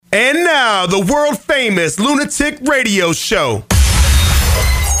And now, the world-famous Lunatic Radio Show.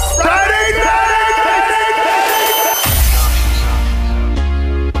 Friday night!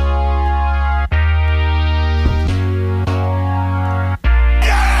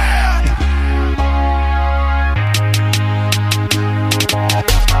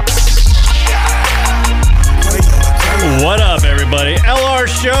 What up, everybody? LR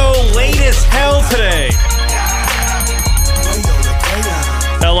Show, late as hell today.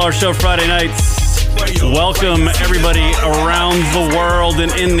 LR Show Friday nights. Welcome, everybody around the world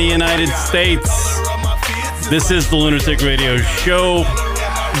and in the United States. This is the Lunatic Radio Show.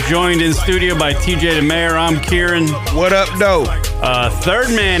 Joined in studio by TJ the Mayor. I'm Kieran. What up, though? Third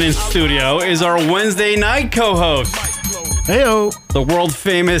man in studio is our Wednesday night co-host. Heyo, the world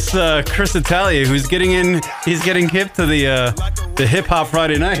famous Chris Italia, who's getting in. He's getting hip to the hip hop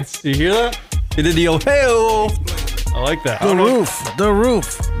Friday nights. You hear that? He did the old heyo. I like that. The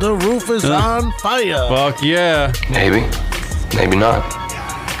roof is on fire. Fuck yeah. Maybe not.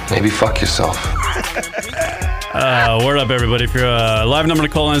 Maybe fuck yourself. Word up, everybody. If you're live number to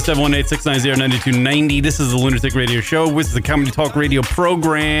call in 718-690-9290. This is the Lunatic Radio Show. This is the Comedy Talk Radio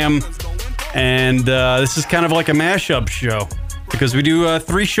program. And this is kind of like a mashup show because we do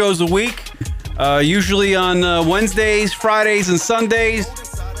 3 shows a week, usually on Wednesdays, Fridays, and Sundays.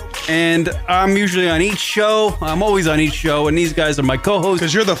 And I'm usually on each show. I'm always on each show, and these guys are my co-hosts.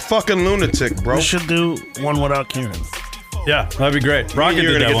 Because you're the fucking lunatic, bro. We should do one without Kieran. Yeah, that'd be great. Rocket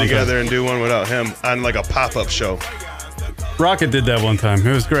You're did that going to one get together time. and do one without him on like a pop-up show. Rocket did that one time.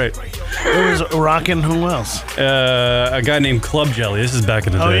 It was great. It was rockin'. Who else? A guy named Club Jelly. This is back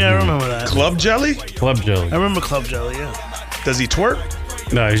in the day. Oh, yeah, I remember that. Club Jelly? Club Jelly. I remember Club Jelly, yeah. Does he twerk?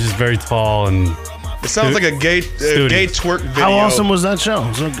 No, he's just very tall and... It sounds like a gay twerk video. How awesome was that show?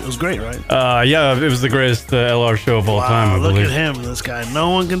 It was great, right? Yeah, it was the greatest LR show of all time, I look believe. at him, this guy. No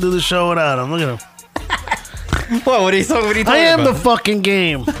one can do the show without him. Look at him. What are you talking about? I am the fucking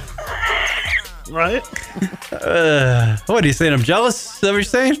game. Right? What are you saying? I'm jealous? Is that what you're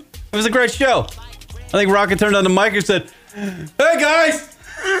saying? It was a great show. I think Rocket turned on the mic and said, "Hey guys,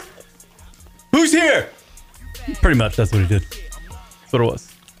 who's here?" Pretty much, that's what he did. That's what it was.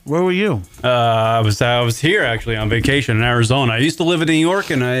 Where were you? I was here actually on vacation in Arizona. I used to live in New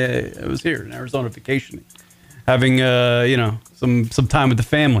York, and I was here in Arizona vacationing, having some time with the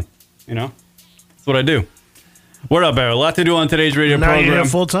family. You know, that's what I do. What up, Barry? A lot to do on today's radio now program. You're here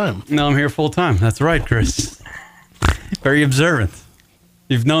full time. No, I'm here full time. That's right, Chris. Very observant.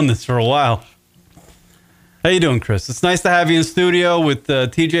 You've known this for a while. How you doing, Chris? It's nice to have you in studio with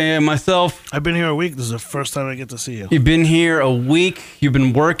TJ and myself. I've been here a week. This is the first time I get to see you. You've been here a week. You've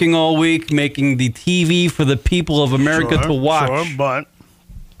been working all week, making the TV for the people of America to watch. Sure, but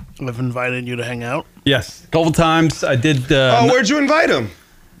I've invited you to hang out. Yes, a couple times I did. Where'd you invite him?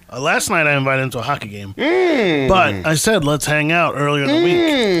 Last night I invited him to a hockey game, but I said let's hang out earlier in the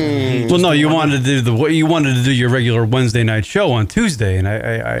week. Well, no, you wanted to do your regular Wednesday night show on Tuesday, and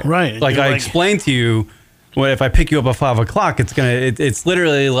I right. Like I explained to you, well, if I pick you up at 5 o'clock, it's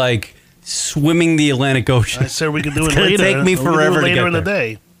literally like swimming the Atlantic Ocean. I said we could do it gonna later. take me forever to later get in the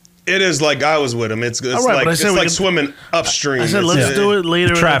there. day. It is like I was with him. It's All right, like could, swimming upstream. I said let's do it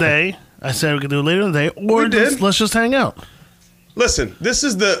later in the day. I said we could do it later in the day, or let's just hang out. Listen, this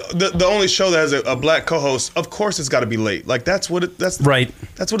is the only show that has a black co-host. Of course, it's got to be late. Like that's what right.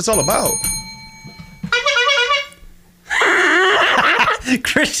 That's what it's all about.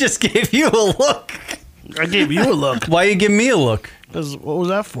 Chris just gave you a look. I gave you a look. Why you give me a look? What was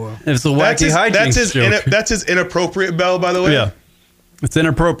that for? It's a wacky hijinks joke. That's his inappropriate bell, by the way. Yeah, it's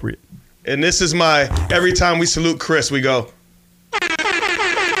inappropriate. And this is every time we salute Chris, we go.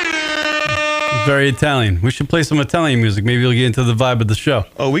 Very Italian. We should play some Italian music. Maybe you'll get into the vibe of the show.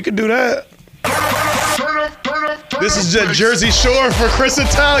 Oh, we could do that. This is the Jersey Shore for Chris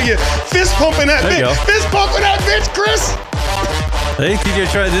Italia. Fist pumping that bitch. Fist pumping that bitch, Chris. Hey,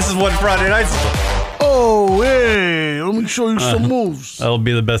 TJ, try. This is what Friday nights is. Oh, hey, let me show you some moves. That'll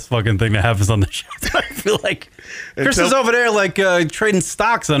be the best fucking thing that happens on the show. I feel like Chris is over there like trading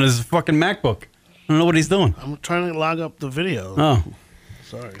stocks on his fucking MacBook. I don't know what he's doing. I'm trying to log up the video. Oh.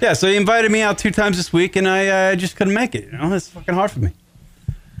 Sorry. Yeah, so he invited me out 2 times this week, and I just couldn't make it. You know, it's fucking hard for me.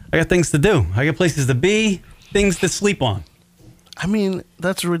 I got things to do. I got places to be, things to sleep on. I mean,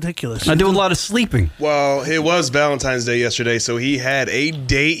 that's ridiculous. I do a lot of sleeping. Well, it was Valentine's Day yesterday, so he had a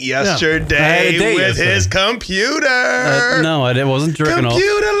date yesterday with his computer. No, it wasn't jerking off.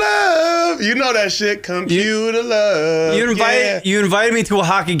 Computer love. You know that shit. Computer love. You invited me to a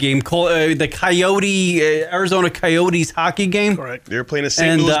hockey game called the Arizona Coyotes hockey game. Correct. They were playing the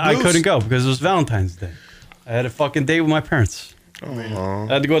St. Louis Blues. I couldn't go because it was Valentine's Day. I had a fucking date with my parents. I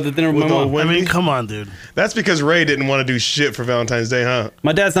had to go out to dinner with my mom. I mean, come on, dude. That's because Ray didn't want to do shit for Valentine's Day, huh?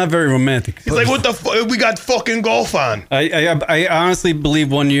 My dad's not very romantic. He's like, what the fuck? We got fucking golf on. I honestly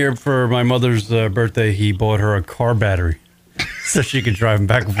believe one year for my mother's birthday, he bought her a car battery so she could drive him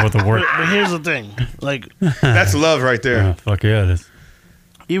back and forth to work. But here's the thing. Like, that's love right there. Fuck yeah, it is.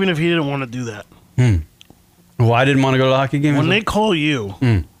 Even if he didn't want to do that. Well, I didn't want to go to the hockey game. When they call you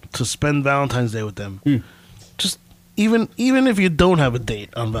to spend Valentine's Day with them, just even if you don't have a date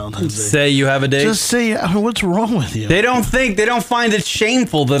on Valentine's Day, say you have a date. Just say, what's wrong with you? They don't find it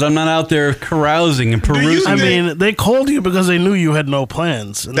shameful that I'm not out there carousing and perusing. I mean, they called you because they knew you had no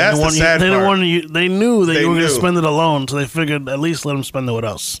plans. And that's the sad part. They knew that you were going to spend it alone, so they figured at least let them spend it with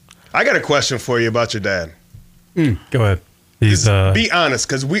us. I got a question for you about your dad. Go ahead. Be honest,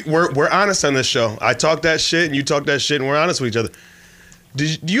 because we're honest on this show. I talk that shit, and you talk that shit, and we're honest with each other. Do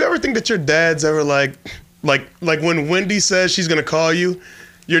you ever think that your dad's ever like when Wendy says she's gonna call you,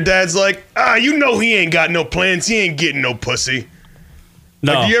 your dad's like, you know he ain't got no plans, he ain't getting no pussy.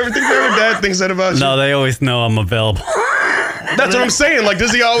 No. Like, do you ever think your dad thinks that about you? No, they always know I'm available. That's what I'm saying. Like,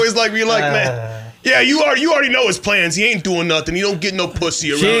 does he always like be like, man? Yeah, you already know his plans. He ain't doing nothing. He don't get no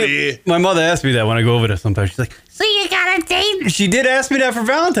pussy around here. My mother asks me that when I go over there sometimes. She's like, so you got a date? She did ask me that for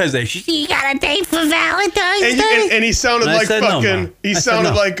Valentine's Day. You got a date for Valentine's Day? And he sounded like fucking. He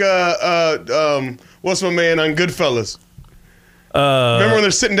sounded like what's my man on Goodfellas? Remember when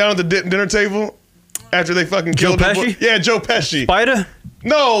they're sitting down at the dinner table after they fucking killed Joe Pesci? Yeah, Joe Pesci. Spider?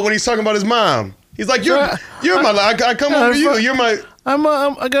 No, when he's talking about his mom. He's like, you're my. I come over to you. You're my. I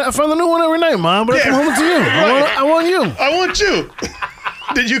find a new one every night, Mom, but I come home to you. Right. I want you. I want you.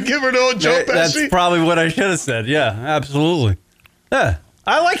 Did you give her the old Joe Pesci? That's probably what I should have said. Yeah, absolutely. Yeah.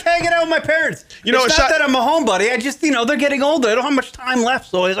 I like hanging out with my parents. It's not that I'm a homebody. I just, they're getting older. I don't have much time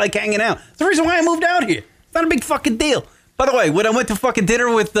left, so I like hanging out. It's the reason why I moved out here. It's not a big fucking deal. By the way, when I went to fucking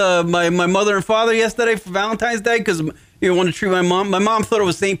dinner with my mother and father yesterday for Valentine's Day, because you want to treat my mom thought it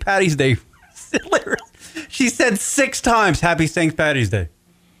was St. Patty's Day. Literally. She said 6 times, Happy St. Patty's Day.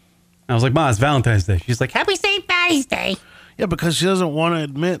 I was like, Mom, it's Valentine's Day. She's like, Happy St. Patty's Day. Yeah, because she doesn't want to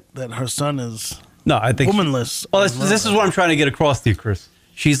admit that her son is womanless. Well, this is what I'm trying to get across to you, Chris.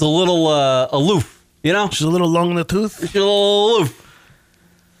 She's a little aloof, She's a little long in the tooth? She's a little aloof.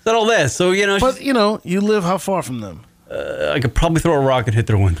 Is all that? So, But, you live how far from them? I could probably throw a rock and hit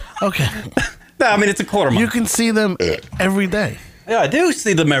their window. Okay. No, I mean, it's a quarter mile. You can see them every day. Yeah, I do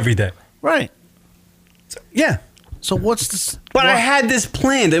see them every day. Right. Yeah. So what's this? But I had this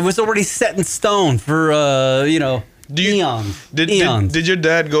planned. It was already set in stone for, eons. Did your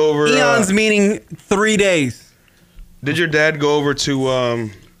dad go over? Eons meaning 3 days. Did your dad go over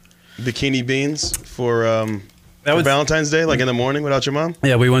to Bikini Beans for Valentine's Day, like in the morning without your mom?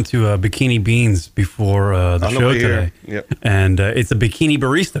 Yeah, we went to Bikini Beans before the show today. Yep. And it's a bikini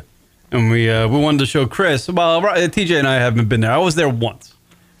barista. And we wanted to show Chris. Well, TJ and I haven't been there. I was there once.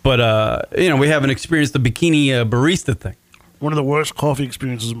 But, we haven't experienced the bikini barista thing. One of the worst coffee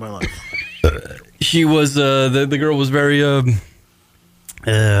experiences of my life. She was, the girl was very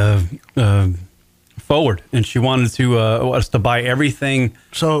forward. And she wanted to us to buy everything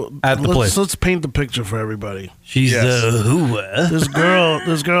at the place. Let's paint the picture for everybody. She's who? This girl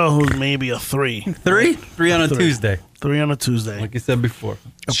who's maybe a 3. 3? 3 on a Tuesday. 3 on a Tuesday. Like you said before.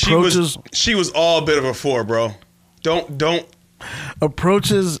 She was all a bit of a 4, bro. Don't.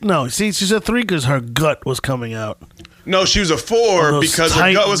 Approaches. No, see, she's a 3 because her gut was coming out. No, she was a 4 because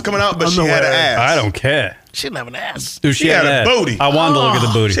her gut was coming out, but she had an ass. I don't care. She didn't have an ass. Dude, she had a booty. I wanted to look at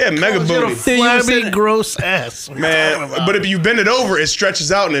the booty. She had mega booty. Flabby, gross ass. Man, but if you bend it over, it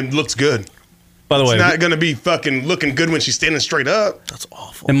stretches out and it looks good. By the way, it's not going to be fucking looking good when she's standing straight up. That's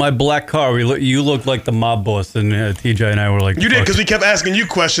awful. In my black car, you looked like the mob boss, and TJ and I were like, you did, because we kept asking you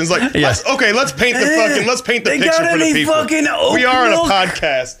questions. Like, let's paint the picture for the people. We are on a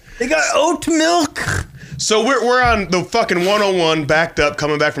podcast. They got oat milk. So we're on the fucking 101, backed up,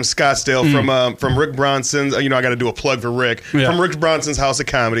 coming back from Scottsdale from Rick Bronson's. I got to do a plug for Rick from Rick Bronson's House of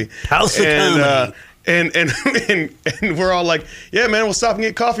Comedy. Comedy. And we're all like, yeah, man, we'll stop and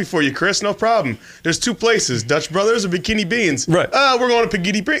get coffee for you, Chris. No problem. There's 2 places, Dutch Brothers or Bikini Beans. Right. We're going to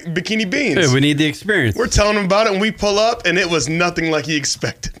Bikini Beans. Yeah, we need the experience. We're telling him about it, and we pull up, and it was nothing like he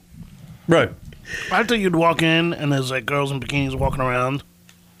expected. Right. I thought you'd walk in, and there's like girls in bikinis walking around.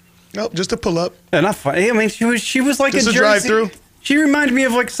 Nope, just to pull up. Yeah, not funny. I mean, she was like just a drive-through. She reminded me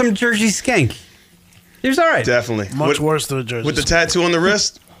of like some Jersey skank. She was all right. Definitely. Much worse than a Jersey with the tattoo on the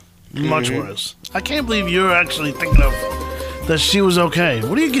wrist? Much worse. I can't believe you're actually thinking of that she was okay.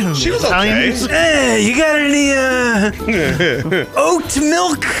 What are you giving me? She was Italian okay. music? Hey, you got any oat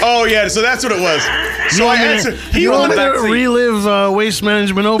milk? Oh yeah, so that's what it was. So I answered. He You want wanted to relive Waste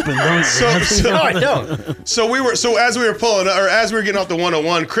Management Open? Don't you? So No, I don't. So as we were pulling, or as we were getting off the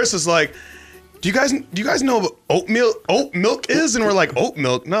 101, Chris is like, "Do you guys know what oat milk is?" And we're like, "Oat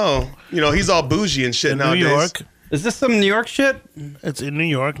milk? No." You know, he's all bougie and shit In nowadays. New York. Is this some New York shit? It's in New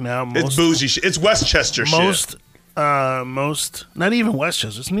York now. It's bougie shit. It's Westchester shit. Most, not even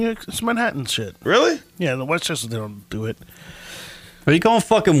Westchester. It's New York. It's Manhattan shit. Really? Yeah, the Westchester they don't do it. Are you going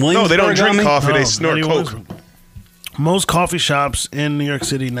fucking Williamsburg? No, they don't drink on me? coffee. No, They snort not coke. even Most coffee shops in New York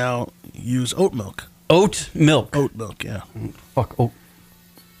City now use oat milk. Oat milk. Oat milk, yeah. Fuck oat.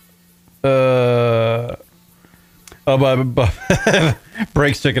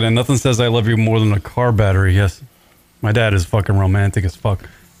 Brakes chicken and nothing says I love you more than a car battery. Yes, my dad is fucking romantic as fuck.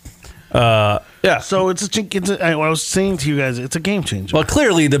 Yeah. So it's I was saying to you guys, it's a game changer. Well,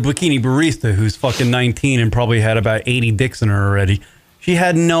 clearly the bikini barista, who's fucking 19 and probably had about 80 dicks in her already, she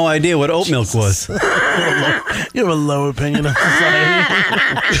had no idea what oat milk was. You have a low opinion of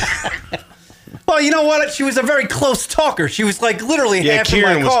society. Well, you know what? She was a very close talker. She was like literally half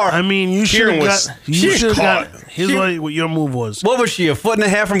Kieran in my was- car. I mean, you should Kieran have was- got. she You was should have got. caught. Here's what your move was. What was she, a foot and a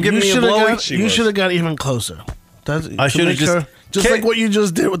half from giving me a shoulda blowy? got- You should have got even closer. I should have just like what you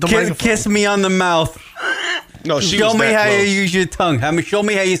just did with the microphone. kiss me on the mouth. No, she Show was me that how you close. use your tongue. Show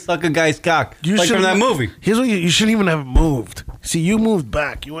me how you suck a guy's cock. You Like from shouldn't- that movie. Here's what you shouldn't even have moved. See, you moved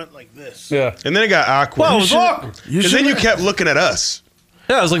back. You went like this. Yeah. And then it got awkward. Well, it was should- awkward. Because then you kept looking at us.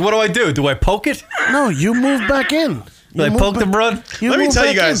 Yeah, I was like, what do? Do I poke it? No, you moved back in. Do I You poke moved the back- broad? you Let me moved tell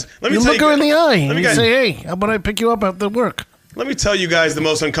you back guys- in. let me you tell look you her in guys- the eye let and me you guys- say, "Hey, how about I pick you up after work?" Let me tell you guys the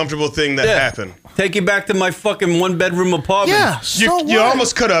most uncomfortable thing that happened. Take you back to my fucking one-bedroom apartment. Yeah. You, So you what?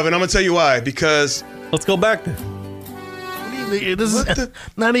 almost could have, and I'm gonna tell you why. Because Let's go back there. This is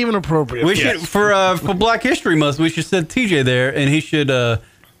not even appropriate. We should for Black History Month. We should send TJ there, and he should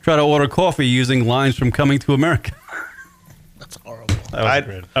try to order coffee using lines from Coming to America. That's horrible.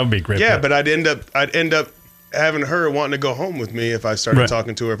 That would be great. yeah, but I'd end up having her wanting to go home with me if I started Right.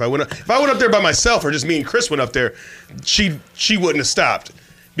 talking to her. If I went up there by myself, or just me and Chris went up there, she wouldn't have stopped.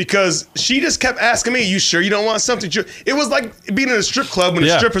 Because she just kept asking me, "You sure you don't want something?" It was like being in a strip club when the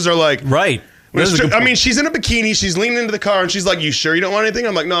Yeah. strippers are like, right. when a That is a strip- good I point. mean, she's in a bikini. She's leaning into the car, and she's like, "You sure you don't want anything?"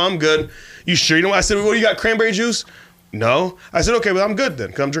 I'm like, "No, I'm good." "You sure you don't want?" I said, "What, you got cranberry juice?" "No." I said, "Okay, well, I'm good then,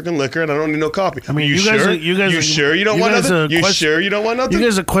 because I'm drinking liquor and I don't need no coffee." I mean, you you guys sure? are- you guys you are- sure you don't you want guys nothing? are You question- sure you don't want nothing? You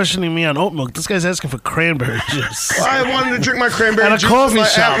guys are questioning me on oat milk. This guy's asking for cranberry juice I wanted to drink my cranberry At a juice coffee with my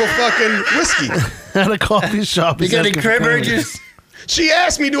shop. apple fucking whiskey. at a coffee shop. You He's got any asking for cranberry juice? She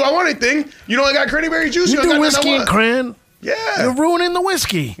asked me, "Do I want anything?" "You don't got cranberry juice?" You don't do got nothing whiskey I and want." cran. Yeah. You're ruining the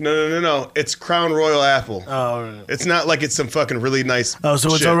whiskey. No. It's Crown Royal Apple. Oh, It's not like it's some fucking really nice. so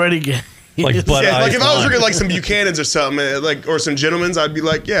it's shit. already gay. Like Bud Yeah, like Ice if I was lime. drinking like some Buchanan's or something, or some Gentleman's, I'd be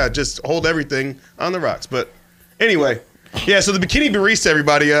like, yeah, just hold everything on the rocks. But anyway, yeah. So the bikini barista,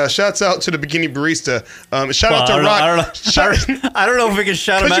 everybody, shouts out to the bikini barista. Shout out to Rock. I don't know if we can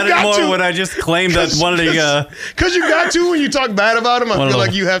shout him 'Cause out you got anymore to. when I just claimed that one of the. Because you got to when you talk bad about him. I One of feel like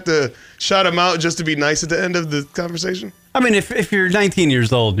those. you have to shout him out just to be nice at the end of the conversation. I mean, if you're 19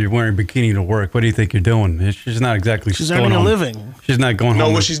 years old and you're wearing a bikini to work, what do you think you're doing? She's not exactly. She's going earning a home. living. She's not going No,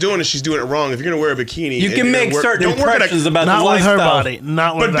 home. what she's doing is she's doing it wrong. If you're gonna wear a bikini, You and can you're make gonna work- certain don't work at a- impressions about Not the with her lifestyle. body.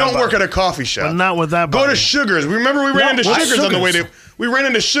 Not with But that don't body. work at a coffee shop. But not with that Go body. to Sugars. Remember we ran into what Sugars on the way to. Sugars? We ran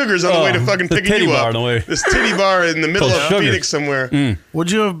into Sugars on the way to fucking the picking titty you bar up. on the way. This titty bar in the middle Called of Sugars. Phoenix somewhere. Would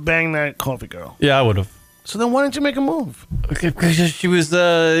you have banged that coffee girl? Yeah, I would have. So then why didn't you make a move? Because she was,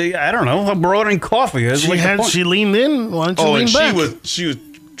 I don't know, ordering coffee. It was like the point. She leaned in. Why didn't you Oh, lean and back?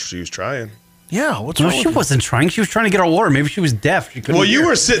 she was trying. Yeah, what's No, wrong she with you? wasn't trying. She was trying to get her water. Maybe she was deaf. She couldn't Well, you hear.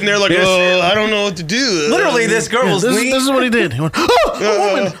 were sitting there like, Yes. oh, I don't know what to do. Literally, this girl Yeah, was this leaning. is what he did. He went,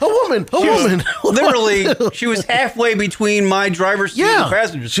 oh, a woman. Literally, she was halfway between my driver's seat and Yeah, the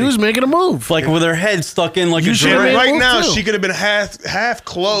passenger seat. she was making a move. like with her head stuck in like You a should And have giraffe. made- right Move now, too. she could have been half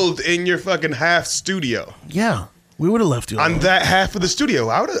clothed in your fucking half studio. Yeah, we would have left you On alone. that half of the studio,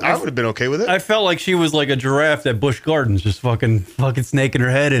 I would have been okay with it. I felt like she was like a giraffe at Busch Gardens, just fucking snaking her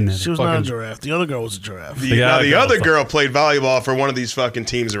head in it. She was not a giraffe. The other girl was a giraffe. Now the other girl- girl played volleyball for one of these fucking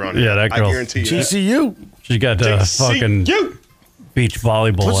teams around here. Yeah, that girl- I guarantee you. GCU. She got fucking GCU. beach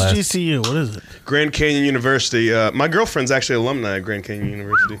volleyball What's ass. GCU? What is it? Grand Canyon University. My girlfriend's actually alumni at Grand Canyon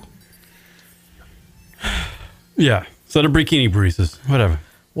University. Yeah. So the bikini baristas, whatever.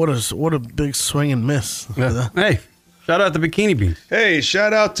 What a big swing and miss. Hey, shout out the bikini beans. Hey,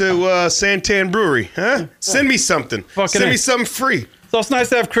 shout out to Santan Brewery, huh? Send me something. Fucking Send A. me something free. So it's nice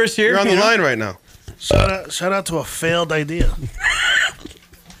to have Chris here. You're on the you know? line right now. Shout out to a failed idea.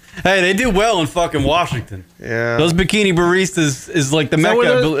 Hey, they do well in fucking Washington. Yeah. Those bikini baristas is like the Mecca,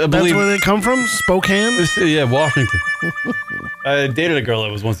 I believe. That's where they come from? Spokane? Yeah, Washington. I dated a girl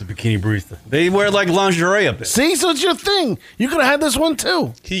that was once a bikini barista. They wear like lingerie up there. See, so it's your thing. You could have had this one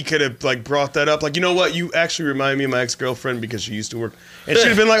too. He could have like brought that up. Like, you know what? You actually remind me of my ex-girlfriend because she used to work. And she'd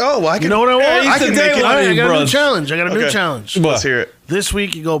have been like, oh, well, I can. You know what I want? I I can can make make it. it. All right, I got a new Bros. challenge. I got a new Okay. challenge. Let's hear it. This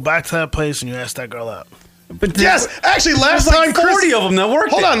week, you go back to that place and you ask that girl out. But Yes, actually, last there's time like 40 Chris. of them that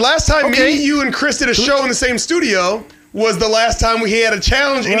worked Hold there. on, last time Okay. me, you, and Chris did a show in the same studio was the last time we had a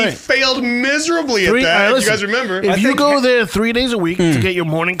challenge, and he Right. failed miserably Three- at that. all right, if listen, you guys remember? If you go there 3 days a week to get your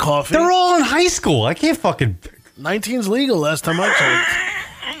morning coffee, They're all in high school. I can't fucking 19's legal last time I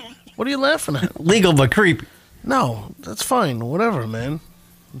checked. What are you laughing at? legal but creepy. No, that's fine. Whatever, man.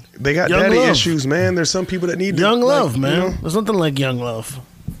 They got Young daddy love. issues, man. There's some people that need Young to, love, like, man. you know. There's nothing like young love.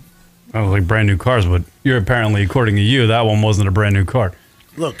 Oh, like brand new cars, but you're apparently, according to you, that one wasn't a brand new car.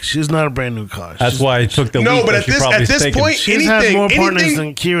 Look, she's not a brand new car. That's why I took the No, leap but that at she this- probably at this taken. point- she's had more partners anything-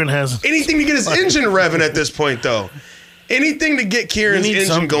 than Kieran has. Anything to get his engine revving at this point, though. Anything to get Kieran's You need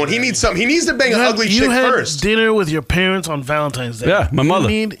engine something, going. He man. needs something. He needs to bang an ugly you chick had first. dinner with your parents on Valentine's Day. Yeah, my mother.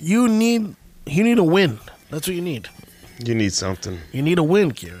 You need a win. That's what you need. You need something. You need a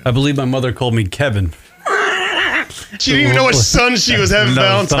win, Kieran. I believe my mother called me Kevin. She didn't even know which son she was having No,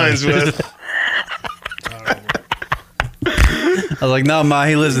 Valentine's son. with. I was like, no, Ma,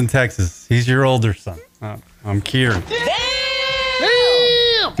 he lives in Texas. He's your older son. I'm Kieran.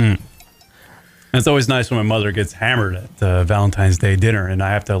 Damn! It's always nice when my mother gets hammered at Valentine's Day dinner, and I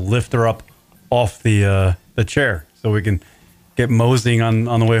have to lift her up off the chair so we can get moseying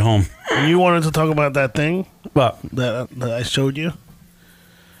on the way home. And you wanted to talk about that thing But that I showed you?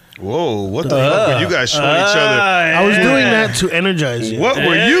 Whoa, what the fuck were you guys showing each other? I was doing that to energize you. What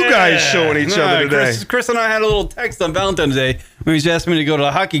were you guys showing each other today? Chris and I had a little text on Valentine's Day when he asked me to go to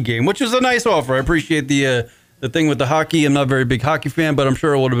a hockey game, which was a nice offer. I appreciate the thing with the hockey. I'm not a very big hockey fan, but I'm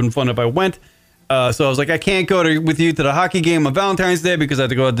sure it would have been fun if I went. So I was like, I can't go with you to the hockey game on Valentine's Day because I had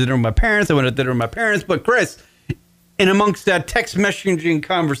to go out to dinner with my parents. I went to dinner with my parents. But Chris, in amongst that text messaging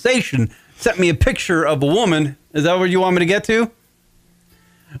conversation, sent me a picture of a woman. Is that what you want me to get to?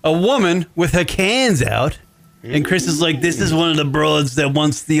 A woman with her cans out. And Chris is like, this is one of the broads that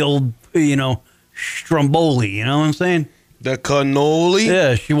wants the old, Stromboli. You know what I'm saying? The cannoli?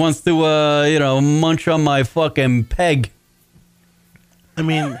 Yeah, she wants to, munch on my fucking peg. I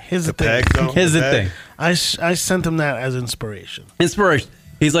mean, here's the thing. Peg, though? Here's the Peg. thing. I sent him that as inspiration. Inspiration.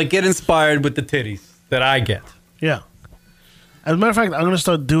 He's like, get inspired with the titties that I get. Yeah. As a matter of fact, I'm going to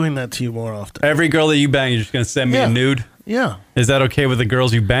start doing that to you more often. Every girl that you bang, you're just going to send me Yeah. a nude? Yeah. Is that okay with the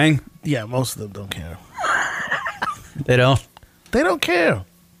girls you bang? Yeah, most of them don't care. They don't? They don't care.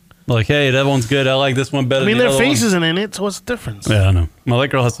 Like, hey, that one's good. I like this one better I mean, than the their other face isn't in it, so what's the difference? one. Yeah, I know. Well, that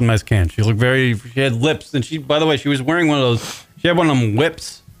girl has some nice cans. She had lips. And by the way, she was wearing one of those, she had one of them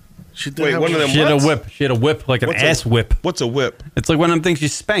whips. She did Wait, have one of them She had a What? whip. She had a whip, like an What's a- ass whip. What's a whip? It's like one of them things you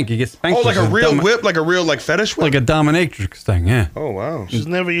spank. You get spanked. Oh, like with a real domi- whip? Like a real fetish whip? Like a dominatrix thing, yeah. Oh, wow. She's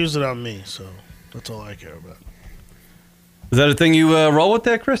never used it on me, so that's all I care about. Is that a thing you roll with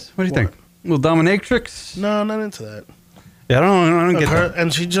there, Chris? What do you think? Little dominatrix? No, not into that. Yeah, I don't get Her, that.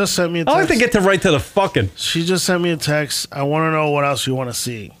 and she just sent me a I like text. to get to right to the fucking. She just sent me a text. I want to know what else you want to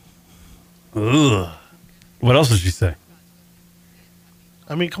see. Ugh. What else did she say?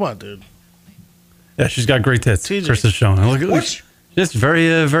 I mean, come on, dude. Yeah, she's got great tits. TJ. Chris is showing. Look at Which- just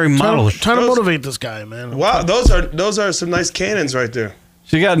very, very modelish. Trying to Those- motivate this guy, man. Wow, those are some nice cannons right there.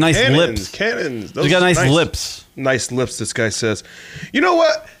 She got nice Cannons, lips. cannons. Those She got are nice lips. Nice lips, this guy says. You know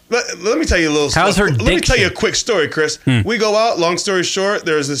what? Let me tell you a little How's her Let me dick tell you a shape? quick story, Chris. We go out, long story short,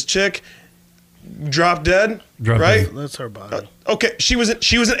 there's this chick, drop dead, Drop right? dead. That's her body. Okay, she was an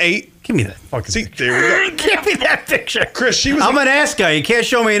 8. Give me that fucking See, picture. there we go. Give me that picture. Chris, she was I'm an ass guy. You can't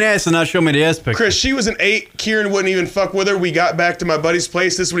show me an ass and not show me the ass picture. Chris, she was an 8. Kieran wouldn't even fuck with her. We got back to my buddy's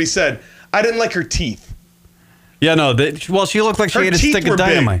place. This is what he said. I didn't like her teeth. Yeah, no. Well, she looked like she Her ate a teeth stick were of big.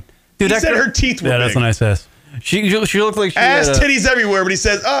 dynamite. He that said girl- her teeth were Yeah, that's big. a nice ass. She looked like she Ass, had a- titties everywhere, but he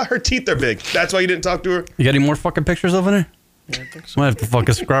says, her teeth are big. That's why you didn't talk to her? You got any more fucking pictures over there? Yeah, I think so. Might have to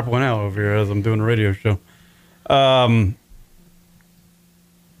fucking scrap one out over here as I'm doing a radio show. Yeah.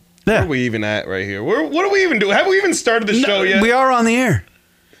 Where are we even at right here? What are we even doing? Have we even started the show yet? We are on the air.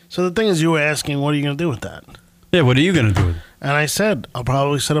 So the thing is, you were asking, what are you going to do with that? Yeah, what are you gonna do with it? And I said, I'll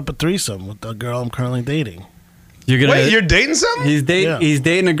probably set up a threesome with the girl I'm currently dating. You're gonna. Wait, you're dating something? He's Yeah. He's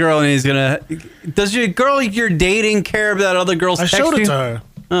dating a girl, and he's gonna. Does your girl you're dating care about other girls? I text showed you? it to her.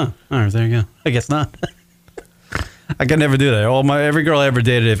 Oh, all right, there you go. I guess not. I could never do that. Every girl I ever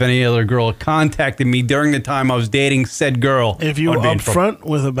dated, if any other girl contacted me during the time I was dating said girl, If you were I'd be in trouble. upfront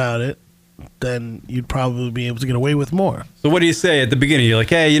with about it, then you'd probably be able to get away with more. So what do you say at the beginning? You're like,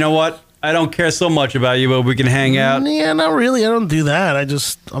 hey, you know what? I don't care so much about you, but we can hang out. Yeah, not really. I don't do that.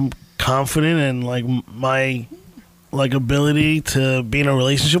 I'm confident in like my like ability to be in a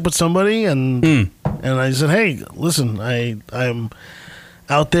relationship with somebody, and I said, hey, listen, I'm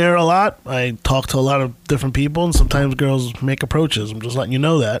out there a lot. I talk to a lot of different people, and sometimes girls make approaches. I'm just letting you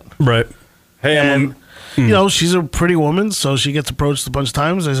know that. Right. Hey, And you know, she's a pretty woman, so she gets approached a bunch of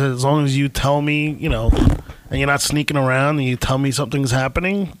times. I said, as long as you tell me, you know, and you're not sneaking around, and you tell me something's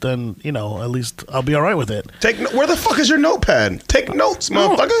happening, then, you know, at least I'll be all right with it. Where the fuck is your notepad? Take notes,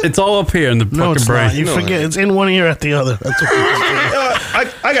 motherfucker. it's all up here in the No, fucking it's brain. not. You forget. It's in one ear at the other. That's what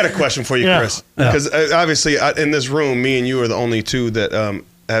I got a question for you, Yeah. Chris. Because obviously, in this room, me and you are the only two that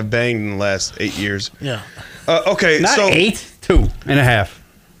have banged in the last 8 years. yeah. Okay, Not so 8, 2.5.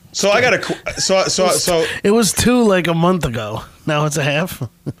 so I got a so It was 2 like a month ago. Now it's a half.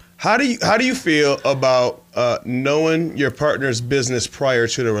 how do you feel about knowing your partner's business prior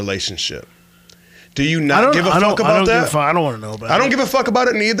to the relationship? Do you not give a fuck about that? I don't want to know about it. I don't give a fuck about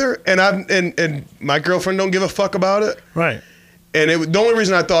it neither, and my girlfriend don't give a fuck about it. Right. And the only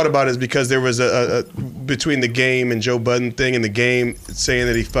reason I thought about it is because there was a between the Game and Joe Budden thing, and the Game saying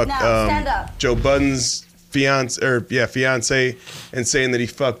that he fucked Joe Budden's fiance, and saying that he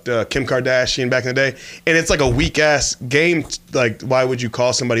fucked Kim Kardashian back in the day. And it's like a weak ass game. Like, why would you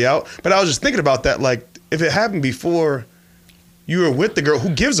call somebody out? But I was just thinking about that. Like, if it happened before you were with the girl, who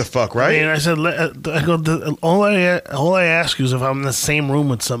gives a fuck, right? I mean, I said, all I ask you is if I'm in the same room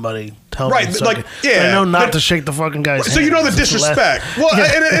with somebody, tell Right, me. like, yeah, I know not but- to shake the fucking guy's hand. So you know the It's last- disrespect. Well, Yeah,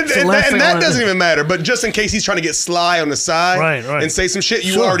 and it's the last thing I that wanna doesn't do. even matter. But just in case he's trying to get sly on the side Right. and say some shit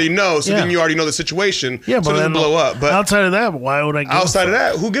you Sure. already know, so Yeah. then you already know the situation, Yeah, so but it doesn't then blow up. But outside of that, why would I? Give outside a of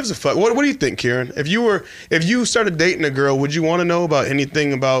fuck? that, who gives a fuck? What do you think, Kieran? If you started dating a girl, would you want to know about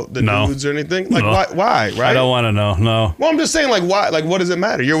anything about the No. dudes or anything? Like, No. why? Right? I don't want to know. No. Well, I'm just saying, like, why? Like, what does it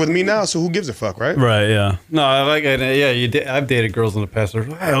matter? You're with me now, so who gives a fuck, right? Right, yeah. No, I've dated girls in the past. They're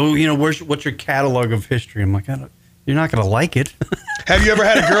like, oh, you know, what's your catalog of history? I'm like, you're not going to like it. Have you ever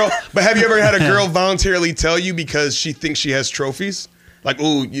had a girl? But have you ever had a girl voluntarily tell you because she thinks she has trophies? Like,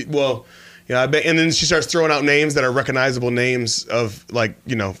 I bet. And then she starts throwing out names that are recognizable names of, like,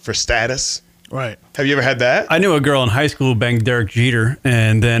 you know, for status. Right. Have you ever had that? I knew a girl in high school who banged Derek Jeter,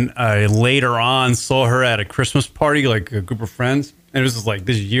 and then I later on saw her at a Christmas party, like a group of friends. And this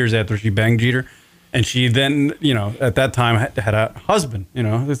is years after she banged Jeter. And she then, you know, at that time had a husband, you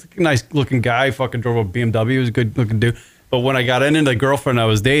know, this nice looking guy, fucking drove a BMW, he was a good looking dude. But when I got into the girlfriend I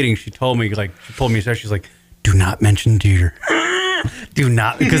was dating, she told me, she's like, do not mention Jeter. Do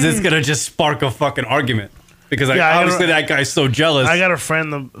not, because it's going to just spark a fucking argument. Because obviously that guy's so jealous. I got a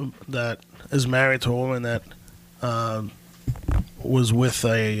friend that is married to a woman that was with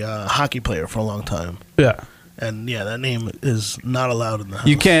a hockey player for a long time. Yeah. And yeah, that name is not allowed in the house.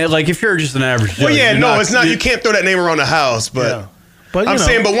 You can't, like, if you're just an average Joe, Well, yeah, you're no, it's not. You can't throw that name around the house. But Yeah. But I'm you know,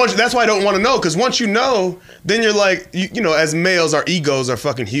 saying, but once that's why I don't want to know, because once you know, then you're like, you know, as males, our egos are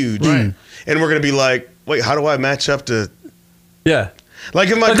fucking huge, Right. and we're gonna be like, wait, how do I match up to? Yeah. Like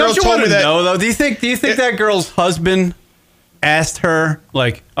if my But girl don't you told want me to that. know, though? Do you think that girl's husband asked her,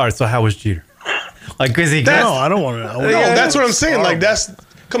 like, all right, so how was Jeter? Like, because he no, I don't want to know. No, that's what I'm saying. Like that's.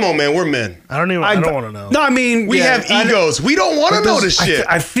 Come on, man, we're men. I don't want to know. No, I mean, We have egos. We don't want to know this shit.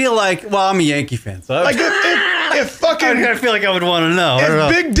 I feel like, well, I'm a Yankee fan, so Like if fucking I feel like I would want to know. I don't know.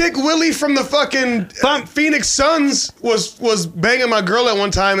 if Big Dick Willie from the fucking Phoenix Suns was banging my girl at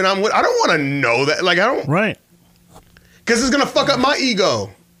one time, and I don't want to know that. Like I don't, Right. because it's gonna fuck up my ego,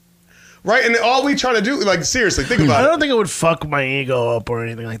 right? And all we trying to do, like seriously, think about I it. don't think it would fuck my ego up or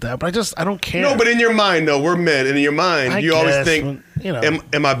anything like that, but I don't care. No, but in your mind, though, we're men, and in your mind, I you always guess, think, you know.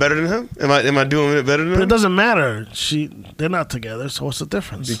 am I better than him? Am I doing it better than But it him? doesn't matter. They're not together, so what's the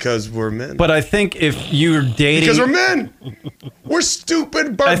difference? Because we're men. But I think if you're dating, Because we're men. We're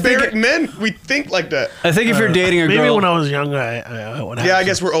stupid, barbaric men. We think like that. I think if you're dating a Maybe girl, when I was younger, I would have Yeah, I to.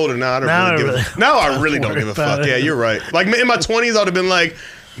 guess we're older now. Now I I really- really don't worry give a about fuck. it. Yeah, you're right. Like in my 20s, I would have been like,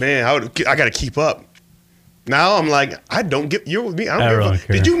 man, I got to keep up. Now I'm like, I don't give. You're with me. I don't I give a really fuck.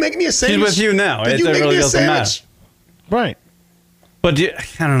 care. Did you make me a sandwich? with you now. Did It you make really me a doesn't matter. sandwich? Right. but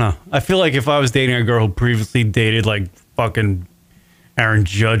I don't know. I feel like if I was dating a girl who previously dated like fucking Aaron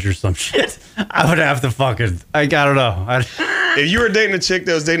Judge or some shit, I would have to fucking. I don't know. If you were dating a chick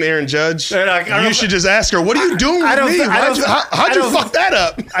that was dating Aaron Judge, I don't- you should just ask her, "What are you doing with me? How'd you fuck that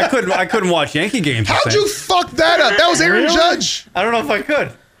up? I couldn't watch Yankee games. the How'd same. you fuck that up? That was Aaron Really? Judge. I don't know if I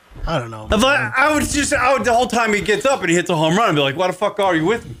could. I don't know. I would the whole time he gets up and he hits a home run, I'd be like, why the fuck are you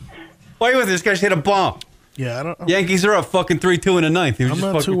with me? Why are you with me? This guy just hit a bomb. Yeah, I don't. Yankees are up fucking 3-2 in the ninth. He was I'm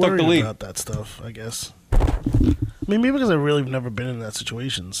just not too fucking took the worried lead. about that stuff. I guess. I mean, maybe because I really have never been in that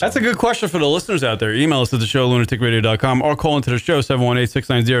situation. So. That's a good question for the listeners out there. Email us at the show, lunaticradio.com, or call into the show,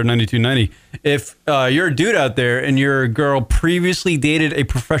 718-690-9290. If you're a dude out there and your girl previously dated a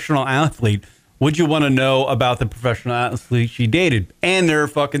professional athlete, would you want to know about the professional athlete she dated and their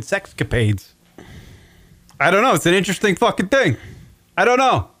fucking sexcapades? I don't know. It's an interesting fucking thing. I don't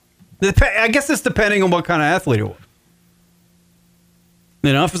know. I guess it's depending on what kind of athlete it was.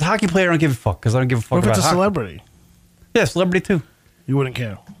 You know, if it's a hockey player, I don't give a fuck because I don't give a fuck What if about it's a hockey. celebrity? Yeah, celebrity too. You wouldn't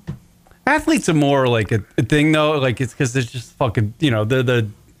care. Athletes are more like a thing though. Like it's because they're just fucking, you know, they're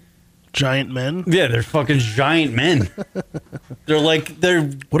Giant men? yeah, they're fucking giant men. they're.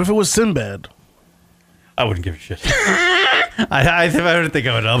 What if it was Sinbad? I wouldn't give a shit. I don't think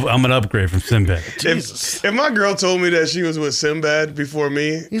I'm an upgrade from Sinbad. Jesus. If my girl told me that she was with Sinbad before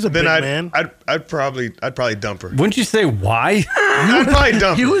me, He's a then big man. I'd probably dump her. Wouldn't you say why? I'd probably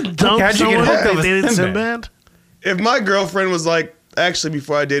dump her. You would dump How'd you get someone hooked that up with dated Sinbad? Sinbad? If my girlfriend was like, actually,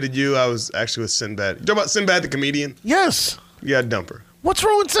 before I dated you, I was actually with Sinbad. You talking about Sinbad the comedian? Yes. Yeah, I'd dump her. What's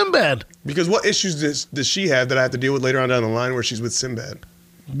wrong with Sinbad? Because what issues does she have that I have to deal with later on down the line where she's with Sinbad?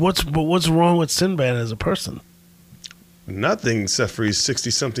 What's wrong with Sinbad as a person? Nothing, except for he's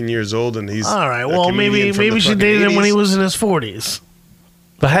 60-something years old and he's All right. a Well, comedian from maybe the she fucking dated him when he 80s. was in his 40s.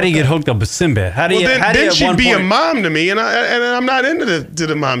 But how do you get hooked up with Sinbad? How do Well, you? then, how do you then at she'd one be a point- mom to me, and I'm not into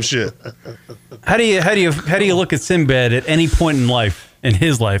the mom shit. How do you look at Sinbad at any point in life, in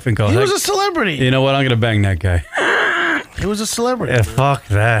his life, and go, He was "Heck, a celebrity. you know what? I'm gonna bang that guy." He was a celebrity. Yeah, fuck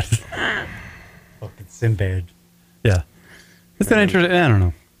that. Fucking Sinbad. Yeah, it's an interesting. I don't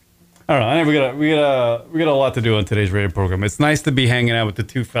know. We got a lot to do on today's radio program. It's nice to be hanging out with the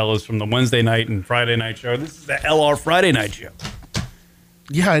two fellas from the Wednesday night and Friday night show. This is the LR Friday night show.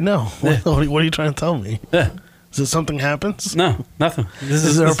 Yeah, I know. What are you trying to tell me? Yeah. Is it something happens? No, nothing.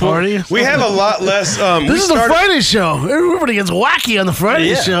 Is there a party? We have a lot less. This is the Friday show. Everybody gets wacky on the Friday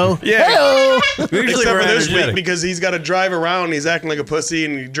Yeah. show. Yeah. Hey-o. Usually Except we're for this energetic. week because he's got to drive around. He's acting like a pussy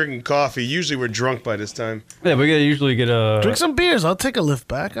and he's drinking coffee. Usually we're drunk by this time. Yeah, we gotta usually get a. Drink some beers. I'll take a lift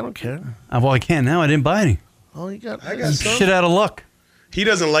back. I don't care. Well, I can't now. I didn't buy any. Oh, you got. I got some. Shit out of luck. He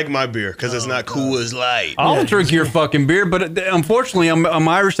doesn't like my beer because it's not cool as light. I'll drink your fucking beer, but unfortunately, I'm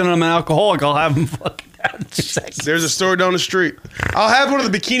Irish and I'm an alcoholic. I'll have them fucking down. There's a store down the street. I'll have one of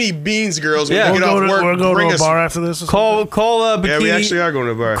the Bikini Beans girls when Yeah. we We'll get go off to, work. we'll go bring to a us- bar after this. Or Call bikini. Yeah, we actually are going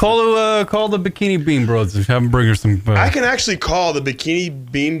to a bar. Call the Bikini Bean Bros and have them bring her some. I can actually call the Bikini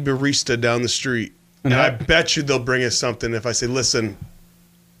Bean barista down the street, and And I I- bet you they'll bring us something if I say, listen,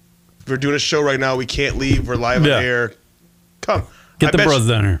 we're doing a show right now. We can't leave. We're live Yeah. on air. Come. Get I the bet bros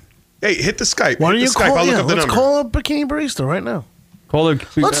you- down here. Hey, hit the Skype. Why don't Hit you the Skype. call? I'll look Yeah, up the let's number. call up Bikini Barista right now. Call the.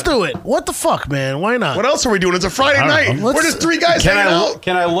 Let's do it. What the fuck, man? Why not? What else are we doing? It's a Friday I don't night. know. We're Let's- just three guys Can hanging I out.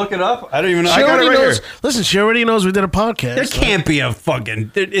 can I look it up? I don't even know. She I got it already right knows. here. Listen, she already knows we did a podcast. There can't be a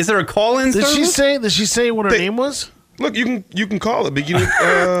fucking. Is there a call-in? Did she service? say? Did she say what her They- name was? Look, you can call it. Bikini.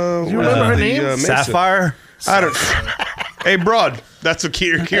 you remember her name? Sapphire? I don't. Hey, broad. That's what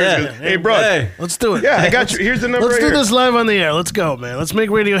Kieran's good. Hey, broad. Hey. Let's do it. Yeah, I got you. Here's the number. Let's right do here. this live on the air. Let's go, man. Let's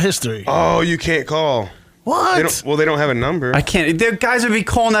make radio history. Oh, you can't call. What? They don't have a number. I can't. The guys would be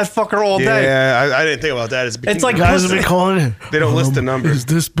calling that fucker all day. Yeah, I didn't think about that. It's like Guys have pussy. been calling it. They don't list the number. Is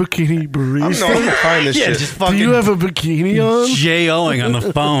this bikini I'm barista? gonna find this Yeah, shit. just Do fucking. you have a bikini on? J-O-ing on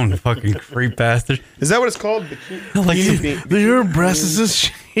the phone, fucking creep bastard. Is that what it's called? Like Do your breasts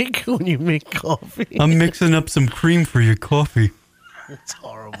shake when you make coffee? I'm mixing up some cream for your coffee. It's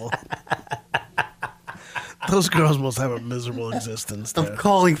horrible. Those girls must have a miserable existence. I'm There.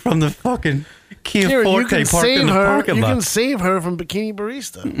 calling from the fucking Kia Kieran, you Forte can parked in save the her. parking You lot. can save her from Bikini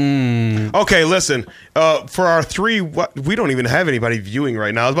Barista. Okay, listen. For our three, we don't even have anybody viewing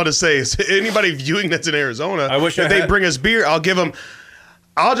right now. I was about to say, is anybody viewing that's in Arizona? I wish if I they had- bring us beer, I'll give them.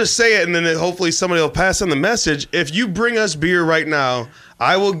 I'll just say it, and then hopefully somebody will pass on the message. If you bring us beer right now,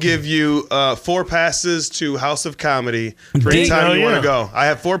 I will give you 4 passes to House of Comedy for any time you want to go. I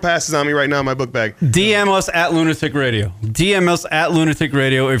have 4 passes on me right now in my book bag. DM us at Lunatic Radio. DM us at Lunatic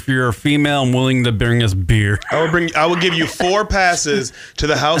Radio if you're a female and willing to bring us beer. I will give you 4 passes to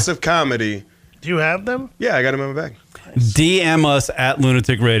the House of Comedy. Do you have them? Yeah, I got them in my bag. DM us at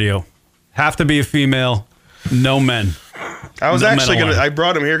Lunatic Radio. Have to be a female, no men. I was No actually metal gonna. line. I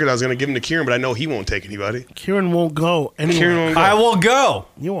brought him here because I was gonna give him to Kieran, but I know he won't take anybody. Kieran won't go anywhere. Kieran won't go. I will go.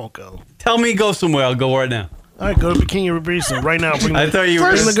 You won't go. Tell me go somewhere. I'll go right now. All right, go to Bikini Barista right now. Bring I thought you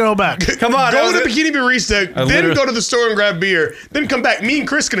were bring the girl back. Come on, Go to Bikini Barista, then literally- go to the store and grab beer, then come back. Me and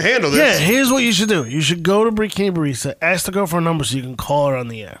Chris can handle Yeah, this. here's what you should do. You should go to Bikini Barista, ask the girl for a number so you can call her on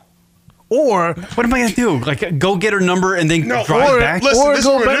the air. Or What am I gonna do? Like, go get her number and then No, drive or- back? listen, or this is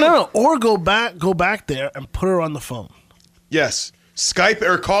go what we're back. doing. No, or go back there and put her on the phone. Yes. Skype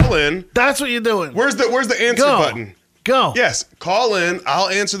or call in. That's what you're doing. Where's the answer Go. button? Go. Yes. Call in. I'll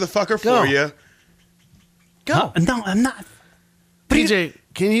answer the fucker Go. for you. Go. No, I'm not. TJ,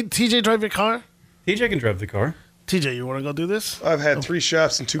 can you TJ drive your car? TJ can drive the car. TJ, you want to go do this? I've had 3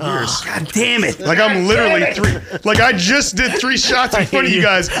 shots and 2 beers. God damn it. Like I'm literally 3. Like I just did 3 shots in front of you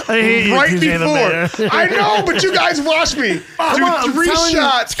guys I hate you, right TJ the Mayor. before. I know, but you guys watched me Come on, do I'm 3 telling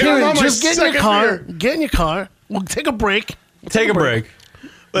shots. You, and I'm Kieran, on my just get in your second car. beer. Get in your car. We'll take a break. Take a break.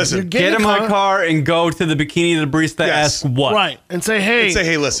 Listen, Get in my car and go to the Bikini the Barista. Yes. Ask what? Right. And say, hey, say,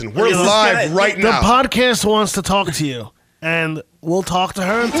 hey, listen, we're This is live gonna- right the now. podcast wants to talk to you. And we'll talk to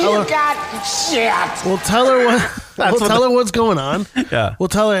her and tell her. got shit. We'll tell her we'll tell her what's going on. Yeah. We'll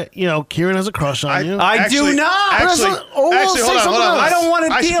tell her, Kieran has a crush on you. I do not. Actually, Oh, we'll actually say hold on, something hold on. else. I don't want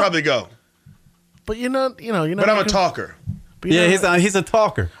to I should deal. probably go, but you're not, you're not. but I'm a talker. Yeah, he's a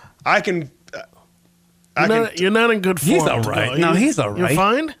talker. I can. I can. You're not in good form. He's all to right. go. No, he's all You're right.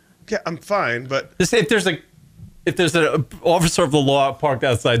 fine? Yeah, I'm fine, but Just if there's an officer of the law parked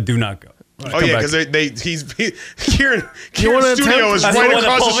outside, do not go. oh yeah, because Kieran's wanna studio attempt- is That's right the one that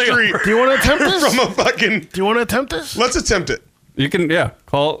across the pulls me street Do you want to attempt this? from a fucking. Do you want to attempt this? Let's attempt it. You can,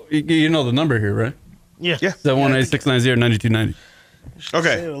 call. You know the number here, right? Yeah. Yeah. 718-690-9290.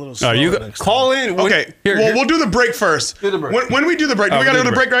 Okay. A little All slower right, you next call in. Okay. Here, well, we'll do the break first. Do the break. When we do the break, do we we gotta do do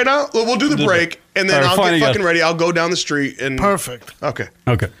the the break right now? We'll do the the break, break. and then All right, I'll fine, get you fucking guys. ready. I'll go down the street and. Perfect. Okay.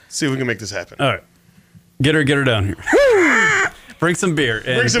 Okay. See if we can make this happen. All right. Get her down here. Bring some beer.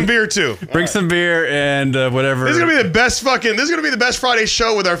 And Bring some beer too. Bring some beer and whatever. This is gonna be the best fucking. This is gonna be the best Friday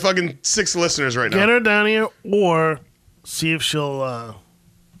show with our fucking 6 listeners right now. Get her down here or see if she'll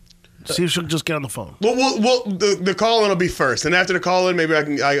just get on the phone. Well, the call in will be first, and after the call in, maybe I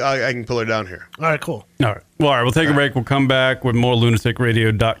can pull her down here. All right, cool. All right. Well, all right. We'll take a break. We'll come back with more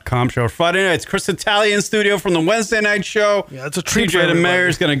lunaticradio.com show. Friday night, it's Chris Italia in studio from the Wednesday night show. Yeah, it's a treat for TJ the everybody.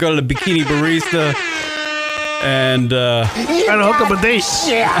 Mayor's going to go to the Bikini Barista. And Trying to hook up a date.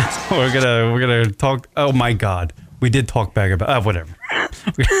 we're gonna talk. Oh my God, we did talk back about whatever.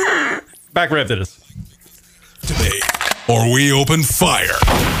 Back right after this. Today, or we open fire.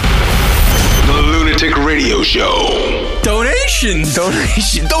 The Lunatic Radio Show. Donations.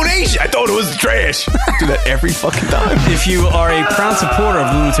 Donation. I thought it was trash. I do that every fucking time. If you are a proud supporter of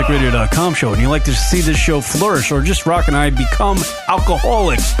lunaticradio.com show and you like to see this show flourish, or just Rock and I become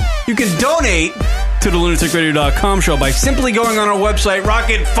alcoholics, you can donate to the lunaticradio.com show by simply going on our website,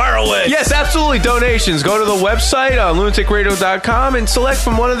 Rocket Fire Away. Yes, absolutely. Donations. Go to the website, lunaticradio.com, and select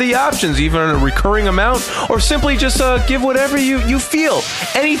from one of the options, either a recurring amount or simply just give whatever you feel.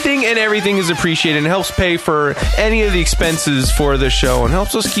 Anything and everything is appreciated and helps pay for any of the expenses for the show and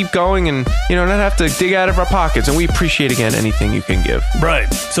helps us keep going and, not have to dig out of our pockets. And we appreciate, again, anything you can give.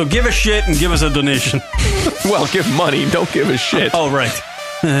 Right. So give a shit and give us a donation. Well, give money. Don't give a shit. Oh, right.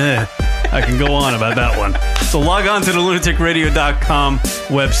 I can go on about that one. So log on to the lunaticradio.com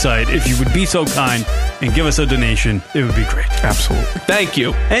website if you would be so kind and give us a donation. It would be great. Absolutely. Thank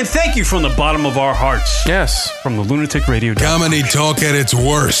you. And thank you from the bottom of our hearts. Yes. From the lunaticradio.com. Comedy talk at its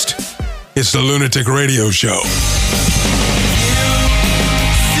worst. It's the Lunatic Radio Show.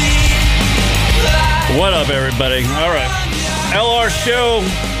 What up, everybody? All right. LR Show.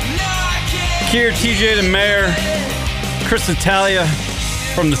 Kier, TJ the Mayor, Chris Italia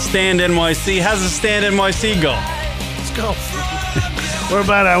from the Stand NYC. How's the Stand NYC go? Let's go. We're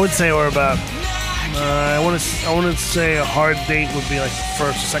about. I would say we're about. I want to say a hard date would be like the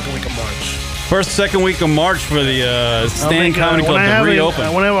first, second week of March. First, second week of March for the Stand Comedy Club to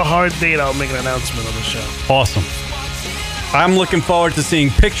reopen. When I have a hard date, I'll make an announcement on the show. Awesome. I'm looking forward to seeing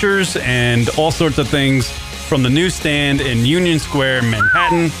pictures and all sorts of things from the new Stand in Union Square,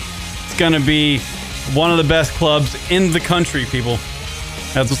 Manhattan. It's going to be one of the best clubs in the country, people.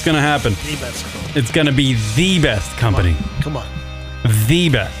 That's what's going to happen. The best club. It's going to be the best company. Come on. The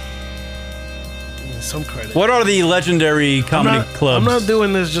best. Give me some credit. What are the legendary comedy clubs? I'm not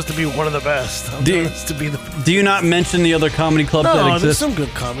doing this just to be one of the best. I'm doing this to be the. Do you not mention the other comedy clubs that No, there's exist? some good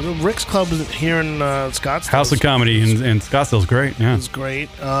comedy. Rick's Club is here in Scottsdale. House of Comedy in Scottsdale's great. Yeah, It's great.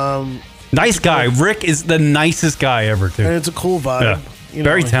 nice guy. Rick is the nicest guy ever, too. And it's a cool vibe. Yeah.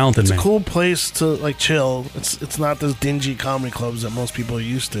 Very talented, it's man. It's a cool place to chill. It's not those dingy comedy clubs that most people are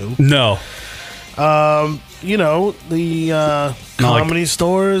used to. No. You know, the Comedy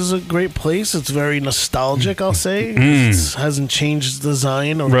Store is a great place. It's very nostalgic, I'll say. It hasn't changed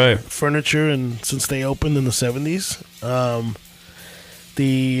design or furniture since they opened in the 70s.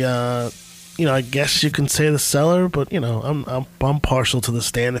 You know, I guess you can say the Cellar, but, you know, I'm partial to the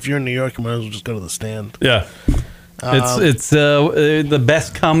Stand. If you're in New York, you might as well just go to the Stand. Yeah. It's the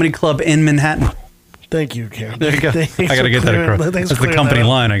best comedy club in Manhattan. Thank you, Karen. There you go. I got to get that across. That's the company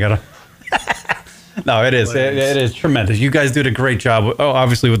line. I got to. No, it is. It is tremendous. You guys did a great job. Oh,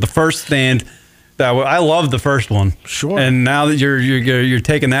 obviously with the first Stand, I loved the first one. Sure. And now that you're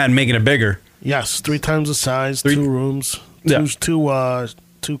taking that and making it bigger. Yes, 3 times the size, 2 rooms,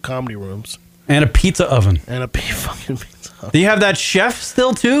 two comedy rooms, and a pizza oven, and a fucking pizza oven. Do you have that chef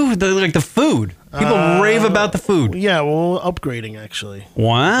still too? The food. People rave about the food. Yeah, well, upgrading actually.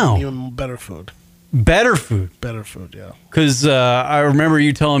 Wow. Even better food. Better food. Better food, yeah. Because I remember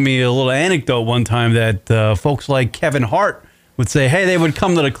you telling me a little anecdote one time that folks like Kevin Hart would say, hey, they would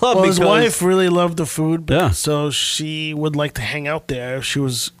come to the club because his wife really loved the food, so she would like to hang out there. If she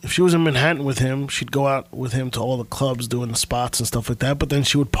was in Manhattan with him, she'd go out with him to all the clubs doing the spots and stuff like that, but then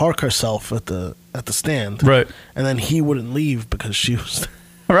she would park herself at the Stand. Right. And then he wouldn't leave because she was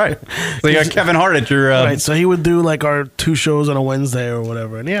right. So you got Kevin Hart at your right, so he would do like our 2 shows on a Wednesday or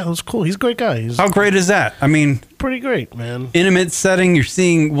whatever. And yeah, it was cool. He's a great guy. How great is that? I mean, pretty great, man. Intimate setting, you're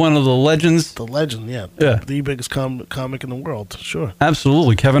seeing one of the legends. The legend, yeah. The biggest comic in the world, sure.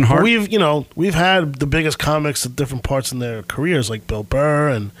 Absolutely, Kevin Hart. But we've had the biggest comics at different parts in their careers, like Bill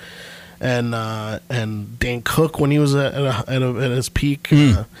Burr and Dane Cook when he was at his peak.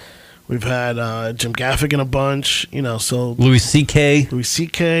 We've had Jim Gaffigan a bunch, so Louis C.K.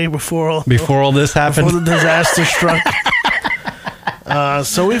 before all this happened, before the disaster struck.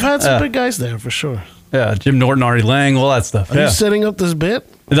 So we've had some big guys there for sure. Yeah, Jim Norton, Artie Lang, all that stuff. Are you setting up this bit?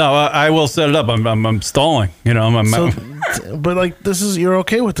 No, I will set it up. I'm stalling. But like you're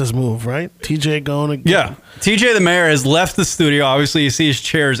okay with this move, right? TJ going again. Yeah, TJ the Mayor has left the studio. Obviously, you see his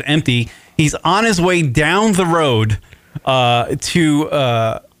chair is empty. He's on his way down the road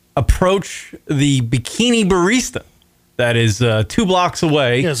to approach the Bikini Barista that is 2 blocks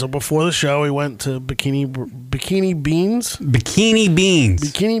away. Yeah, so before the show, we went to Bikini Beans. Bikini Beans.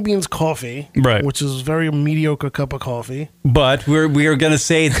 Bikini Beans coffee. Right. Which is a very mediocre cup of coffee. But we are going to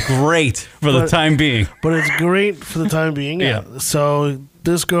say it's great for the time being. But it's great for the time being, yeah. So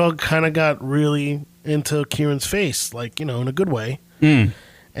this girl kind of got really into Kieran's face, like, in a good way.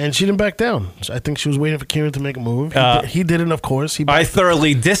 And she didn't back down. I think she was waiting for Kieran to make a move. He didn't, of course. I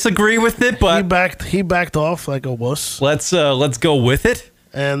thoroughly disagree with it, but he backed off like a wuss. Let's go with it.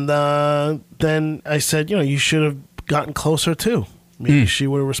 And then I said, you should have gotten closer too. Maybe she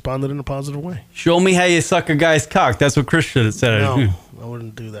would have responded in a positive way. Show me how you suck a guy's cock. That's what Chris should have said. No, I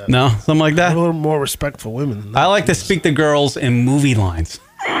wouldn't do that. No, something like that. I have a little more respect for women. I like to speak to girls in movie lines.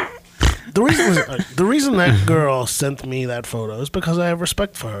 The reason that girl sent me that photo is because I have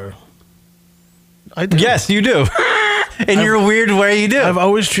respect for her. I do. Yes, you do. In your weird way, you do. I've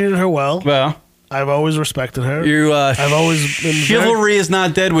always treated her well. Well, I've always respected her. I've always been chivalry is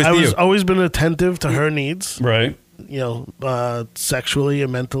not dead with you. I've always been attentive to her needs. Right. Sexually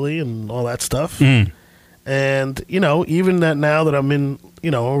and mentally and all that stuff. And even that now that I'm in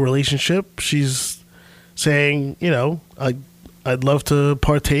a relationship, she's saying I'd love to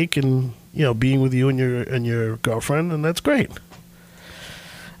partake in being with you and your girlfriend, and that's great.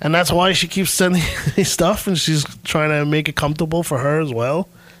 And that's why she keeps sending me stuff, and she's trying to make it comfortable for her as well.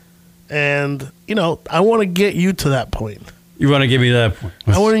 And I want to get you to that point. You want to give me that point?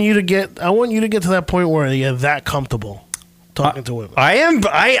 I want you to get to that point where you're that comfortable talking to women. I am.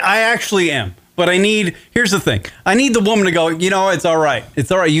 I actually am. But here's the thing. I need the woman to go, it's all right.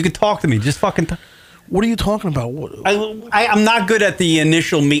 It's all right. You can talk to me. Just fucking talk. What are you talking about? I'm not good at the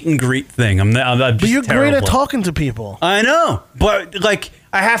initial meet and greet thing. I'm just but you're terrible. Great at talking to people. I know, but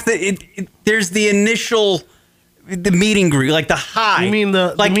I have to. There's the initial, the meet and greet, like the high. You mean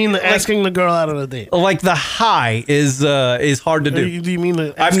the asking the girl out on a date? Like the high is hard to do. Do you mean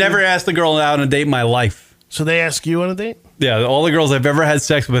I've never asked a girl out on a date in my life. So they ask you on a date? Yeah, all the girls I've ever had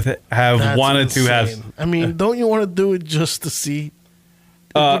sex with have wanted to have. I mean, don't you want to do it just to see?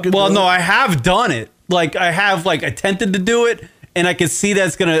 No, I have done it. Like I have attempted to do it, and I can see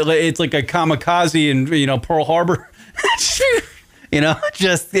that's it's like a kamikaze in Pearl Harbor.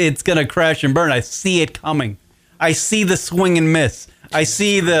 It's gonna crash and burn. I see it coming. I see the swing and miss. I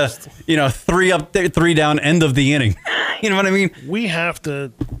see the 3 up, 3 down end of the inning. You know what I mean? We have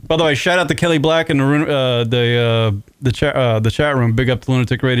to. By the way, shout out to Kelly Black and the chat room. Big up to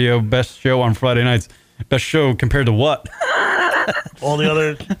Lunatic Radio. Best show on Friday nights. Best show compared to what? All the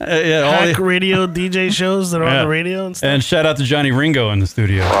other all hack the- radio DJ shows that are Yeah. on the radio and stuff. And shout out to Johnny Ringo in the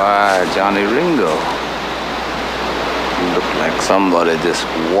studio. Why, Johnny Ringo. You look like somebody just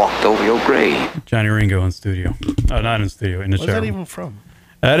walked over your grave. Johnny Ringo in studio. Oh, not in studio, in the Where's show. that even from?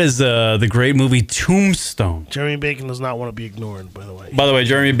 That is the great movie Tombstone. Jeremy Bacon does not want to be ignored, by the way. By the way,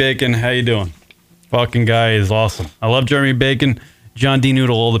 Jeremy Bacon, how you doing? Fucking guy is awesome. I love Jeremy Bacon. John D.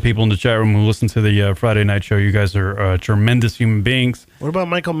 Noodle, all the people in the chat room who listen to the Friday night show. You guys are tremendous human beings. What about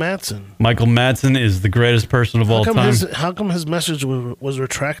Michael Madsen? Michael Madsen is the greatest person of all time. How come his message was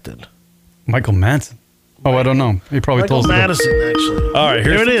retracted? Michael Madsen? Oh, I don't know. He probably Michael told us. Madison, actually. All right,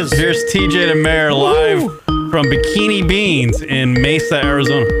 Here it is. Here's TJ the Mayor live from Bikini Beans in Mesa,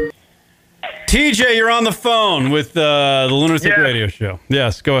 Arizona. TJ, you're on the phone with the Lunatic Yes. Radio Show.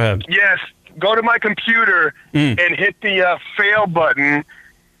 Yes, go ahead. Yes, go to my computer and hit the fail button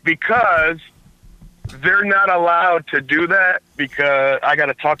because they're not allowed to do that because I got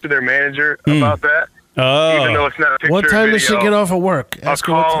to talk to their manager about that. Oh. Even though it's not a picture What time or does she video. get off of work? I'll Ask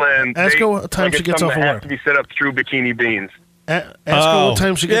her what call ti- and ask her what time like, she it's gets off something of that work. has to be set up through Bikini Beans. Ask her what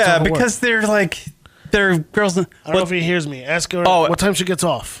time she gets off of work. because they're girls. I don't know if he hears me. Ask her Oh. what time she gets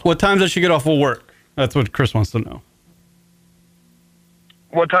off. What time does she get off of work? That's what Chris wants to know.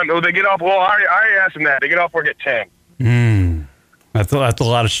 What time? Oh, they get off. Well, I already asked them that. They get off work at 10. That's a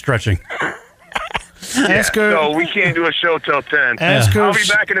lot of stretching. Ask her. So we can't do a show till 10. Ask her I'll if be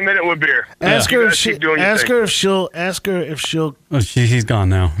she- back in a minute with beer. Ask You her if guys she. keep doing your Ask thing. her if she'll. Ask her if she'll Oh, he's gone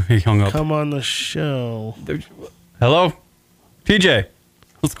now. He hung up. come on the show. Hello, TJ.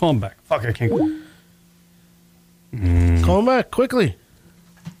 Let's call him back. Fuck, I can't. Call him back quickly.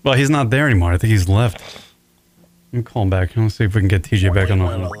 Well, he's not there anymore. I think he's left. Let me call him back. Let's see if we can get TJ back on the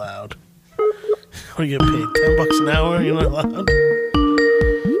You're not phone. allowed. What do you get paid? $10 an hour? You're not allowed.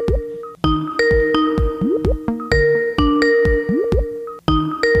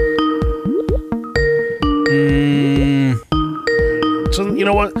 So you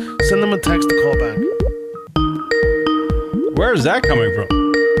know what? Send them a text to call back. Where is that coming from?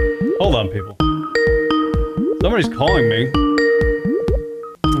 Hold on, people. Somebody's calling me. Oh,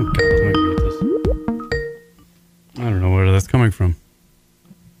 God, let me mute this. I don't know where that's coming from.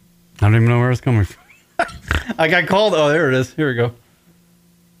 I don't even know where it's coming from. I got called. Oh, there it is. Here we go.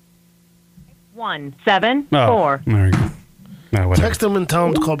 174. There we go. No, whatever. Text them and tell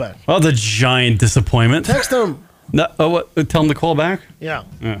them to call back. Oh, the giant disappointment. Text them. No, what? Tell him to call back? Yeah.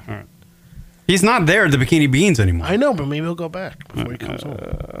 Yeah, all right. He's not there at the Bikini Beans anymore. I know, but maybe he'll go back before he comes home.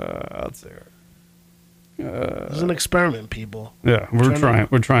 Let's see. It's an experiment, people. Yeah, we're trying.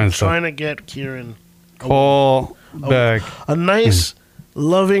 We're trying to Trying to get Kieran call back. a nice,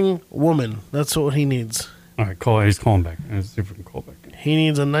 loving woman. That's what he needs. All right, call. He's calling back. Let's see if we can call back. He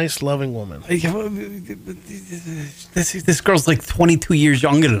needs a nice, loving woman. This girl's like 22 years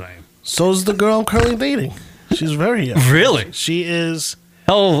younger than I am. So's the girl I'm currently dating. She's very young. Really? She is.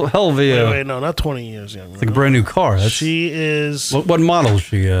 Hell of a. Wait, no, not 20 years younger. It's like a brand new car. That's, She is. what model is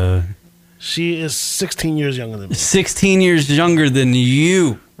she? She is 16 years younger than me. 16 years younger than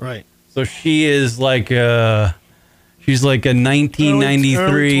you. Right. So she is like she's like a 1993.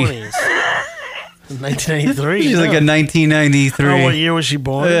 Early 20s. 1993. She's like a 1993. Oh, what year was she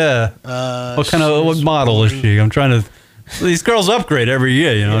born? Yeah. What model is she? I'm trying to. These girls upgrade every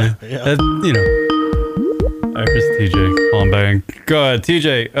year, you know. Yeah. You know. All right, here's TJ. Call him back. Go ahead,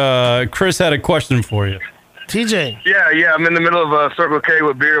 TJ. Chris had a question for you. TJ. Yeah, I'm in the middle of a Circle K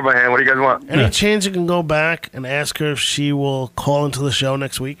with beer in my hand. What do you guys want? Any chance you can go back and ask her if she will call into the show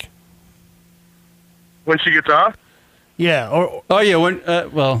next week? When she gets off? Yeah. Or Oh yeah. When?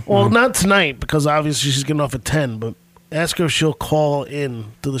 Well, not tonight because obviously she's getting off at 10. But ask her if she'll call in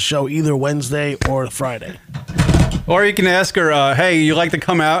to the show either Wednesday or Friday. Or you can ask her, "Hey, you like to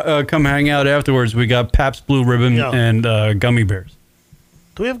come hang out afterwards? We got Pabst Blue Ribbon and gummy bears."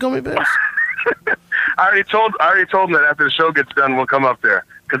 Do we have gummy bears? I already told them that after the show gets done, we'll come up there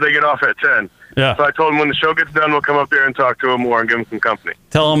because they get off at 10. Yeah. So I told them when the show gets done, we'll come up there and talk to them more and give them some company.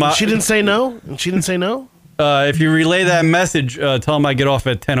 Tell them She didn't say no. And she didn't say no. if you relay that message, tell them I get off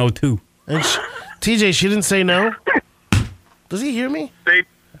at 10:02. And TJ, she didn't say no. Does he hear me?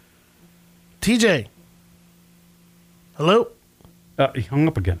 TJ. Hello? He hung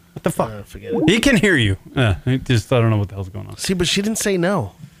up again. What the fuck? Forget it. He can hear you. He just I don't know what the hell's going on. See, but she didn't say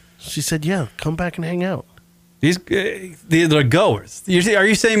no. She said, yeah, come back and hang out. These they're goers. Are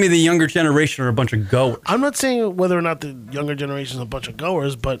you saying me the younger generation are a bunch of goers? I'm not saying whether or not the younger generation is a bunch of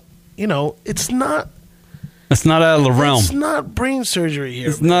goers, but, you know, it's not. It's not out of the realm. It's not brain surgery here.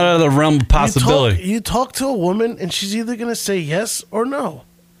 It's not out of the realm of possibility. You talk to a woman, and she's either going to say yes or no.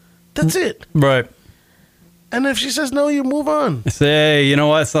 That's it. Right. And if she says no, you move on. Say, hey, you know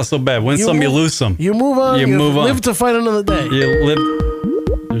what? It's not so bad. Win some, you lose some. You move on. You move on. Live to fight another day. You live.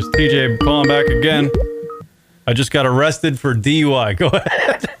 There's TJ calling back again. I just got arrested for DUI. Go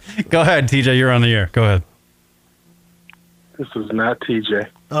ahead. Go ahead, TJ. You're on the air. Go ahead. This is not TJ.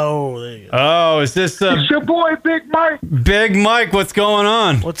 Oh, there you go. Oh, is this... it's your boy, Big Mike. Big Mike, what's going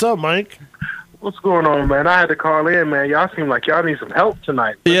on? What's up, Mike? What's going on, man? I had to call in, man. Y'all seem like y'all need some help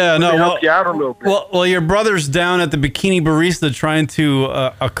tonight. Yeah, Let me help you out a little bit. Well, your brother's down at the Bikini Barista trying to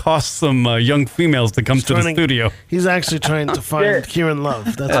accost some young females to come to the studio. He's actually trying to find Kieran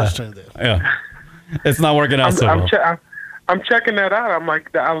Love. That's what he's trying to do. Yeah. It's not working out so well. I'm checking that out. I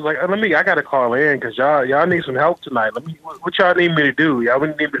was like, I got to call in because y'all need some help tonight. What y'all need me to do? Y'all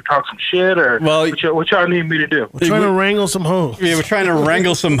need me to talk some shit or what y'all need me to do? We're trying to wrangle some hoes. Yeah, we're trying to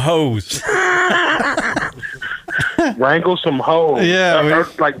wrangle some hoes. Wrangle some hoes. Yeah.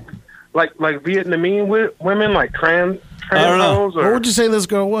 Like Vietnamese women, like trans I don't know. hoes? Or? What would you say this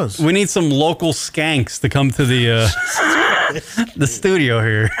girl was? We need some local skanks to come to the the studio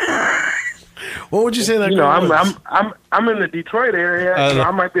here. What would you say that girl was? I'm in the Detroit area. I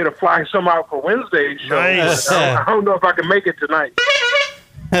might be able to fly some out for Wednesday's show. Nice. I don't know if I can make it tonight.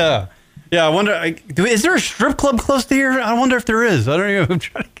 Yeah. I wonder, is there a strip club close to here? I wonder if there is. I don't know. I'm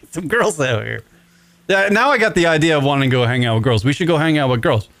trying to get some girls out here. Yeah, now I got the idea of wanting to go hang out with girls. We should go hang out with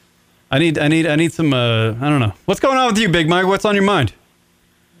girls. I need some, I don't know. What's going on with you, Big Mike? What's on your mind?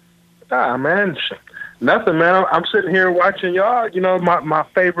 Man, nothing, man. I'm sitting here watching y'all, my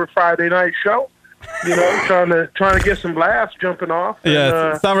favorite Friday night show. Trying to get some laughs jumping off.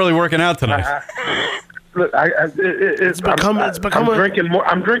 Yeah, it's not really working out tonight. I'm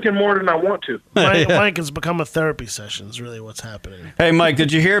drinking more than I want to. Mike, it's become a therapy session. Is really what's happening. Hey, Mike,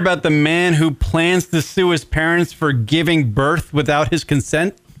 did you hear about the man who plans to sue his parents for giving birth without his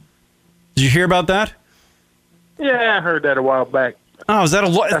consent? Did you hear about that? Yeah, I heard that a while back. Oh, is that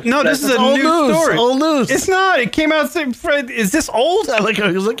no? This is a new story. Old news. It's not. It came out. Is this old? He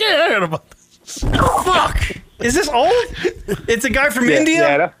was like, yeah, I heard about this. Fuck. Is this old? It's a guy from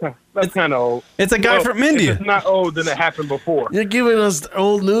India? Yeah, that's kind of old. It's a guy from India. If it's not old, then it happened before. You're giving us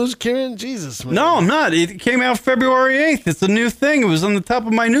old news, Kieran? Jesus, man. No, I'm not. It came out February 8th. It's a new thing. It was on the top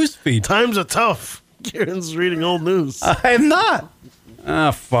of my news feed. Times are tough. Kieran's reading old news. I am not.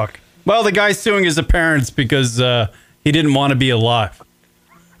 Ah, fuck. Well, the guy's suing his parents because he didn't want to be alive.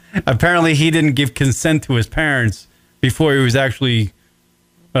 Apparently, he didn't give consent to his parents before he was actually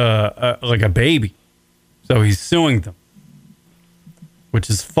like a baby. So he's suing them, which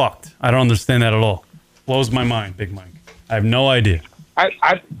is fucked. I don't understand that at all. Blows my mind, Big Mike. I have no idea.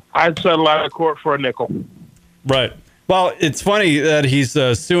 I'd settle out of court for a nickel. Right. Well, it's funny that he's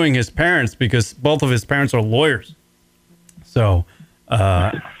suing his parents because both of his parents are lawyers. So,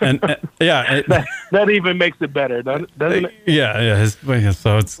 yeah. That even makes it better, doesn't it? Yeah.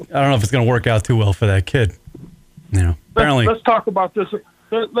 So I don't know if it's going to work out too well for that kid. Apparently. Let's talk about this.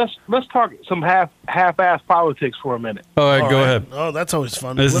 Let's talk some half-ass politics for a minute. All right, go ahead. Oh, that's always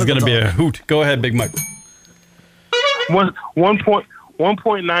fun. This is going to be a hoot. Go ahead, Big Mike.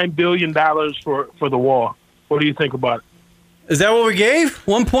 $1.9 billion for the wall. What do you think about it? Is that what we gave?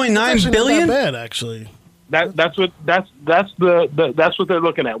 $1.9 billion? Not bad, actually. That's what they're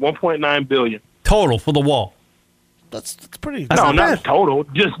looking at. $1.9 billion total for the wall. That's pretty. No, not total.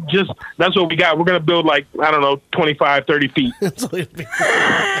 Just that's what we got. We're gonna build 25, 30 feet. It's gonna be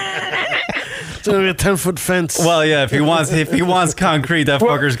a 10-foot fence. Well, yeah. If he wants concrete, that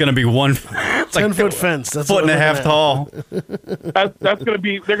fucker's gonna be 10-foot fence. That's foot and a half tall. That's gonna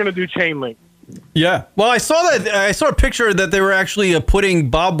be. They're gonna do chain link. Yeah. Well, I saw that. I saw a picture that they were actually putting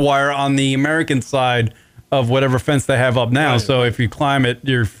barbed wire on the American side of whatever fence they have up now. Right. So if you climb it,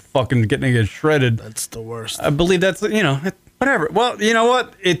 you're fucking getting to get shredded. That's the worst. I believe that's, whatever. Well, you know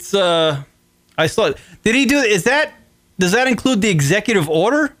what? It's, I saw it. Did he do, does that include the executive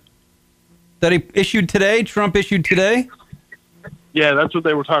order that he issued today, Trump issued today? Yeah, that's what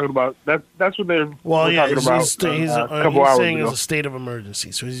they were talking about. That's what they were talking about he's saying it's a state of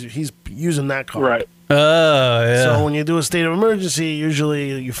emergency. So he's using that card. Right. Yeah. So when you do a state of emergency,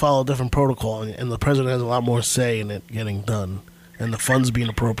 usually you follow a different protocol, and the president has a lot more say in it getting done and the funds being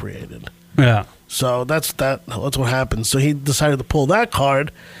appropriated. Yeah. So that's what happened. So he decided to pull that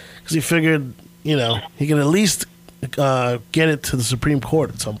card because he figured, he can at least get it to the Supreme Court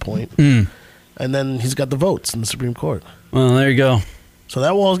at some point. Mm. And then he's got the votes in the Supreme Court. Well, there you go. So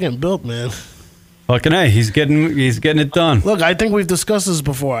that wall's getting built, man. Fucking A, he's getting it done. Look, I think we've discussed this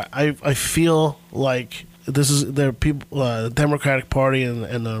before. I feel like there are people, the Democratic Party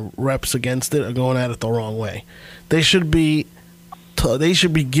and the reps against it are going at it the wrong way. They should be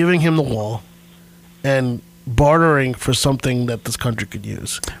giving him the wall and bartering for something that this country could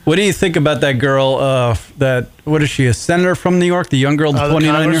use. What do you think about that girl? What is she? A senator from New York? The young girl, the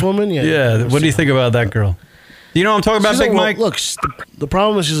 29-year Congresswoman? Yeah. What do you think about that girl? Do you know what I'm talking about, Big Mike? Look, the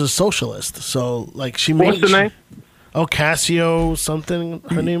problem is she's a socialist. So, like, she made... What's the name? Ocasio something,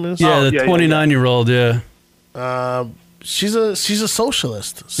 her name is? Yeah, the 29-year-old, yeah. She's a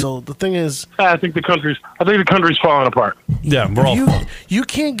socialist. So the thing is, I think the country's falling apart. Yeah, we're all you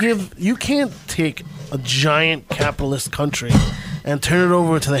can't take a giant capitalist country and turn it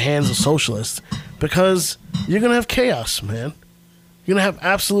over to the hands of socialists, because you're gonna have chaos, man. You're gonna have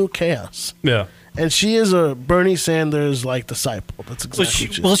absolute chaos. Yeah. And she is a Bernie Sanders like disciple. That's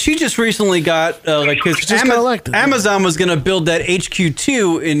exactly well, she just recently got because Amazon was going to build that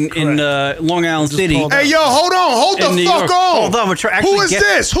HQ2 in Long Island City. Hey, yo, hold the fuck on. Hold on, Who is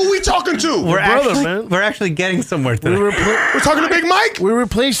this? Who we talking to? We're actually getting somewhere today. We're talking to Big Mike. We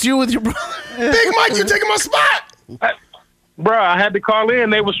replaced you with your brother. Big Mike, you taking my spot? Bro, I had to call in.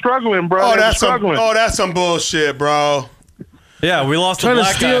 They were struggling, bro. That's some bullshit, bro. Yeah, we lost the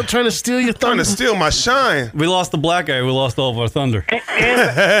black guy. Trying to steal your thunder. Trying to steal my shine. We lost the black guy. We lost all of our thunder.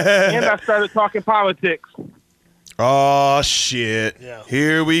 And I started talking politics. Oh, shit. Yeah.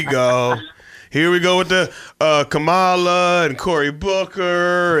 Here we go. Here we go with the Kamala and Cory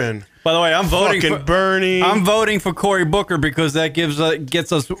Booker and... By the way, I'm voting for Bernie. I'm voting for Cory Booker because that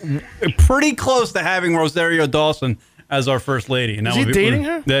gets us pretty close to having Rosario Dawson as our first lady. Is he dating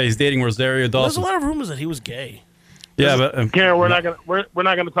her? Yeah, he's dating Rosario Dawson. There's a lot of rumors that he was gay. Yeah, but Karen, we're not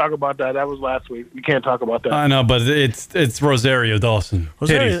gonna talk about that. That was last week. We can't talk about that. I know, but it's Rosario Dawson.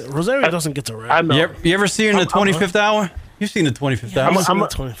 Rosario Dawson gets around. I know. You ever see her in the 25th hour? You've seen the 25th hour.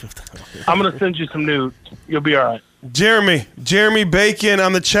 I'm gonna send you some nudes. You'll be all right. Jeremy Bacon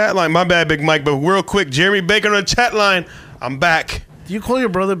on the chat line. My bad, Big Mike, but real quick, Jeremy Bacon on the chat line. I'm back. Do you call your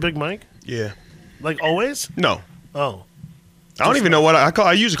brother Big Mike? Yeah. Like always? No. Oh. I don't even know what I call.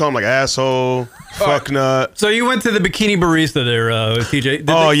 I usually call him like asshole, fucknut. So you went to the bikini barista there,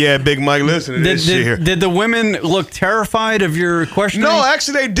 TJ. Yeah, Big Mike. Listen to this shit here. Did the women look terrified of your questioning? No,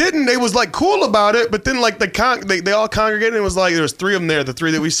 actually they didn't. They was like cool about it, but then like they all congregated. And it was like there was three of them there, the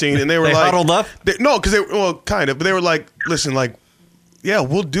three that we seen, and they were they like huddled up. Because kind of, but they were like, listen, like, yeah,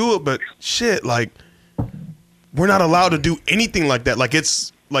 we'll do it, but shit, like, we're not allowed to do anything like that. Like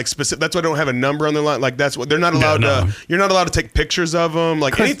it's. Like specific. That's why I don't have a number on the line. Like that's what they're not allowed to. You're not allowed to take pictures of them,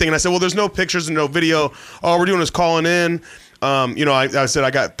 like anything. And I said, well, there's no pictures and no video. All we're doing is calling in. I said I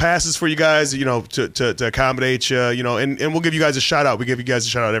got passes for you guys. To accommodate you. And we'll give you guys a shout out. We give you guys a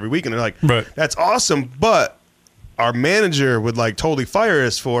shout out every week. And they're like, right. That's awesome. But our manager would like totally fire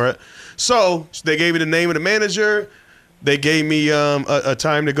us for it. So they gave me the name of the manager. They gave me a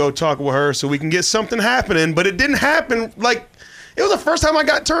time to go talk with her so we can get something happening. But it didn't happen. Like. It was the first time I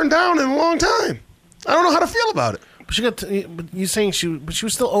got turned down in a long time. I don't know how to feel about it. But you're saying she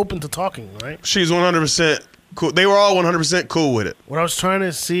was still open to talking, right? She's 100% cool. They were all 100% cool with it. What I was trying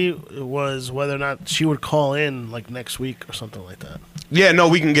to see was whether or not she would call in like next week or something like that. Yeah, no,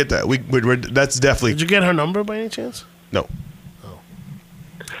 we can get that. That's definitely. Did you get her number by any chance? No.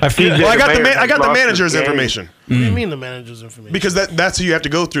 I got the manager's information. What do you mean the manager's information? Because that's who you have to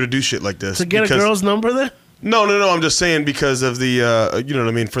go through to do shit like this. To get a girl's number there? No. I'm just saying because of the, you know what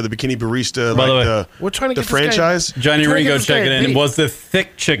I mean, for the bikini barista, by like the way, we're trying to the get franchise. Johnny Ringo checking in. Was the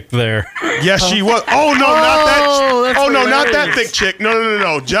thick chick there? Yes, she was. Oh no, not that. Oh no, not that thick chick.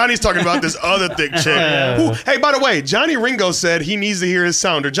 No. Johnny's talking about this other thick chick. Hey, by the way, Johnny Ringo said he needs to hear his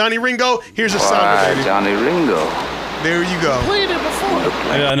sounder. Johnny Ringo, here's your sounder, baby. Johnny Ringo. There you go. Played it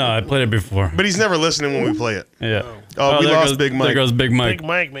before. Yeah, no, I played it before. But he's never listening when we play it. Yeah. Oh, we lost Big Mike. There goes Big Mike. Big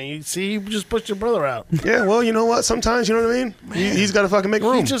Mike, man. You see, you just pushed your brother out. Yeah, well, you know what? Sometimes, you know what I mean? He's got to fucking make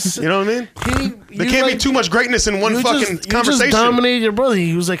room. You know what I mean? There can't be too much greatness in one fucking conversation. You just dominated your brother.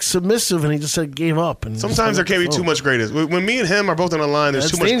 He was like submissive and he just said gave up. And sometimes there can't be too much greatness. When me and him are both on the line, there's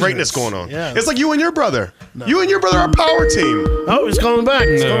too much greatness going on. Yeah. It's like you and your brother. No. You and your brother are a power team. Oh, he's coming back.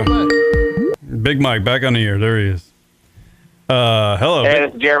 He's coming back. Big Mike, back on the air. There he is. Hello. Hey,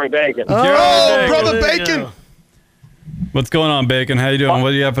 it's Jeremy Bacon. Oh, brother Bacon. What's going on, Bacon? How you doing?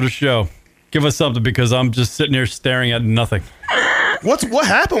 What do you have for the show? Give us something because I'm just sitting here staring at nothing. What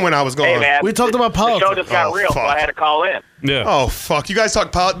happened when I was gone? Hey, man, we talked about politics. The show just got real, so I had to call in. Yeah. Oh, fuck. You guys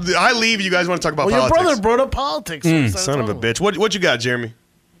talk politics. I leave. You guys want to talk about politics. Your brother brought up politics. Son of a bitch. What you got, Jeremy?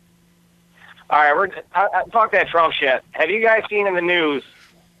 All right, fuck that Trump shit. Have you guys seen in the news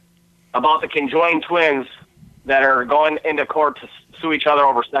about the conjoined twins that are going into court to sue each other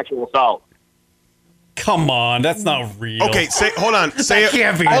over sexual assault? Come on, that's not real. Okay, hold on. Say it.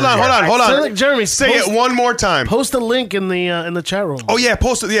 Can't be Hold on. Say it, Jeremy, say it one more time. Post a link in the chat room. Oh yeah,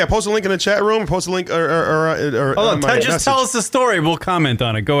 post a link in the chat room. Post a link or hold on, just tell us the story. We'll comment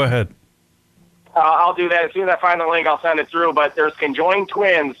on it. Go ahead. I'll do that as soon as I find the link. I'll send it through. But there's conjoined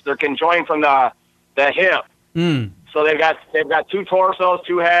twins. They're conjoined from the hip. So they've got 2 torsos,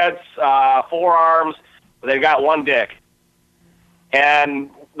 2 heads, 4 arms. But they've got 1 dick. And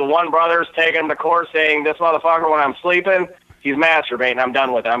the one brother's taking him to court saying, "This motherfucker, when I'm sleeping, he's masturbating. I'm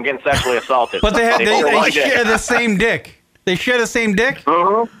done with it. I'm getting sexually assaulted." But they share the same dick. They share the same dick?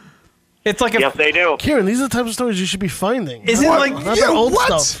 Mm-hmm. It's like yes, they do. Kieran, these are the types of stories you should be finding. Is it like not the old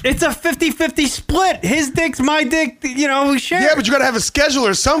stuff? It's a 50-50 split. His dick's my dick, we share. Yeah, but you got to have a schedule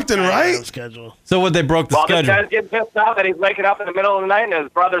or something, right? Schedule. So what, they broke the schedule? This guy's getting pissed off that he's waking up in the middle of the night and his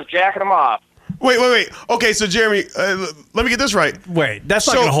brother's jacking him off. Wait. Okay, so Jeremy, let me get this right. Wait, that's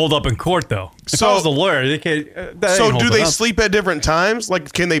not going to hold up in court, though. If I was a lawyer, they can't. So do they sleep at different times?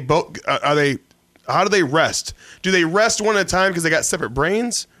 Like, can they both? How do they rest? Do they rest one at a time because they got separate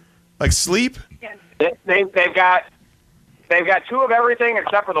brains? Like sleep? They've got 2 of everything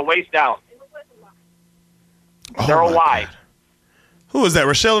except for the waist down. They're alive. Who is that?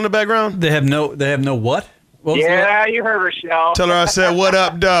 Rochelle in the background? They have no what? Yeah, you heard Rochelle. Tell her I said, "What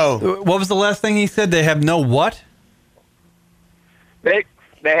up, doe?" What was the last thing he said? They have no what? They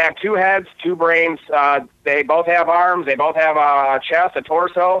have 2 heads, 2 brains. They both have arms. They both have a chest, a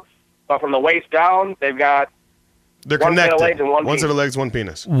torso. But from the waist down, they've got They're one connected. set of legs and one set of legs, 1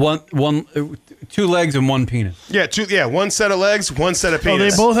 penis. 2 legs and 1 penis. Yeah, 1 set of legs, 1 set of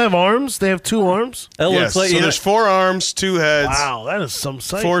penis. Oh, they both have arms? They have 2 arms? Yes, so there's 4 arms, 2 heads. Wow, that is some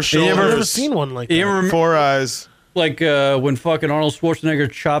sight. 4 shoulders. I've never seen one like that. 4 eyes. Like when fucking Arnold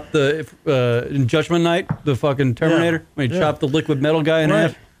Schwarzenegger chopped in Judgment Night, the fucking Terminator, when he chopped the liquid metal guy in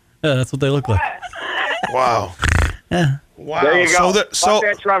half. Yeah, that's what they look like. Wow. Yeah. Wow. There you go. Fuck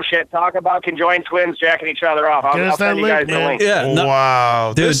that Trump shit. Talk about conjoined twins jacking each other off. I'll send you guys the link. Yeah.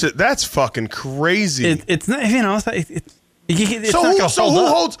 Wow. Dude, that's fucking crazy. It's not, it's so not gonna who hold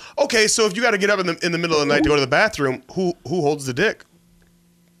up. holds? Okay, so if you got to get up in the middle of the night to go to the bathroom, who holds the dick?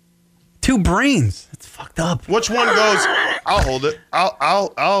 2 brains. It's fucked up. Which one goes? I'll hold it.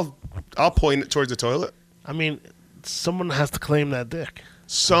 I'll point it towards the toilet. I mean, someone has to claim that dick.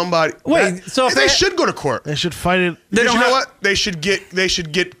 Somebody. Wait, so if they should go to court. They should fight it. Because you know what? They should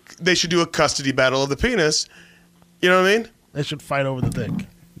do a custody battle of the penis. You know what I mean? They should fight over the dick.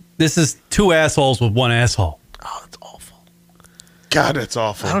 This is 2 assholes with 1 asshole. Oh, that's awful. God, that's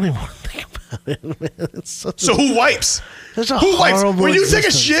awful. I don't even want to think about it, man. So who wipes? Who wipes? When you take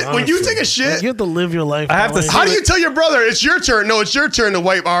a shit, you have to live your life. How do you tell your brother it's your turn? No, it's your turn to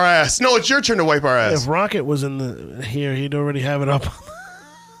wipe our ass. No, it's your turn to wipe our ass. If Rocket was here, he'd already have it up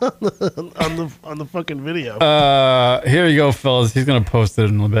on the fucking video. Here you go, fellas. He's gonna post it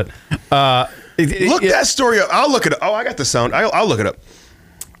in a little bit. Look that story up. I'll look it up. Oh, I got the sound. I'll look it up.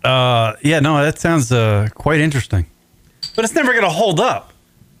 Yeah, no, that sounds quite interesting. But it's never gonna hold up.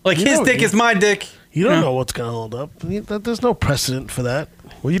 Like his dick is my dick. You don't know what's gonna hold up. There's no precedent for that.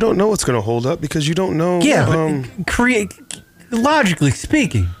 Well, you don't know what's gonna hold up because you don't know. Yeah, but logically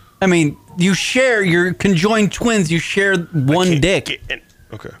speaking, I mean, you're conjoined twins. You share 1 dick.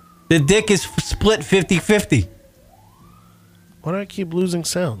 Okay. The dick is split 50-50. Why do I keep losing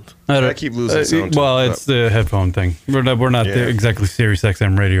sound? I keep losing sound. Well, it's the headphone thing. We're not exactly Sirius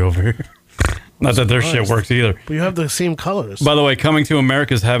XM radio over here. Not that their shit works either. But you have the same colors. By the way, Coming to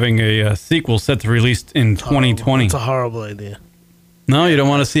America is having a sequel set to release in 2020. It's a horrible idea. No, you don't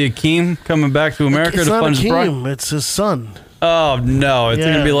want to see Akeem coming back to America to fund his bride? It's his son. Oh, no. It's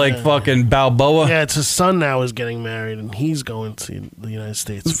going to be like fucking Balboa. Yeah, it's his son now is getting married, and he's going to the United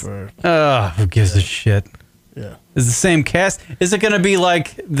States for... who gives a shit? Yeah. Is the same cast? Is it going to be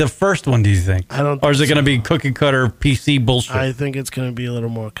like the first one, do you think? I don't think Or is it going to be cookie cutter PC bullshit? I think it's going to be a little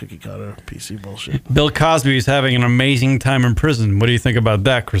more cookie cutter PC bullshit. Bill Cosby is having an amazing time in prison. What do you think about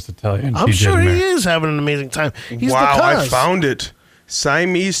that, Chris Italia? I'm sure he is having an amazing time. He's wow, the I cuz. found it.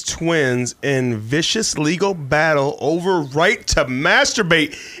 Siamese twins in vicious legal battle over right to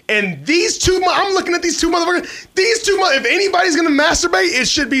masturbate. And these 2, I'm looking at these 2 motherfuckers. If anybody's going to masturbate, it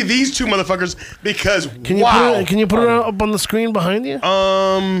should be these 2 motherfuckers because, Can you put it up on the screen behind you?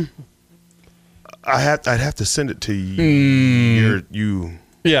 I'd have to send it to you.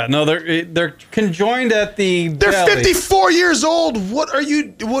 Yeah, no, they're conjoined at the They're belly. 54 years old. What are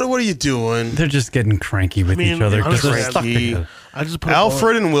you doing? They're just getting cranky with each other because they're stuck together.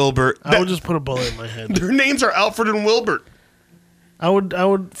 Alfred and Wilbert. I would just put a bullet in my head. Their names are Alfred and Wilbert. I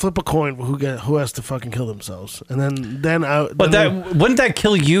would flip a coin for who has to fucking kill themselves, and then I. But wouldn't that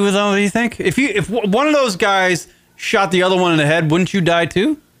kill you though? Do you think if one of those guys shot the other one in the head, wouldn't you die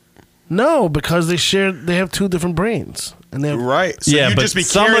too? No, because they have two different brains, and they have, right. So yeah, you'd but just be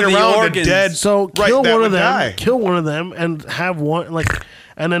some carrying of the around organs, a dead. So right, kill that one would of them, die. kill one of them, and have one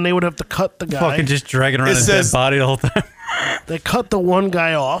and then they would have to cut the guy. Fucking just dragging around his dead body the whole time. They cut the one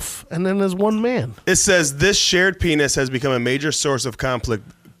guy off, and then there's one man. It says this shared penis has become a major source of conflict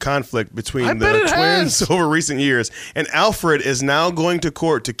between the twins over recent years, and Alfred is now going to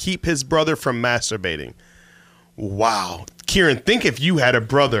court to keep his brother from masturbating. Wow, Kieran, think if you had a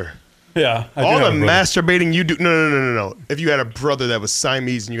brother. Yeah, all the masturbating you do. No. If you had a brother that was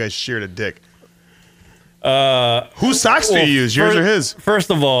Siamese and you guys shared a dick, whose socks do you use? Yours or his?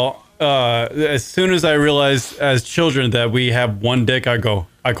 First of all, as soon as I realized as children that we have one dick, I call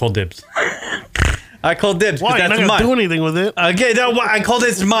dibs. I call dibs. Why? You're not gonna do anything with it. Okay, no, I call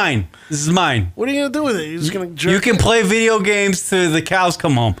this mine. This is mine. What are you gonna do with it? You're just gonna jerk You can play video games till the cows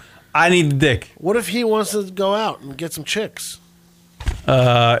come home. I need the dick. What if he wants to go out and get some chicks?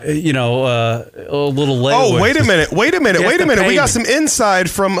 A little late. Oh, wait a minute. We got some inside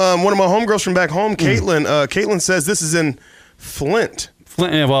from one of my homegirls from back home, Caitlin. Caitlin says this is in Flint.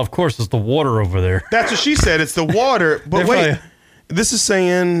 Flint, yeah, well, of course, it's the water over there. That's what she said. It's the water. But wait, this is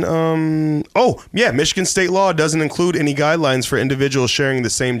saying, Michigan state law doesn't include any guidelines for individuals sharing the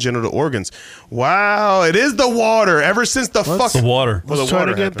same genital organs. Wow, it is the water. Ever since the water. Let's try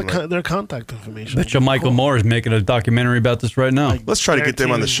to get their contact information. Bet you Michael Moore is making a documentary about this right now. Let's try to get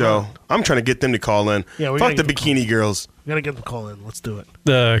them on the show. I'm trying to get them to call in. Yeah, fuck the bikini girls. We gotta get them to call in. Let's do it.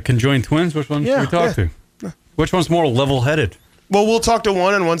 The conjoined twins. Which one should we talk to? Which one's more level-headed? Well, we'll talk to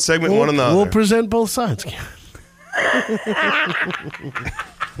one in one segment, one in the other. We'll present both sides. I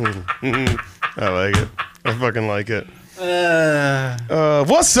like it. I fucking like it.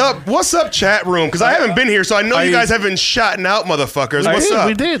 What's up, chat room? Because I haven't been here, so I know you guys have been shouting out, motherfuckers. What's up?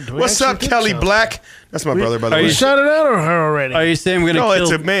 We did. What's up, Kelly Black? That's my brother, by the way. You shouted out or her already? Are you saying we're gonna? No, kill...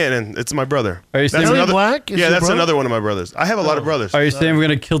 it's a man, and it's my brother. Are you saying Kelly Black? Yeah, that's another one of my brothers. I have a lot of brothers. Are you saying we're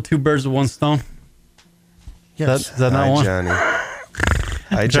gonna kill two birds with one stone? Yes. Is that not one? Johnny.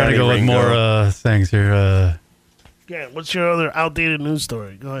 I'm trying to go with more things here. Yeah, what's your other outdated news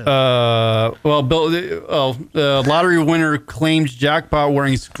story? Go ahead. The lottery winner claims jackpot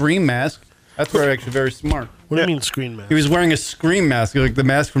wearing Scream mask. That's actually very smart. What do you mean Scream mask? He was wearing a Scream mask, like the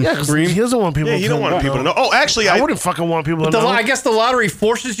mask from Scream. He doesn't want people. Yeah, he don't want people to know. Oh, actually, I wouldn't fucking want people to know. I guess the lottery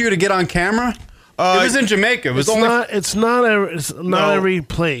forces you to get on camera. It was in Jamaica. It was it's not every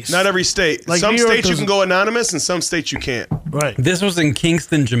place. Not every state. Like some New York states you can go anonymous, and some states you can't. Right. This was in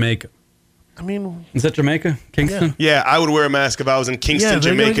Kingston, Jamaica. I mean, is that Jamaica? Kingston? Yeah, I would wear a mask if I was in Kingston,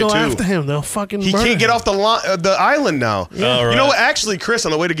 Jamaica go too. After him, they'll fucking. He can't get off the island now. Yeah. You know what? Actually, Chris,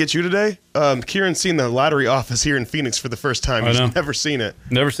 on the way to get you today, Kieran's seen the lottery office here in Phoenix for the first time. He's never seen it.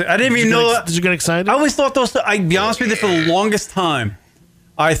 Never seen. I didn't even know that. Did you get excited? I always thought those. I'd be honest with you, for the longest time,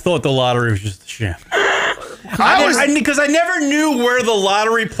 I thought the lottery was just a sham. Because I never knew where the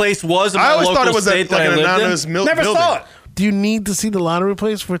lottery place was. In my I always thought it was like an anonymous Never building. saw it. Do you need to see the lottery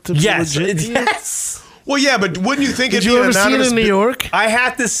place for it to be legit? Yes. Well, yeah, but wouldn't you think Did it'd you be ever an see it anonymous in New York? I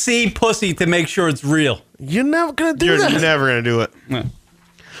have to see pussy to make sure it's real. You're never gonna do that. You're never gonna do it. No.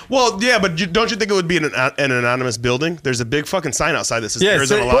 Well, yeah, but don't you think it would be an anonymous building? There's a big fucking sign outside that says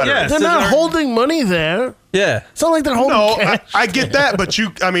Arizona Lottery. Yeah, they're not holding money there. Yeah. It's not like they're holding cash. I get that, but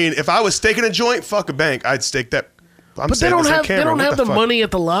if I was staking a joint, fuck a bank, I'd stake that. But they don't have the money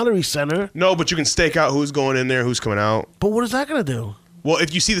at the lottery center. No, but you can stake out who's going in there, who's coming out. But what is that going to do? Well,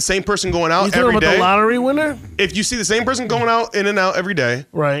 if you see the same person going out You every about day, the lottery winner? If you see the same person going out in and out every day,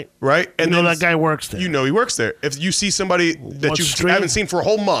 right, and you know that guy works there. You know he works there. If you see somebody that you stream? haven't seen for a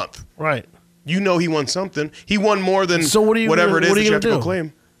whole month, right, you know he won something. He won more than whatever it is that you have to go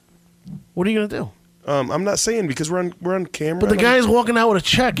claim. What are you going to do? I'm not saying because we're on camera. But the guy's walking out with a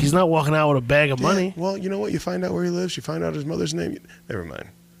check. He's not walking out with a bag of money. Well, you know what? You find out where he lives. You find out his mother's name. Never mind.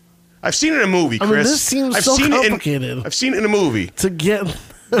 I've seen it in a movie, Chris. I mean, this seems so complicated. I've seen it in a movie. To get...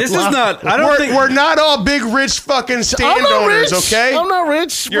 This is not... I don't think... We're not all big, rich fucking stand owners, okay? I'm not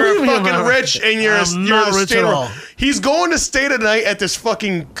rich. You're fucking rich and you're not a rich stand at owner. all. He's going to stay tonight at this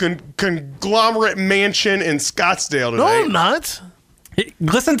fucking conglomerate mansion in Scottsdale tonight. No, I'm not. Hey,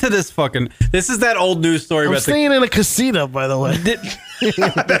 listen to this fucking... This is that old news story I'm about staying in a casita, by the way.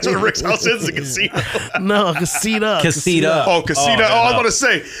 That's what Rick's house is, a casino. No, casita. Casita. Oh, casita. I was about to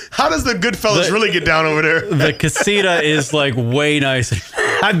say, how does the Goodfellas really get down over there? The casita is like way nicer.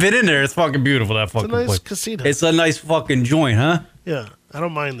 I've been in there. It's fucking beautiful, that fucking nice place. casita. It's a nice fucking joint, huh? Yeah. I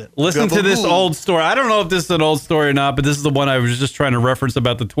don't mind it. Listen to this old story. I don't know if this is an old story or not, but this is the one I was just trying to reference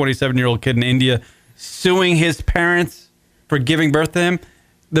about the 27-year-old kid in India suing his parents for giving birth to him.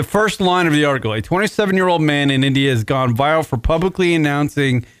 The first line of the article, a 27-year-old man in India has gone viral for publicly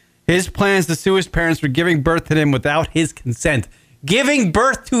announcing his plans to sue his parents for giving birth to him without his consent. Giving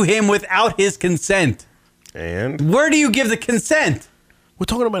birth to him without his consent. And? Where do you give the consent? We're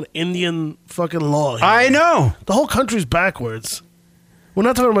talking about Indian fucking law here. I know. The whole country's backwards. We're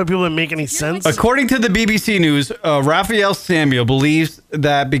not talking about people that make any sense. According to the BBC News, Raphael Samuel believes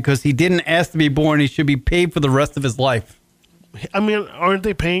that because he didn't ask to be born, he should be paid for the rest of his life. I mean, aren't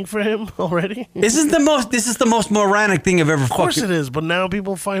they paying for him already? This is the most moronic thing I've ever. Of course it is, but now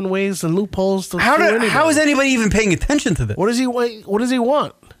people find ways and loopholes to. How is anybody even paying attention to this? What does he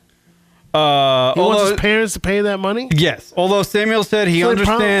want? He wants his parents to pay that money? Yes. Although Samuel said he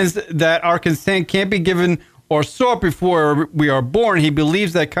understands that our consent can't be given or sought before we are born, he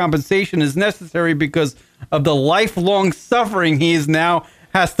believes that compensation is necessary because of the lifelong suffering he is now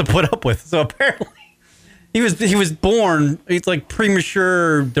has to put up with. So apparently, he was born. It's like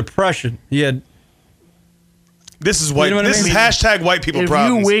premature depression. He had. This is white. You know this is hashtag white people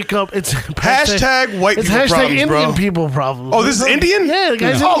problems. If you wake up, it's hashtag white people hashtag problems, Indian bro. people problems. Oh, this is Indian? Yeah, the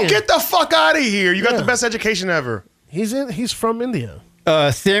guy's Oh, Indian. get the fuck out of here! You got the best education ever. He's from India.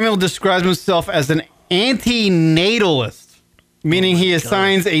 Samuel describes himself as an antinatalist, meaning he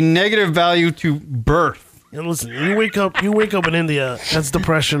assigns a negative value to birth. And listen, you wake up in India. That's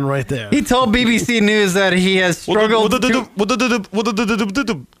depression right there. He told BBC News that he has struggled. He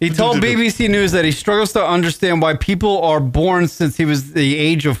told BBC News that he struggles to understand why people are born since he was the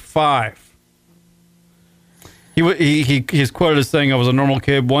age of 5. He's quoted as saying, "I was a normal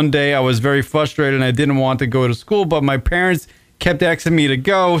kid. One day I was very frustrated and I didn't want to go to school, but my parents kept asking me to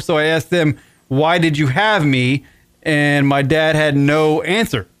go. So I asked them, 'Why did you have me?' And my dad had no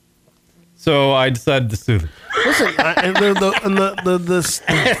answer. So I decided to sue them." Listen,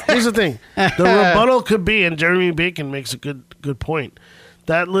 here's the thing. The rebuttal could be, and Jeremy Bacon makes a good point,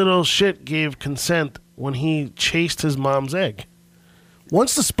 that little shit gave consent when he chased his mom's egg.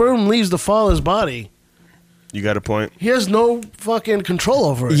 Once the sperm leaves the father's body, you got a point. He has no fucking control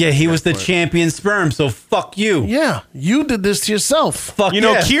over it. Yeah, he was the champion sperm, so fuck you. Yeah, you did this to yourself. Fuck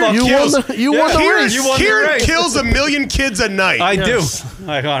Kieran you kills. won the race. Kieran kills 1 million kids a night. I do.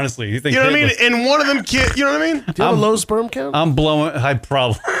 Like, honestly, you think? You know what I mean? And one of them kid. You know what I mean? Do you have a low sperm count? I'm blowing.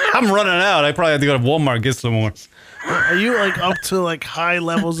 I'm running out. I probably have to go to Walmart and get some more. Are you like up to like high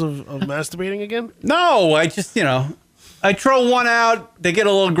levels of masturbating again? No, I just I throw one out. They get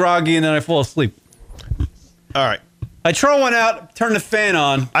a little groggy, and then I fall asleep. All right. I throw one out, turn the fan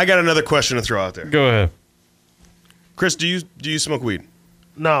on. I got another question to throw out there. Go ahead. Chris, do you smoke weed?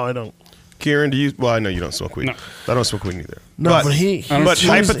 No, I don't. Kieran, do you? Well, I know you don't smoke weed. No. I don't smoke weed either. No, but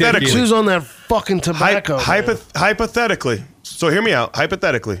hypothetically, he was on that fucking tobacco. Hypothetically, so hear me out.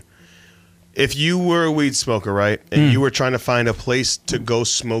 Hypothetically, if you were a weed smoker, right, and you were trying to find a place to go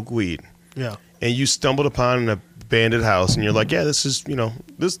smoke weed, yeah, and you stumbled upon an abandoned house, and you're like, yeah, this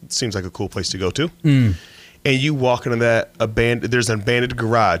seems like a cool place to go to. And you walk into that there's an abandoned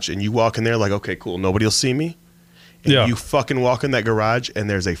garage, and you walk in there like, okay, cool, nobody will see me. And you fucking walk in that garage, and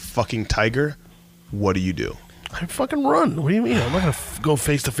there's a fucking tiger. What do? I fucking run. What do you mean? I'm not gonna go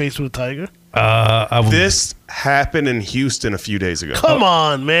face to face with a tiger. This happened in Houston a few days ago. Come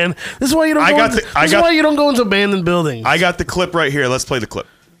on, man. This is why you don't. Why you don't go into abandoned buildings. I got the clip right here. Let's play the clip.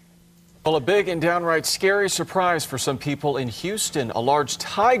 Well, a big and downright scary surprise for some people in Houston. A large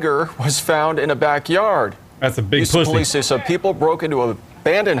tiger was found in a backyard. That's a big Houston pussy. Police say some people broke into an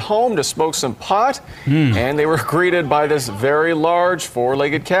abandoned home to smoke some pot, and they were greeted by this very large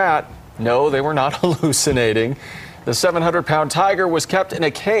four-legged cat. No, they were not hallucinating. The 700-pound tiger was kept in a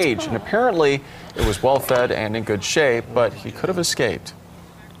cage, and apparently it was well-fed and in good shape, but he could have escaped.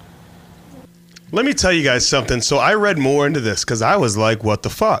 Let me tell you guys something. So I read more into this because I was like, what the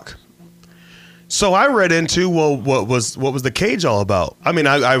fuck? So I read into, well, what was the cage all about? I mean,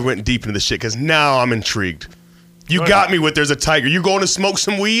 I went deep into the shit because now I'm intrigued. You got me with there's a tiger. You're going to smoke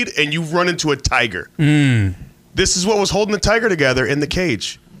some weed and you run into a tiger. This is what was holding the tiger together in the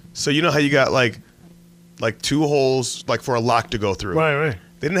cage. So you know how you got like 2 holes like for a lock to go through. Right.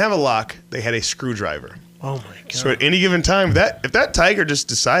 They didn't have a lock. They had a screwdriver. Oh my god. So at any given time, if that tiger just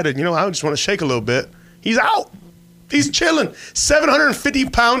decided, I just want to shake a little bit, he's out. He's chilling.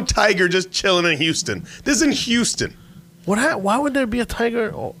 750-pound tiger just chilling in Houston. This is in Houston. Why would there be a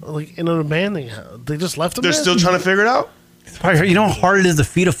tiger like in an abandoned house? They just left him They're there? still trying to figure it out? You know how hard it is to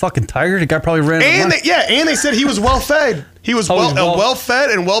feed a fucking tiger? The guy probably ran. And they said he was well fed. He was a well-fed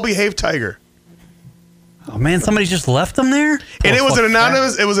and well-behaved tiger. Oh man, somebody just left him there, and it was an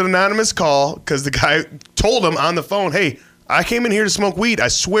anonymous. It was an anonymous call because the guy told him on the phone, "Hey, I came in here to smoke weed. I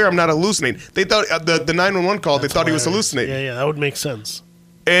swear I'm not hallucinating." They thought the 911 call. They thought he was hallucinating. Yeah, that would make sense.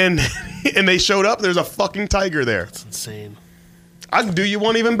 And they showed up. There's a fucking tiger there. That's insane. I can do you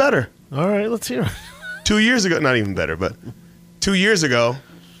one even better. All right, let's hear it. 2 years ago, not even better, but 2 years ago,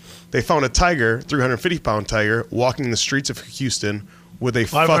 they found a tiger, 350-pound tiger, walking the streets of Houston with a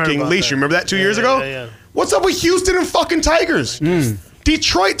fucking leash. You remember that 2 years ago? Yeah. What's up with Houston and fucking tigers?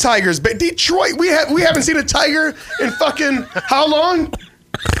 Detroit tigers, but Detroit, we haven't seen a tiger in fucking how long?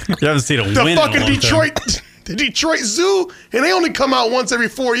 You haven't seen a the win fucking in a long Detroit, time. the Detroit Zoo, and they only come out once every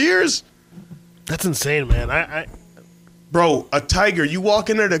 4 years. That's insane, man. Bro, a tiger. You walk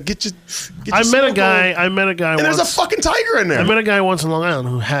in there to get your I met a guy. and once. there's a fucking tiger in there. I met a guy once in Long Island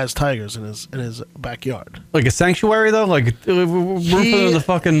who has tigers in his backyard. Like a sanctuary though, like the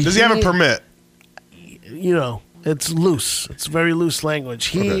fucking. Does he have a permit? You know, it's loose. It's very loose language.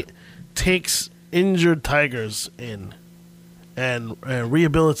 He takes injured tigers in and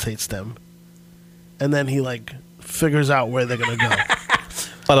rehabilitates them, and then he like figures out where they're gonna go.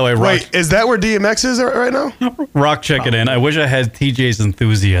 By the way, Rock, wait, is that where DMX is right now? Rock, check it in. I wish I had TJ's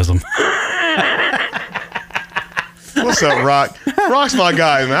enthusiasm. What's up, Rock? Rock's my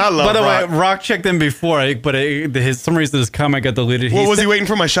guy, man. I love By the Rock. way, Rock checked in before, but some reason his comment got deleted. What was he waiting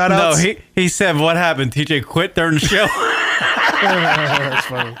for my shout outs? No, he said, "What happened? TJ quit during the show." That's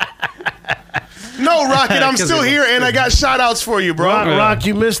funny. No, Rocket, I'm still here, and I got shout outs for you, bro. Rock,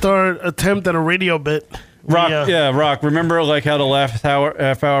 you missed our attempt at a radio bit. Rock, Rock. Remember like how the half hour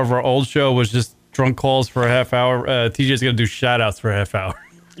of our old show was just drunk calls for a half hour? TJ's gonna do shout outs for a half hour.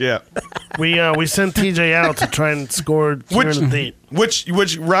 Yeah. We sent TJ out to try and score Kieran a date. Which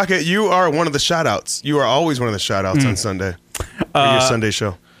Rocket, you are one of the shout outs. You are always one of the shout outs on Sunday. For your Sunday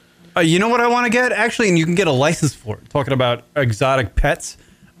show. You know what I want to get? Actually, and you can get a license for it. Talking about exotic pets.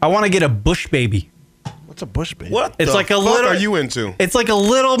 I want to get a bush baby. What's a bush baby? What it's the like a fuck little, are you into? It's like a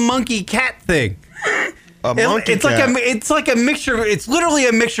little monkey cat thing. It's like a mixture. It's literally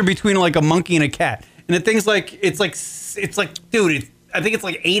a mixture between like a monkey and a cat. And the thing's like it's like dude. I think it's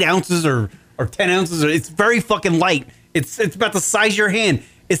like 8 ounces or 10 ounces. It's very fucking light. It's about the size of your hand.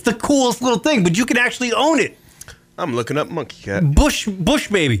 It's the coolest little thing, but you can actually own it. I'm looking up monkey cat. Bush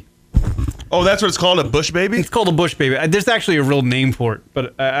baby. Oh, that's what it's called, a bush baby? It's called a bush baby. There's actually a real name for it,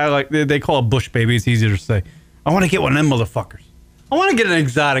 but I like they call it bush baby. It's easier to say. I want to get one of them motherfuckers. I want to get an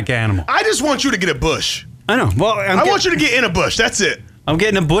exotic animal. I just want you to get a bush. I know. Well, I want you to get in a bush. That's it. I'm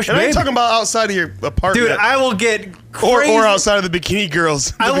getting a bush, and baby. I ain't talking about outside of your apartment. Dude, I will get crazy, or outside of the bikini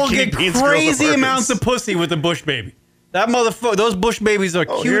girls. I will get crazy amounts of pussy with a bush baby. That motherfucker. Those bush babies are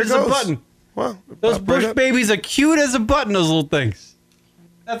cute as a button. Well, those bush babies are cute as a button. Those little things.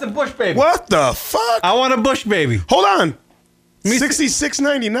 That's a bush baby. What the fuck? I want a bush baby. Hold on.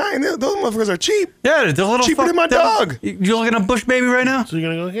 $66.99. Those motherfuckers are cheap. Yeah, they're a little cheaper than my dog. You looking at a bush baby right now? So you're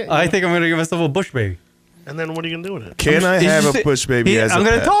gonna go get? I think I'm gonna give myself a bush baby. And then what are you gonna do with it? Can I have a bush baby as a I'm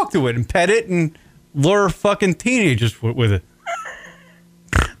pet? gonna talk to it and pet it and lure fucking teenagers with it.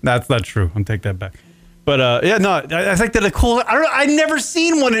 That's not true. I'll take that back. But yeah, no, I think they're the cool. I've never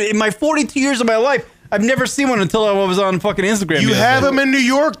seen one in my 42 years of my life. I've never seen one until I was on fucking Instagram. You have them in New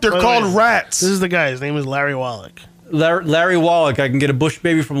York. They're called rats. This is the guy. His name is Larry Wallach. Larry Wallach. I can get a bush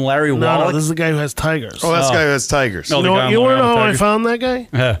baby from Larry Wallach. No, this is the guy who has tigers. Oh, that's the guy who has tigers. You want to know how I found that guy?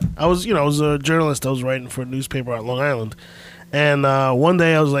 Yeah. I was a journalist. I was writing for a newspaper on Long Island, and one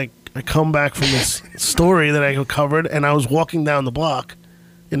day I was like, I come back from this story that I covered, and I was walking down the block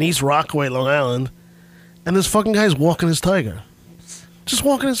in East Rockaway, Long Island, and this fucking guy's walking his tiger, just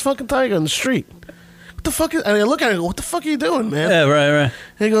walking his fucking tiger in the street. What the fuck is? And I look at him and go, what the fuck are you doing, man? Yeah, right. And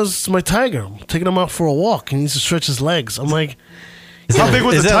he goes, it's my tiger. I'm taking him out for a walk. He needs to stretch his legs. I'm like, how big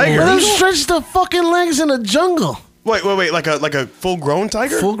was the tiger? Let him stretch the fucking legs in the jungle. Wait, like a full-grown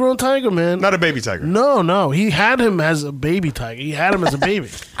tiger? Full-grown tiger, man. Not a baby tiger. No. He had him as a baby tiger. He had him as a baby.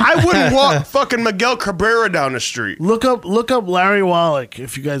 I wouldn't walk fucking Miguel Cabrera down the street. Look up Larry Wallach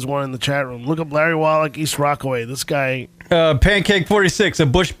if you guys want in the chat room. Look up Larry Wallach, East Rockaway. This guy. Pancake 46. A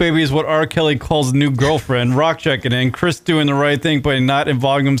bush baby is what R. Kelly calls a new girlfriend. Rock checking in. Chris doing the right thing by not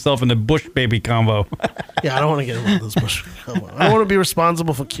involving himself in the bush baby combo. Yeah, I don't want to get involved in this bush combo. I don't want to be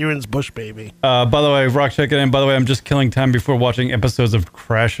responsible for Kieran's bush baby. By the way, Rock checking in. By the way, I'm just killing time before watching episodes of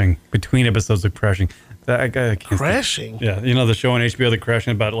Crashing. Between episodes of Crashing. I can't Crashing? Yeah, you know the show on HBO, The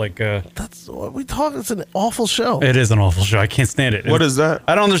Crashing, about like... That's what we talk. It's an awful show. It is an awful show. I can't stand it. What is that?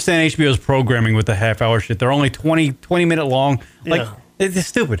 I don't understand HBO's programming with the half-hour shit. They're only 20 minute long. Like, It's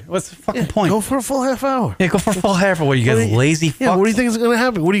stupid. What's the fucking point? Go for a full half hour. Yeah, go for a full half hour. You guys lazy fucks. Yeah, what do you think is going to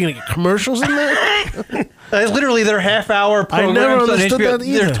happen? What are you going to get commercials in there? Literally, they're half-hour programs. I never on understood HBO. that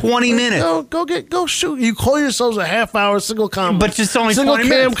either. They're 20 minutes. Go shoot. You call yourselves a half-hour single comedy, But just only single 20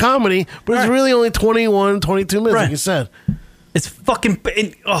 cam minutes. comedy, but it's really only 21, 22 minutes, like you said. It's fucking.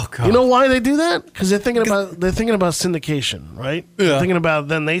 Oh god. You know why they do that? Because they're thinking about syndication, right? Yeah. They're thinking about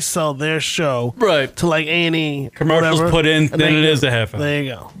then they sell their show to like A&E Commercials whatever, put in, and then they it do- is a half hour. There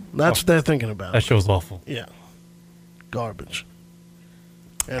you go. That's what they're thinking about. That show's awful. Yeah, garbage.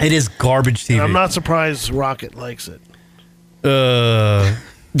 It is garbage TV. And I'm not surprised Rocket likes it.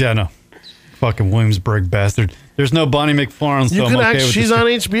 Yeah, no. Fucking Williamsburg bastard. There's no Bonnie McFarlane, so You I'm can okay act. with She's this. on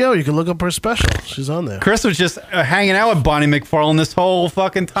HBO. You can look up her special. She's on there. Chris was just hanging out with Bonnie McFarlane this whole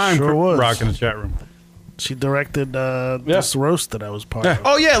fucking time. Sure for was. Rock in the chat room. She directed this roast that I was part of.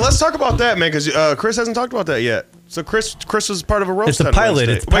 Oh yeah, let's talk about that, man, because Chris hasn't talked about that yet. So Chris was part of a roast. It's a on pilot.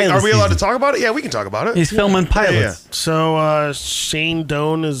 Wednesday. It's Wait, pilot are we allowed to season. talk about it? Yeah, we can talk about it. He's filming pilots. So Shane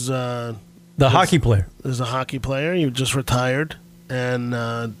Doan is The hockey player. Is a hockey player. He just retired, and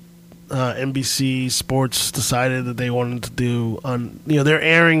NBC Sports decided that they wanted to do they're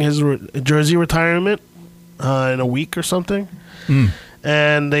airing his jersey retirement in a week or something,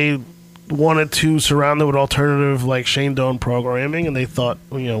 and they wanted to surround it with alternative like Shane Doan programming, and they thought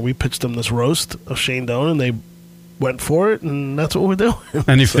we pitched them this roast of Shane Doan, and they went for it, and that's what we're doing.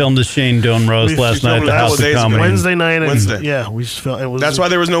 And he filmed the Shane Doan roast last night at the House of Comedy. Wednesday night. Wednesday. Yeah, we just filmed. It was That's why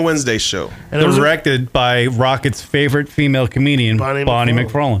there was no Wednesday show. And it was Directed by Rocket's favorite female comedian, Bonnie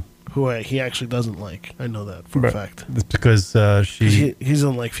McFarlane. who he actually doesn't like. I know that for a fact. It's because He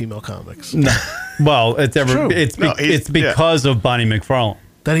doesn't like female comics. No. Well, it's True. it's because of Bonnie McFarlane.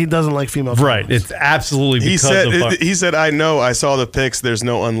 That he doesn't like female Right. comics. It's absolutely He because of Bonnie. said, I know, I saw the pics, there's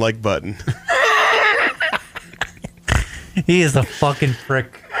no unlike button. He is a fucking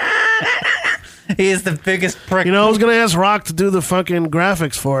prick. He is the biggest prick. I was going to ask Rock to do the fucking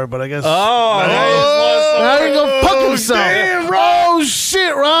graphics for it, but I guess... now he go fuck himself. Damn, Rock. Oh,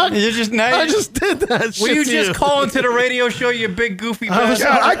 shit, Rock. I just did that shit Will you to just call into the radio show, you big goofy bastard?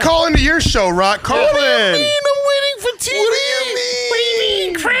 I call into your show, Rock. Call in. I'm waiting for TV. What do you mean? What do you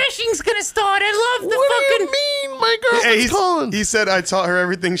mean? Crashing's gonna start. I love the fucking. mean? My girlfriend's calling. He said I taught her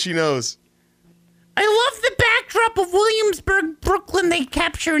everything she knows. I love the backdrop of Williamsburg, Brooklyn. They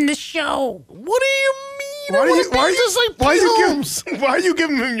capture in the show. What do you mean? Why are you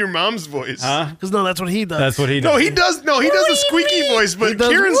giving him your mom's voice? Huh? Because no, that's what he does. That's what he No, does. he does. No, he does the squeaky voice, but He does-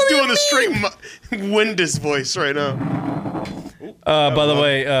 Kieran's what do you doing the straight Windus voice right now. By the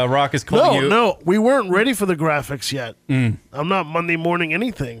way, Rock is calling you. No, we weren't ready for the graphics yet. I'm not Monday morning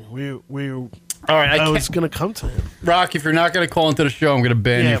anything. We All right, I was going to come to him. Rock, if you're not going to call into the show, I'm going to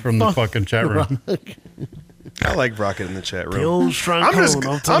ban you from the fucking chat room. I like Rocket in the chat room. The old strong I'm just code.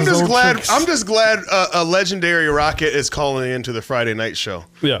 I'll tell his old tricks. I'm just glad a legendary Rocket is calling into the Friday night show.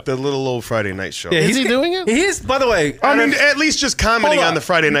 Yeah. The little old Friday night show. Is he doing it? He is, by the way. I mean, at least just commenting Hold on. on the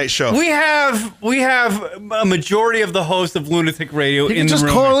Friday night show. We have a majority of the hosts of Lunatic Radio He in can the just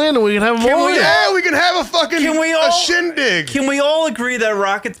room. call in and we can have him Can on. we- Yeah, we can have a fucking a shindig. Can we all agree that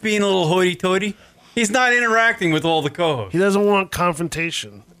Rocket's being a little hoity-toity? He's not interacting with all the co-hosts. He doesn't want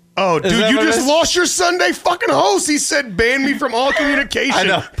confrontation. Oh, Is dude, that you what it just is? lost your Sunday fucking host. He said, ban me from all communication. I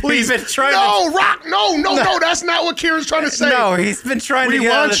know. Please. He's been trying no, Rock, no, that's not what Kieran's trying to say. No, he's been trying to We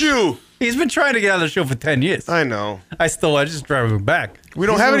get out of want the, you. He's been trying to get out of the show for 10 years. I know. I just drive him back. We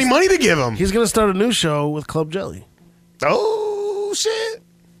don't have any money to give him. He's going to start a new show with Club Jelly. Oh, shit.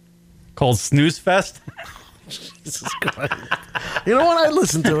 Called Snooze Fest. Jesus Christ. You know what? I'd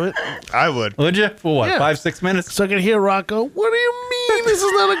listen to it. I would. Would you? For what, Yeah. 5-6 minutes? So I can hear Rock go, what do you mean this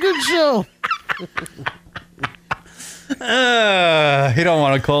is not a good show? He don't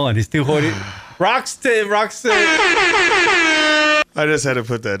want to call in. He's too hoity. Rock's I just had to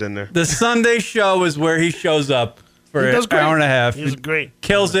put that in there. the Sunday show is where he shows up for He an does great. hour and a half. He's great.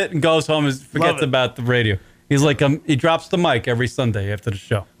 Kills it and goes home and forgets it. about the radio. He's like, he drops the mic every Sunday after the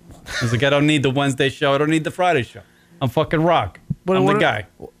show. He's like, I don't need the Wednesday show. I don't need the Friday show. I'm fucking Rock. I'm the guy.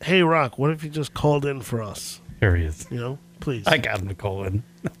 Hey, Rock, what if you just called in for us? Here he is. You know, please. I got him to call in.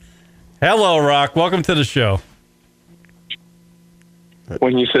 Hello, Rock. Welcome to the show.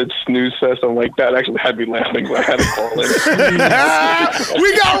 When you said snooze fest, I'm like, that actually had me laughing, but I had to call in.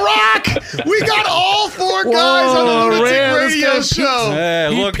 We got Rock. We got all four guys on the Lunatic Ray, this Radio guy show. Hey,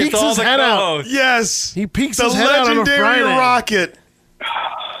 He look, peeks it's all his the head out. co-hosts. Yes. He peeks The his head out on a legendary Friday. Rocket.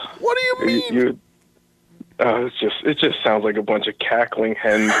 What do you mean? It just sounds like a bunch of cackling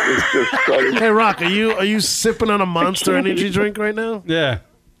hens. It's just like, Hey, Rock, are you sipping on a Monster Energy drink right now? Yeah.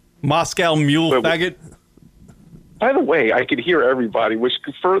 Moscow Mule Wait, faggot. By the way, I could hear everybody, which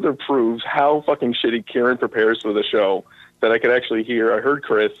further proves how fucking shitty Kieran prepares for the show. That I could actually hear. I heard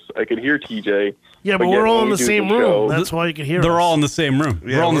Chris. I could hear TJ. Yeah, but we're all in the same room. That's why you can hear. They're all in the same room.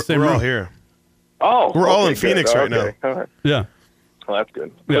 Yeah, we're all in the same room. We're all here. Oh, we're all in good. Phoenix right Okay. now. All right. Yeah. Well, that's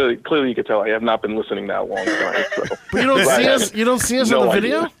good. Clearly, you can tell I have not been listening that long tonight. So. But you don't see us. You don't see us on the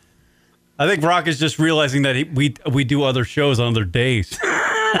video. idea. I think Rock is just realizing that we do other shows on other days.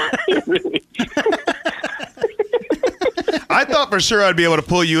 I thought for sure I'd be able to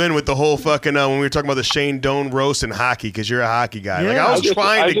pull you in with the whole fucking when we were talking about the Shane Doan roast and hockey because you're a hockey guy. Like I was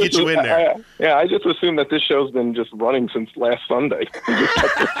trying to get you in there. I just assumed that this show's been just running since last Sunday. We just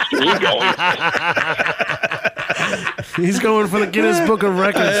kept the stream going. He's going for the Guinness Book of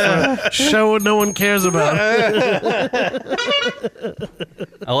Records for show no one cares about.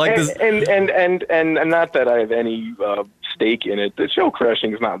 I like this. And not that I have any stake in it. The show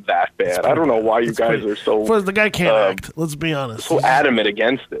crashing is not that bad. I don't know why you guys are so. First, the guy can't act. Let's be honest. So adamant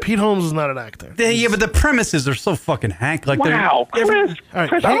against it. Pete Holmes is not an actor. Yeah, but the premises are so fucking hack. Like wow, Chris. All right,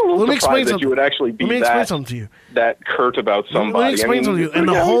 Chris, I'm a little let me explain surprised that something. you would actually be Let me explain something to you. that curt about somebody. Let me explain something to you. And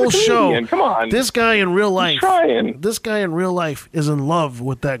the yeah, whole he's a show, comedian. Come on. this guy in real life, trying. this guy in real life is in love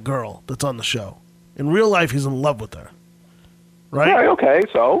with that girl that's on the show. In real life, he's in love with her. Right? Right, okay,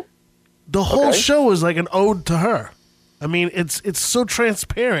 so? The whole Okay. show is like an ode to her. I mean, it's so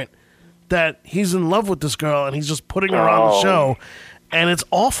transparent that he's in love with this girl and he's just putting her on the Oh. show. And it's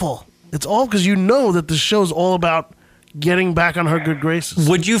awful. It's awful because you know that this show's all about getting back on her good graces.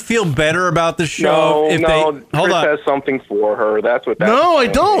 Would you feel better about the show if they hold Chris on? has something for her. That's what. No, I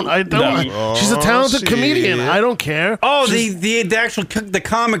don't. I don't. No. She's a talented Oh, comedian. shit. I don't care. Oh, She's- the actual the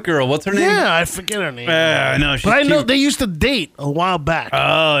comic girl. What's her name? Yeah, I forget her name. I know. She's But I know cute. they used to date a while back.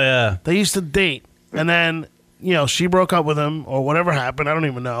 Oh yeah. They used to date, and then she broke up with him or whatever happened. I don't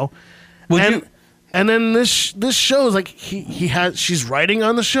even know. And then this show is like she's writing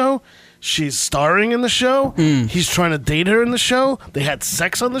on the show. She's starring in the show. He's trying to date her in the show. They had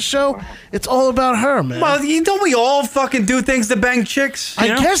sex on the show. It's all about her, man. Well, don't we all fucking do things to bang chicks? I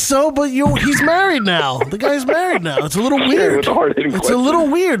guess so, but he's married now. The guy's married now. It's a little weird. It's a little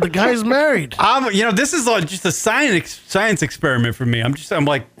weird. The guy's married. This is just a science experiment for me. I'm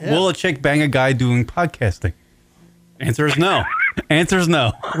like, will a chick bang a guy doing podcasting? Answer is no. Answer is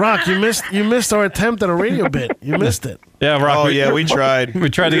no. Rock, you missed our attempt at a radio bit. You missed it. Yeah, Rock. Oh, yeah, we tried.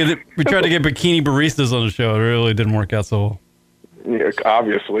 We tried to get bikini baristas on the show. It really didn't work out so well. Yeah,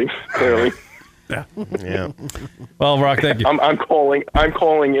 obviously, clearly. Yeah. Well, Rock, thank you. I'm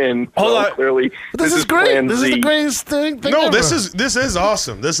calling in. Hold so on. Clearly, But this is great. Plan This is Z. the greatest thing No, ever. this is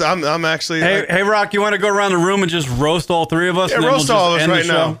awesome. I'm actually. Hey, Rock, you want to go around the room and just roast all three of us? Yeah, and then roast we'll all of just us end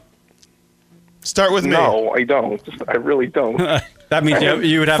the right show? now. Start with me. No, I don't. I really don't. That means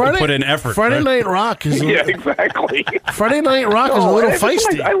you would have to put in effort. Friday right? Night Rock is Yeah, exactly. Friday Night Rock is a No, little I just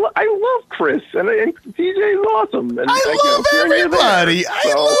feisty. like- I love Chris, and TJ's awesome. And I love everybody.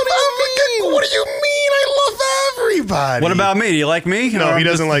 So, What do you mean? I love everybody. What about me? Do you like me? No, Or he I'm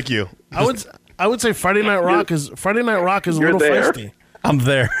doesn't just- like you. I would say Friday Night Rock is a You're little there. feisty. I'm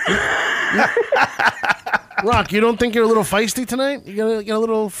there. Rock, you don't think you're a little feisty tonight? You got a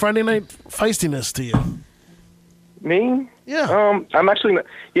little Friday night feistiness to you. Me? Yeah. I'm actually not,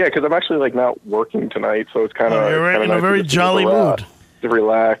 because I'm actually like not working tonight, so it's kind of you're in a very jolly mood. To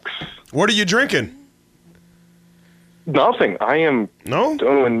relax. What are you drinking? Nothing. I am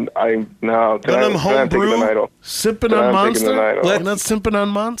doing. I'm no. Them home brew? Sipping Then on I'm taking the night Monster? off. You're not sipping on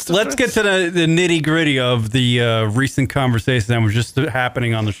Monster? Let's get to the nitty gritty of the recent conversation that was just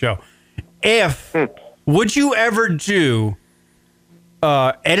happening on the show. Would you ever do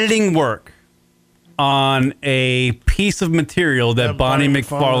editing work on a piece of material that Bonnie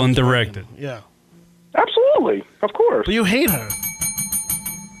McFarlane directed? Yeah. Absolutely. Of course. But you hate her.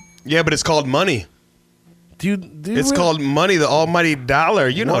 Yeah, but it's called money. Do you It's called money, the almighty dollar.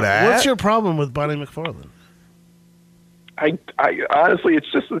 You know that. What's your problem with Bonnie McFarlane? I honestly, it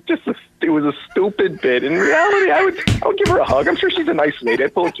was a stupid bit. In reality, I would give her a hug. I'm sure she's a nice lady.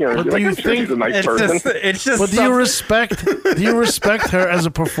 I'd pull a Karen. But do you I'm sure think she's a nice person. But do you respect her as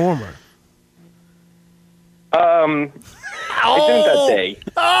a performer? I didn't that day.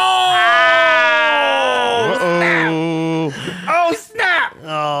 Oh, snap!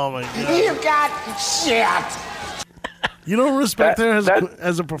 Oh, my God. You got shit! You don't respect her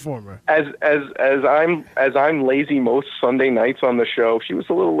as a performer. As I'm lazy most Sunday nights on the show, she was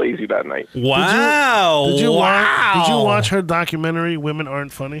a little lazy that night. Wow! Did you wow! watch her documentary "Women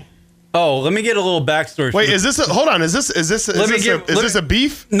Aren't Funny"? Oh, let me get a little backstory. Wait, is this a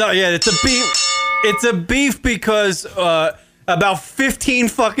beef? No, yeah, it's a beef. It's a beef because about 15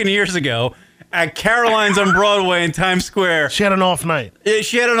 fucking years ago, at Caroline's on Broadway in Times Square. She had an off night.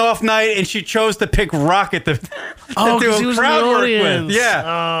 She had an off night, and she chose to pick Rocket to do 'cause he a was crowd in the work audience. with. Yeah.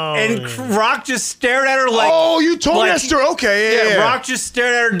 Oh, And Rock just stared at her like. Oh, you told me that story. Okay, yeah. Rock just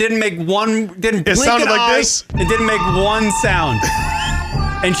stared at her, didn't blink It sounded an like eye. this? It didn't make one sound.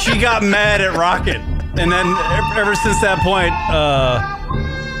 And she got mad at Rocket. And then ever since that point,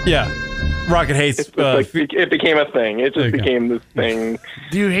 Rocket hates. It became a thing. It just became this thing.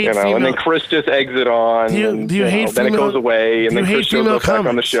 Do you hate and then female- Chris just exit on. Do you hate Then it female- goes away, and do then you Chris hate shows female up back on the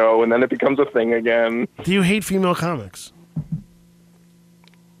comics? show, and then it becomes a thing again. Do you hate female comics?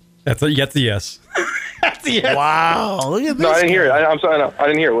 That's a yes. That's a yes. Wow, look at this. No, I didn't hear it. guy. I'm sorry. No, I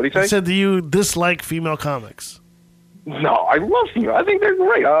didn't hear it. What did he I say? said, do you dislike female comics? No, I love female. I think they're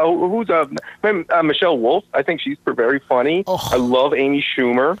great. Who's Michelle Wolf? I think she's very funny. Oh. I love Amy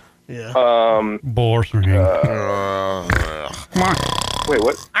Schumer. Yeah. Wait,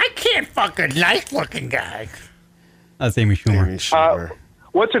 what? I can't fuck a nice-looking guy. That's Amy Schumer.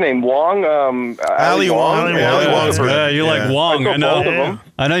 What's her name? Wong? Ali Wong. Yeah, Ali Wong's pretty- Yeah, you like Wong. I I saw know. both of them.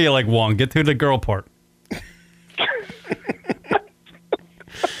 I know you like Wong. Get to the girl part.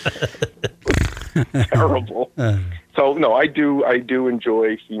 Terrible. So no, I do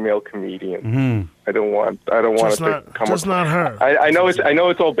enjoy female comedians. Mm-hmm. I don't want it to come. Just not her. I know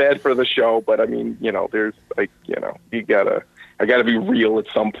it's all bad for the show, but I mean, there's I gotta be real at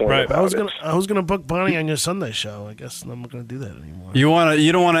some point. Right. About I was gonna book Bonnie on your Sunday show. I guess I'm not gonna do that anymore.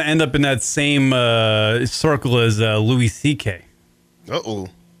 You don't want to end up in that same circle as Louis C.K. Uh-oh.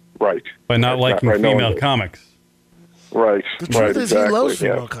 Right. By not liking right, no female one- comics. Right. The truth is, he loves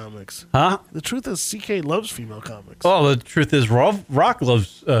female yeah. comics. Huh? The truth is, CK loves female comics. Oh, the truth is, Rock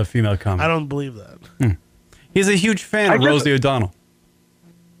loves female comics. I don't believe that. He's a huge fan of Rosie O'Donnell.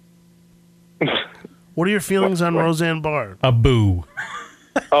 What are your feelings on Roseanne Barr? A boo.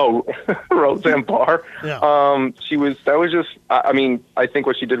 Oh, Roseanne Barr. Yeah. I mean, I think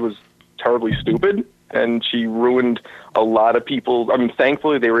what she did was terribly stupid, and she ruined a lot of people. I mean,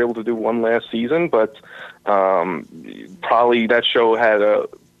 thankfully they were able to do one last season, but probably that show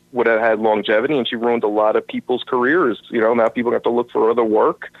would have had longevity, and she ruined a lot of people's careers. Now people have to look for other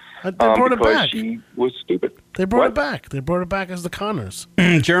work. They brought it because back. she was stupid. They brought it back. They brought it back as the Connors.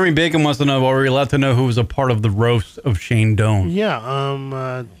 Jeremy Bacon wants to know, are we allowed to know who was a part of the roast of Shane Doan?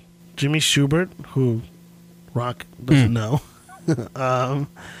 Yeah, Jimmy Schubert, who Rock doesn't know. Joe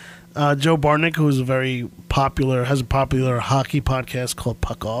Barnick, who's has a popular hockey podcast called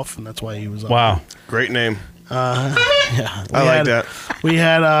Puck Off, and that's why he was on. Wow. Great name. Yeah, I like that. We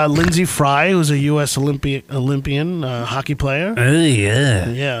had Lindsay Fry, who's a U.S. Olympian hockey player. Oh, yeah.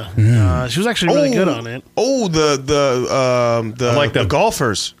 Yeah. She was actually really good on it. Oh, the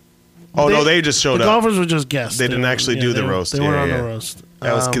golfers. Oh, no, they just showed the up. The golfers were just guests. They didn't actually do the roast. They weren't on the roast.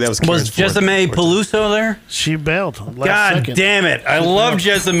 That was Was Karen's Jessime Peluso there? She bailed. God second. damn it. I love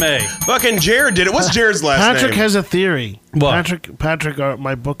Jessime. Fucking Jared did it. What's Jared's last name? Patrick has a theory. What? Patrick,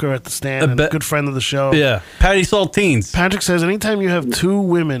 my booker at the stand, and a good friend of the show. Yeah. Patty Saltines. Patrick says anytime you have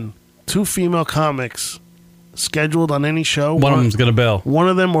two female comics scheduled on any show, One of them's going to bail. One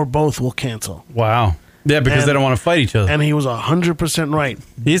of them or both will cancel. Wow. Yeah, because they don't want to fight each other. And he was 100% right.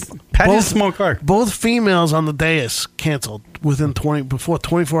 Patty's a smart card. Both females on the dais canceled before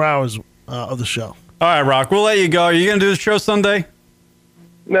 24 hours of the show. All right, Rock, we'll let you go. Are you going to do the show Sunday?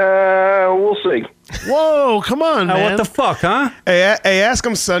 We'll see. Whoa, come on, man. What the fuck, huh? Hey, ask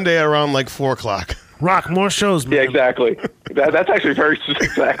him Sunday around like 4 o'clock. Rock, more shows, man. Yeah, exactly. That's actually very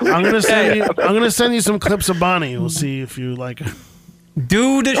exactly. I'm gonna send you some clips of Bonnie. We'll see if you like it.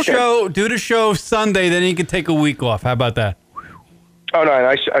 Do the show Sunday, then you can take a week off. How about that? Oh no,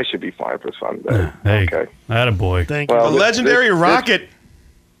 I should be fine for Sunday. Hey, okay. Attaboy. Thank you. The legendary Rocket.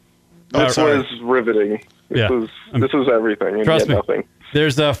 This was riveting. This was everything. And Trust me. Nothing.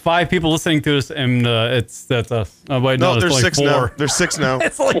 There's 5 people listening to us, and that's us. Oh wait, no, there's only 6 4. now. There's 6 now.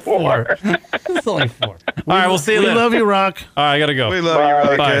 It's only 4. It's only 4. All right, we'll see you later. We love you, Rock. All right, I gotta go. We love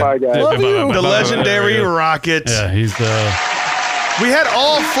you, Rocket. Bye, guys. Love Bye, you. bye, The bye, legendary bye, bye. Rocket. Yeah, he's We had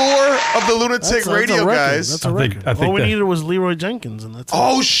all 4 of the Lunatic Radio guys. That's a record. I think All we that- needed was Leroy Jenkins, and that's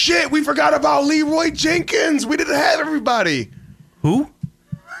Oh shit! We forgot about Leroy Jenkins. We didn't have everybody. Who?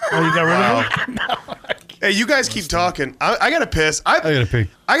 Oh, you got rid of him? Hey, you guys keep talking. I gotta piss. I gotta pee.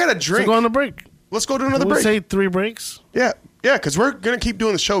 I gotta So drink. go on the break. Let's go do another We'll break. say 3 breaks. Yeah, because we're gonna keep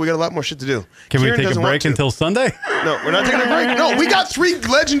doing the show. We got a lot more shit to do. Can Kieran we take a doesn't want break to. until Sunday? No, we're not taking a break. No, we got 3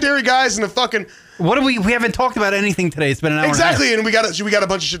 legendary guys in the fucking. What do we haven't talked about anything today. It's been an hour. Exactly, and we got a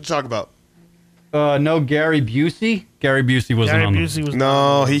bunch of shit to talk about. No, Gary Busey. Gary Busey wasn't Gary on. Busey was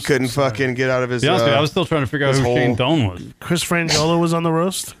No, he couldn't fucking get out of his. To be honest with you, I was still trying to figure out his who hole. Shane Doan was. Chris Frangiola was on the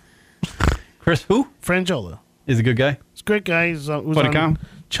roast. Chris who? Frangiola. He's a good guy. He's a great guy. He was Funny on com?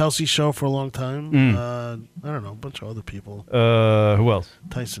 Chelsea show for a long time. I don't know, a bunch of other people. Who else?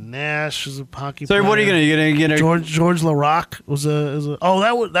 Tyson Nash is a hockey So player. what are you gonna get? George Larac was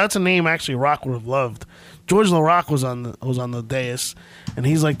that's a name actually Rock would have loved. George Larac was on the dais, and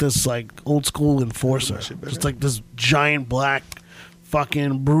he's like this like old school enforcer, just like this giant black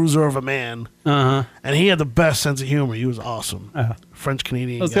fucking bruiser of a man. And he had the best sense of humor. He was awesome. French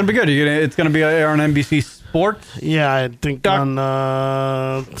Canadian. It's gonna be good. It's gonna be on NBC Sports. Yeah, I think on.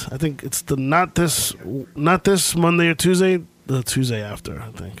 I think it's not this Monday or Tuesday. The Tuesday after, I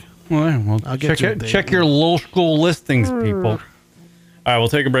think. Well, I'll get check your local listings, people. All right, we'll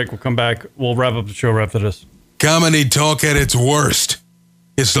take a break. We'll come back. We'll wrap up the show right after this. Comedy talk at its worst.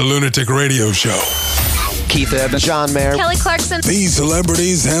 It's the Lunatic Radio Show. Keith Evans, John Mayer, Kelly Clarkson. These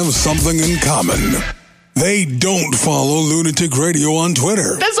celebrities have something in common. They don't follow Lunatic Radio on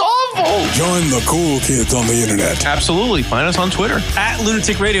Twitter. That's awful. Join the cool kids on the internet. Absolutely. Find us on Twitter.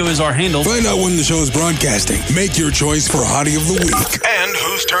 @Lunatic Radio is our handle. Find out when the show is broadcasting. Make your choice for Hottie of the Week. And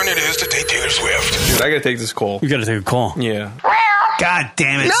whose turn it is to take Taylor Swift. Dude, I gotta take this call. You gotta take a call. Yeah. God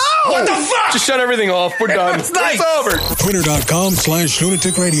damn it. No! What the fuck? Just shut everything off. We're done. It's nice. It's over.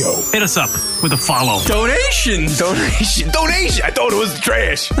 Twitter.com/Lunatic Radio. Hit us up with a follow. Donations. Donation. I thought it was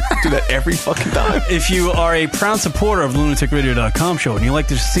trash. Do that every fucking time. If you are a proud supporter of the lunaticradio.com show and you like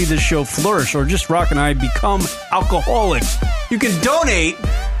to see this show flourish or just Rock and I become alcoholics, you can donate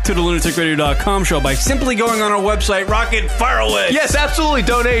to the lunaticradio.com show by simply going on our website, Rocket Fire Away. Yes, absolutely.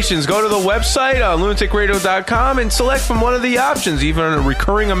 Donations. Go to the website on lunaticradio.com and select from one of the options, either a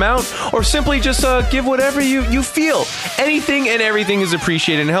recurring amount or simply just give whatever you feel. Anything and everything is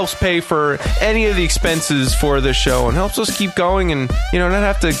appreciated and helps pay for any of the expenses for the show and helps us keep going and, not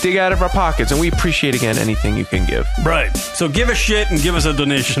have to dig out of our pockets. And we appreciate, again, anything you can give. Right. So give a shit and give us a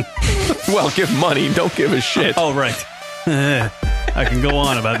donation. Well, give money. Don't give a shit. Oh, right. I can go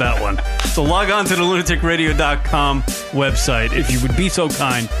on about that one. So log on to the lunaticradio.com website if you would be so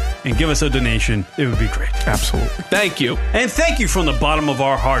kind and give us a donation. It would be great. Absolutely. Thank you. And thank you from the bottom of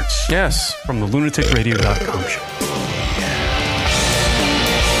our hearts. Yes. From the lunaticradio.com show.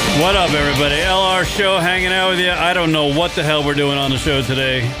 What up, everybody? LR Show hanging out with you. I don't know what the hell we're doing on the show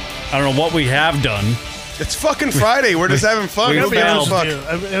today. I don't know what we have done. It's fucking Friday. We're just having fun. We've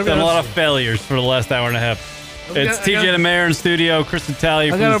Done a lot of failures for the last hour and a half. It's TJ the Mayor in studio, Chris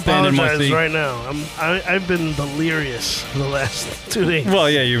Natalia from I the gotta Stand in My apologize Seat. right now. I've been delirious for the last 2 days. Well,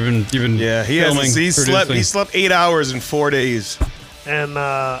 yeah, you've been he filming, has. He slept 8 hours in 4 days. And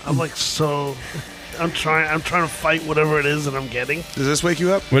I'm like I'm trying to fight whatever it is that I'm getting. Does this wake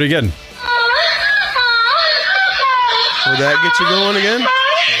you up? What are you getting? Will that get you going again?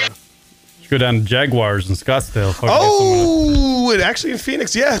 Go down to Jaguars in Scottsdale. Oh, it actually in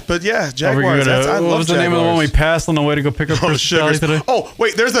Phoenix, yeah. But yeah, Jaguars. I what love was the name of the one we passed on the way to go pick up Chris Natalia today? Oh,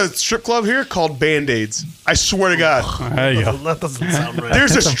 wait, there's a strip club here called Band-Aids. I swear to God. There you go. That doesn't sound right.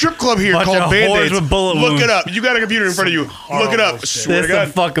 There's a strip club here Bunch called of Band-Aids. whores with bullet Look wounds. it up. You got a computer in front of you. Look it up. Swear to There's God.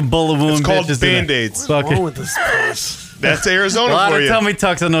 some fucking bullet wound It's called bitches in there. Band-Aids. What's wrong with this place? That's Arizona A lot for of you. tummy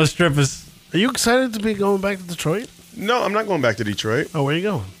tucks on those strippers. Are you excited to be going back to Detroit? No, I'm not going back to Detroit. Oh, where are you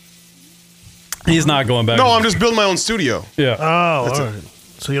going? He's not going back. No, I'm just building my own studio. Yeah. Oh, That's all right.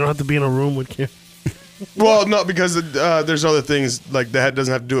 So you don't have to be in a room with you. Well, no, because there's other things like that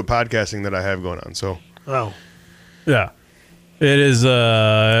doesn't have to do with podcasting that I have going on. So, Yeah. It is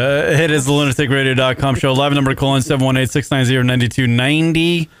the lunaticradio.com show. Live number to call in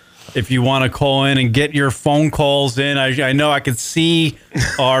 718-690-9290. If you want to call in and get your phone calls in, I know I could see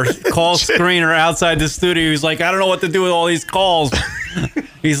our call screener outside the studio. He's like, I don't know what to do with all these calls.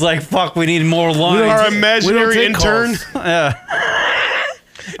 He's like, fuck, we need more lines. our imaginary intern. Yeah.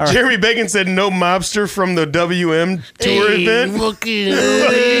 Jeremy Bacon said no mobster from the WM tour event.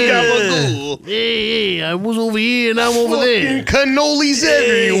 Hey, I was over here and I'm over there. Cannolis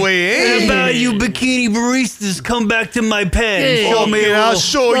everywhere. How about you bikini baristas come back to my pen? Hey. Show me a I'll little-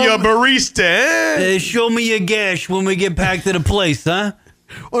 show you a barista. Show me your gash when we get back to the place, huh?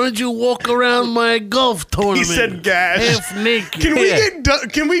 Why don't you walk around my golf tournament? He said gash. Half naked. Can we get done?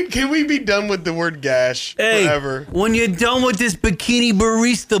 Can we be done with the word gash forever? When you're done with this bikini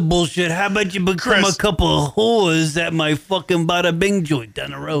barista bullshit, how about you become a couple of whores at my fucking Bada Bing joint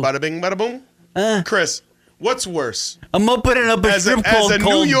down the road? Bada bing, bada boom. Chris, what's worse? I'm opening up a strip club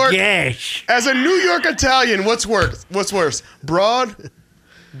called Gash. As a New York Italian, what's worse? What's worse? Broad,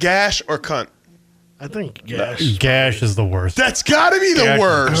 gash, or cunt? I think gash. Gash is the worst. That's got to be the Gash is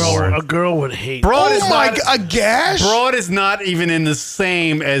worst. the worst. A girl would hate. Broad Oh is my not a gash? Broad is not even in the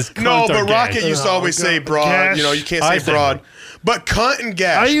same as cunt No, or but gash. Rocket used to always say broad. gash. You know, you can't I say say broad. But cunt and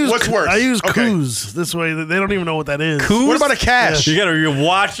gash. What's worse? I use coos. This way, they don't even know what that is. Coos? What about a cash? You gotta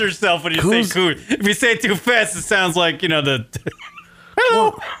watch yourself when you Coos? say coos. If you say it too fast, it sounds like, the...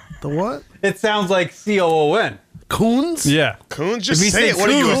 Hello. The what? It sounds like COON. Coons? Yeah. Coons? Just If you say it. say What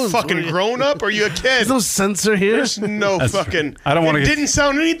are you, a coons, fucking what are you- grown up or are you a kid? There's no censor here. There's no That's fucking. true. I don't wanna It get- didn't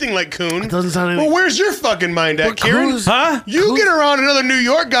sound anything like coon. It doesn't sound anything. Well, where's your fucking mind at, But Kieran? coos- Huh? You get around another New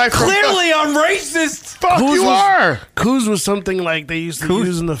York guy from. Clearly, I'm racist. Fuck Coos you was- are. Coos was something like they used to Coos?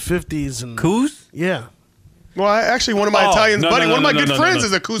 use in the 50s. And Coos? Yeah. Well, actually, one of my Italians, buddy, one of my good friends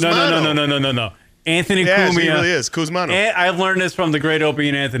is a Kuzmano. No. Anthony Yeah, Cumia. he really is. Kuzmano. And I learned this from the great Opie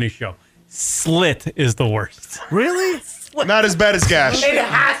and Anthony show. Slit is the worst. Really? Not as bad as gash. It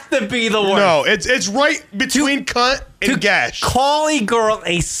has to be the worst. No, it's right between cunt and gash. Call a girl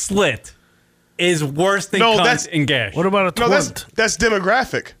a slit is worse than No, cunt that's- and gash. What about a No, twint? that's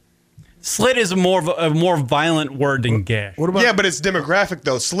demographic. Slit is a more violent word than gash. What about Yeah, but it's demographic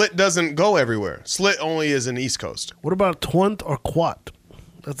though. Slit doesn't go everywhere. Slit only is in the East Coast. what about twint or quat?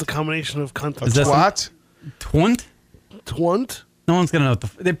 That's a combination of cunt. Is that Twat? Twint? Twint? No one's gonna know what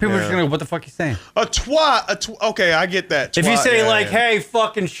the people are just Yeah. gonna go, what the fuck you saying? A twat. Okay, I get that. If you Twat, say yeah, like, yeah. "Hey,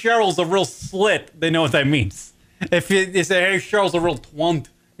 fucking Cheryl's a real slit," they know what that means. If you say, "Hey, Cheryl's a real twunt,"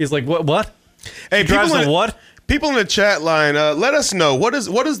 he's like, "What? What?" Hey, She drives people in- a what? People in the chat line, let us know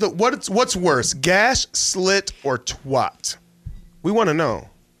what's worse, gash, slit, or twat? We want to know.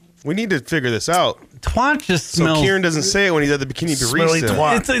 We need to figure this out. Twat just So smells. Kieran doesn't say it when he's at the bikini Smelly barista.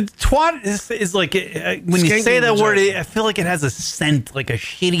 twat. It's a twat is like when you Skanky say that word, vagina. I feel like it has a scent, like a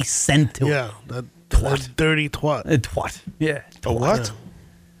shitty scent to Yeah, that dirty twat. it. A twat. Yeah. A what?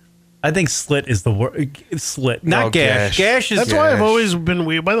 I think slit is the word. Slit, not Oh, gash. gash. Gash is. That's why I've always been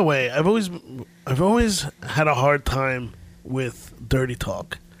weird. By the way, I've always had a hard time with dirty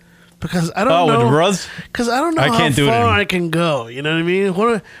talk because I don't Oh, know. with the bros? Because I don't know I how can't do it far anymore. I can go. You know what I mean?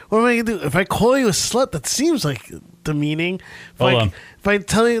 What am I gonna do if I call you a slut? That seems like demeaning. Hold on.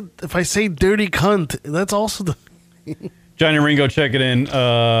 If I say dirty cunt, that's also the. Johnny Ringo, check it in.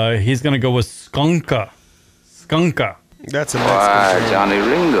 He's gonna go with skunka. Skunka. That's a Why, Mexican. Johnny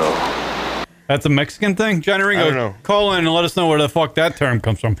Ringo. That's a Mexican thing? Johny Ringo, I don't know. call in and let us know where the fuck that term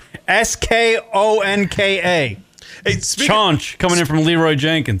comes from. SKONKA. Hey, speak, Chaunch coming in from Leroy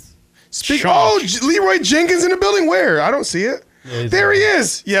Jenkins. Leroy Jenkins in the building. Where? I don't see it. There he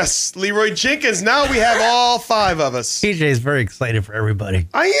is. Yes, Leroy Jenkins. Now we have all five of us. TJ is very excited for everybody.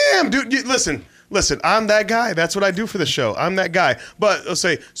 I am, dude. Listen. I'm that guy. That's what I do for the show. I'm that guy. But let's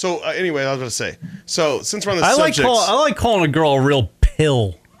say. So anyway, I was gonna say. So since we're on the I like subject, calling a girl a real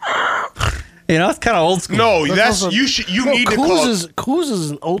pill. You know, it's kind of old school. no, That's also- you No, need to Coos call. Coos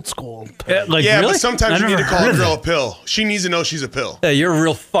is an old school. Like, Yeah, really? but sometimes I you need to never call heard a of girl a that. pill. She needs to know she's a pill. Yeah, you're a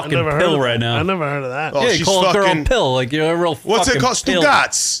real fucking Never heard pill of right that. now. I never heard of that. Oh, Yeah, you she's call a girl a fucking- pill. Like, you're a real What's it fucking called? pill.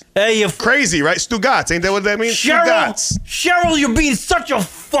 Stugotz. Hey, you Crazy, right? Stugotz. Ain't that what that means? Stugotz. Cheryl, you're being such a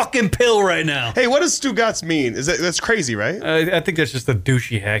fucking pill right now. Hey, what does Stugotz mean? That's crazy, right? I think that's just a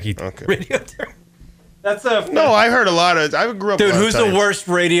douchey, hacky radio term. That's a No, I heard a lot of. I grew up. dude. a lot of Who's the times. worst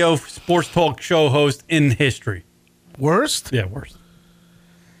radio sports talk show host in history? Worst? Yeah, worst.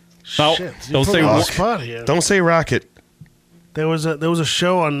 No, Shit, you don't put say me on the worst. spot here. Don't say Rocket. There was a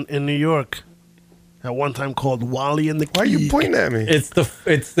show in New York at one time called Wally and the Key. Why are you pointing at me? It's the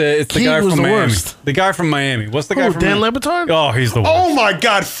Keith guy was from the Miami. worst. The guy from Miami. What's the guy Who, from Dan Miami? Lebitard? Oh, he's the worst. Oh my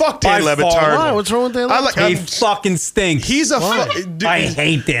God! Fuck Dan By far. Lebitard. Why? What's wrong with Dan I Lebitard? like. He fucking stinks. He's a. Why? Dude, I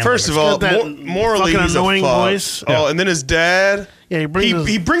hate Dan First of Lebitard. all, He's got that morally, fucking he's annoying a fuck. voice. Oh, and then his dad. Yeah, he brings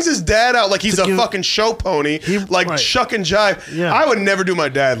He brings his dad out like he's to a give- fucking show pony, like right. Chuck and Jive. Yeah. I would never do my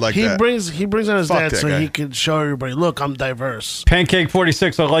dad like he that. brings on his Fuck dad that so guy. he could show everybody, look, I'm diverse. Pancake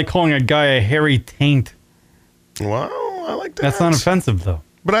 46. I like calling a guy a hairy taint. Wow, I like that. That's not offensive though.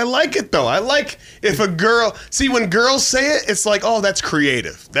 But I like it though. I like if a girl when girls say it, it's like, oh, that's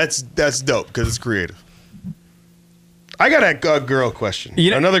creative. That's dope because it's creative. I got a girl question.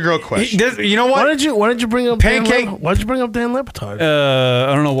 Another girl question. You know what? Why did you bring up Pancake? Why did you bring up Dan Lebitard?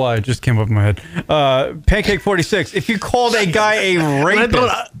 I don't know why. It just came up in my head. Pancake 46. If you called a guy a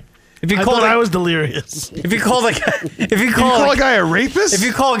rapist, if you I called thought I was delirious. if you call a guy, if you call, call a guy a rapist? if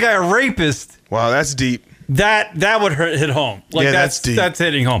you call a guy a rapist, Wow, that's deep. that would hit home. Like Yeah, that's deep. That's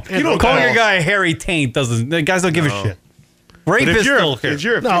hitting home. You don't Calling call- a guy a hairy taint doesn't. The guys don't give a shit. But Rapist if you're, still care. if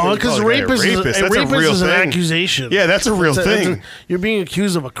you're a No, female, because you call a guy a rapist that's a rapist real is an thing. accusation. Yeah, that's a real thing. You're being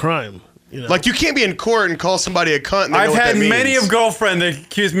accused of a crime. You know? Like you can't be in court and call somebody a cunt. And they know I've what had that many means. of girlfriends that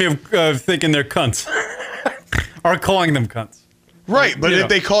accuse me of thinking they're cunts or calling them cunts. Right, but You if know.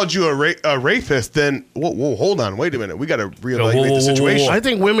 they called you a rapist, then whoa, hold on, wait a minute, we got to reevaluate the situation. I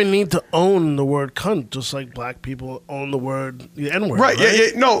think women need to own the word cunt, just like black people own the word the N-word. Right,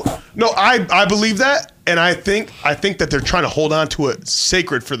 yeah, no, I believe that, and I think that they're trying to hold on to it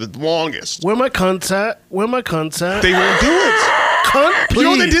sacred for the longest. Where my cunts at? Where my cunts at? They won't do it. Cunt, please. You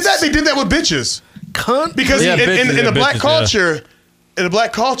know they did that? They did that with bitches. Cunt, because Yeah, in the black bitches, culture. In the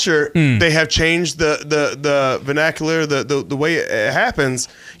black culture, they have changed the vernacular, the way it happens.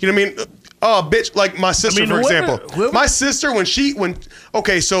 You know what I mean? Oh, bitch! Like my sister, for example. My sister,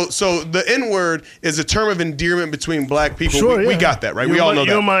 okay, so the N-word is a term of endearment between black people. Sure, we yeah. got that, right? We all know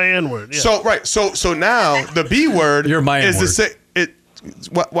that. You're my N-word. Yeah. So now the B word You're my is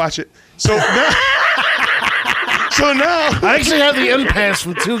watch it. So now. So now I actually have the N pass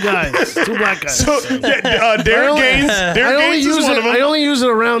from two black guys. So Derek Gaines. Derek Gaines is one of them. I only use it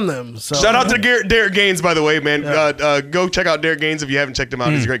around them. So. Shout out to Derek Gaines, by the way, man. Go check out Derek Gaines if you haven't checked him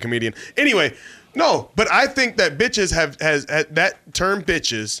out. He's a great comedian. Anyway, no, but I think that bitches has that term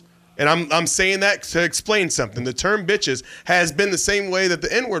bitches. And I'm saying that to explain something. The term bitches has been the same way that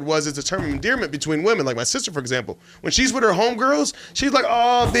the N-word was. It's a term of endearment between women. Like my sister, for example. When she's with her homegirls, she's like,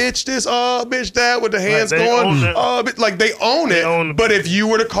 oh, bitch this, oh, bitch that, with the hands going. Oh, like they own it. But if you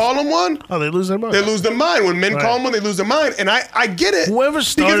were to call them one, they lose their mind. They lose their mind. When men call them one, they lose their mind. And I get it. Whoever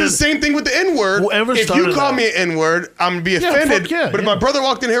started. Because it's the same thing with the N-word. If you call me an N-word, I'm going to be offended. But if my brother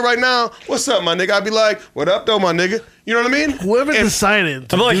walked in here right now, what's up, my nigga? I'd be like, what up, though, my nigga? You know what I mean? Whoever decided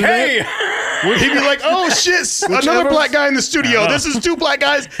to I'm like, do hey. He'd be like, oh, shit, another black guy in the studio. This is two black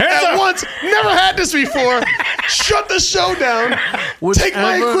guys at once. Never had this before. Shut the show down. Take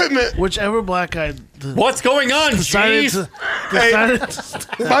my equipment. Whichever black guy. What's going on, decided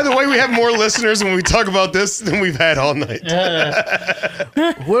jeez? By the way, we have more listeners when we talk about this than we've had all night.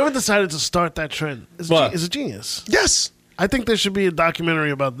 Whoever decided to start that trend is a genius. Yes. I think there should be a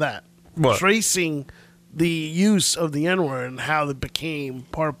documentary about that. What? Tracing the use of the N-word and how it became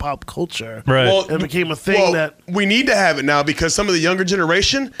part of pop culture. Right. Well, it became a thing that we need to have it now because some of the younger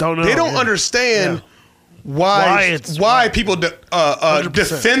generation they don't understand why people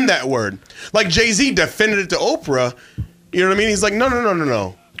defend that word. Like Jay-Z defended it to Oprah. You know what I mean? He's like,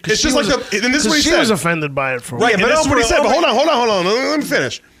 no. It's just like and this is what he said. She was offended by it for right. a And while. this is what he said. But hold on. Let me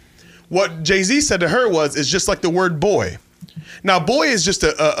finish. What Jay-Z said to her was, it's just like the word boy. Now, boy is just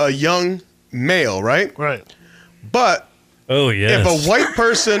a young male, right? Right. But yes. if an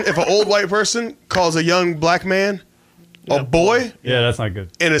old white person calls a young black man a boy, that's not good.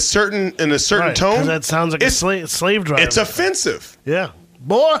 In a certain Right, tone, 'cause that sounds like a slave driver. It's offensive. Yeah.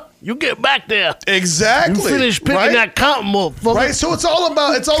 Boy, you get back there. Exactly. You finish picking that cotton, motherfucker. Right. So it's all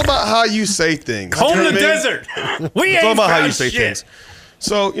about how you say things. Home You know in what the I mean? desert. We It's ain't all about how found you say shit. things.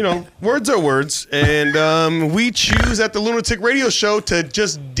 So, words are words, and we choose at the Lunatic Radio Show to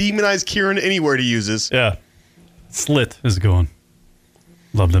just demonize Kieran any word he uses. Yeah. Slit is going.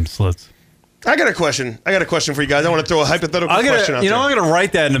 Love them slits. I got a question for you guys. I want to throw a hypothetical question out there. I'm going to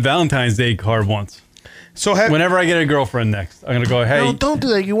write that in a Valentine's Day card once. So whenever I get a girlfriend next, I'm going to go, hey. No, don't do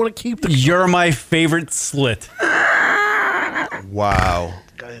that. You want to keep the... You're my favorite slit. Wow.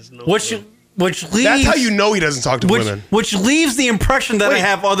 Which leaves... That's how you know he doesn't talk to women. Which leaves the impression that I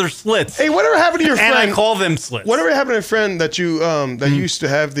have other slits. Hey, whatever happened to your friend? And I call them slits. Whatever happened to a friend that you used to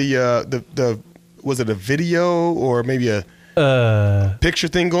have the was it a video or maybe a picture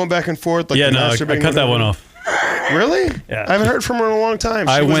thing going back and forth? Like I cut that one off. Really? Yeah. I haven't heard from her in a long time.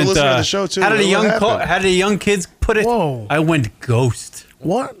 She was a listener to the show too. How did the young kids put it? Whoa. I went ghost.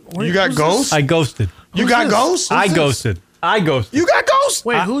 What? You got ghost? I ghosted. You got ghost? I ghosted. You got ghost?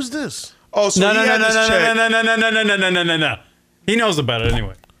 Wait, who's this? Oh, so No. No. He knows about it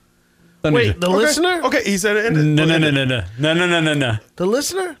anyway. Wait, the listener? Okay, he said it. No. The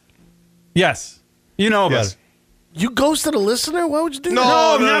listener? Yes. You know about it. You ghosted a listener? Why would you do that?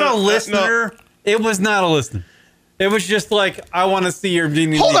 No, not a listener. It was not a listener. It was just like, I want to see your...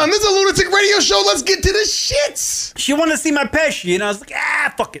 Hold on, this is a Lunatic Radio Show. Let's get to the shits. She wanted to see my pesci, and I was like,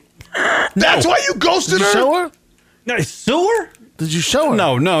 fuck it. That's why you ghosted Did you her? show her? No, sue her? Did you show her?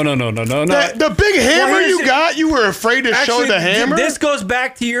 No. The big hammer you got, you were afraid to show the hammer? This goes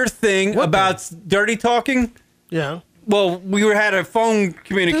back to your thing about dirty talking. Yeah. Well, we had a phone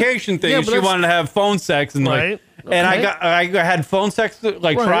communication thing, and she wanted to have phone sex, and Right. and I had phone sex,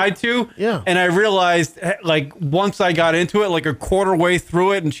 tried to, and I realized, once I got into it, a quarter way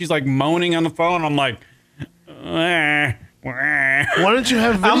through it, and she's moaning on the phone, I'm like, Why don't you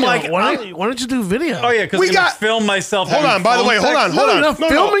have video? I'm like, why don't you do video? oh yeah, because We we got- film myself. Hold having on, by the phone way, hold sex. on, hold No, on. you're not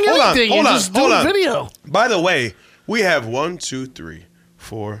filming anything. You're just doing video. By the way, we have 1, 2, 3,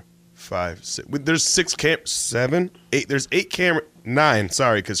 4, 5, 6. There's 6 7, 8. There's 8 camera. 9.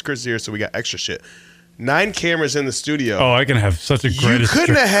 Sorry, because Chris is here, so we got extra shit. 9 cameras in the studio. Oh, I can have such a great. You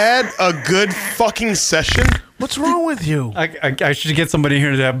couldn't have had a good fucking session. What's wrong with you? I should get somebody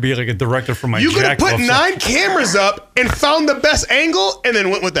here to be like a director for my. You could have put Jack-off 9 cameras up and found the best angle, and then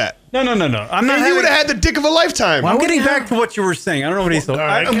went with that. No. I'm not. And you would have had the dick of a lifetime. I'm getting back to what you were saying. I don't know what he's saying.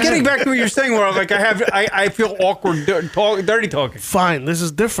 I'm getting back to what you're saying. Where I'm like, I feel awkward, dirty talking. Fine, this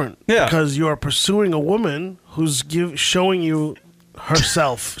is different. Yeah, because you are pursuing a woman who's showing you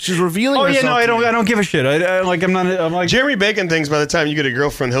herself. She's revealing. Oh herself yeah, no, I don't give a shit. I'm like Jeremy Bacon thinks by the time you get a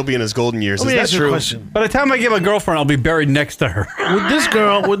girlfriend, he'll be in his golden years. Is that true? By the time I get a girlfriend, I'll be buried next to her.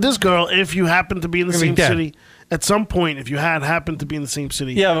 With this girl, if you happen to be in the same city, at some point, if you happened to be in the same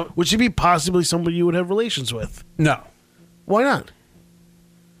city, would she be possibly somebody you would have relations with? No. Why not?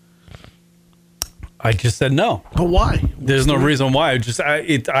 I just said no. But why? There's no reason why.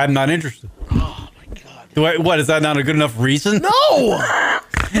 I'm not interested. What, is that not a good enough reason? No!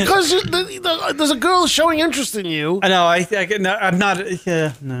 Because there's a girl showing interest in you. I know. I'm not.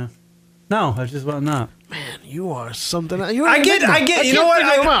 Yeah, no. No, I just want not. Man, you are something. I get. You know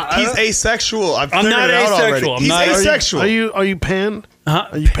what? He's asexual. I'm not asexual. He's asexual. Are you pan?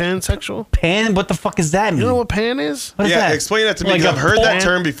 Are you pansexual? Pan? What the fuck is that mean? You know what pan is? What is that? Explain that to me. I've heard that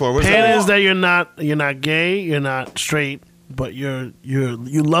term before. What's pan that? is that you're not gay, you're not straight, but you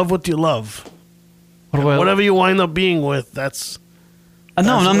love what you love. Whatever you wind up being with, that's.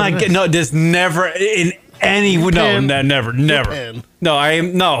 No, I'm not getting. No, there's never in any. Never. No, I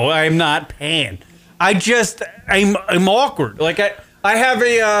am not pan. I'm awkward. Like I have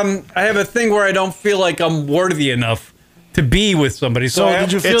a thing where I don't feel like I'm worthy enough to be with somebody. So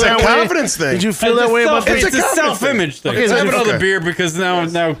did you feel it's that a confidence thing. Did you feel that way about It's a self-image thing. Okay, I have another beer because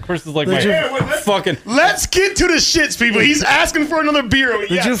now Chris is like fucking. Let's get to the shits, people. He's asking for another beer.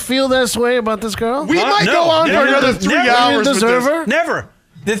 Did you feel this way about this girl? We might go on for another 3 hours. You deserve her? Never.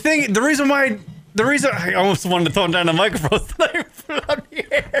 The reason I almost wanted to throw him down the microphone.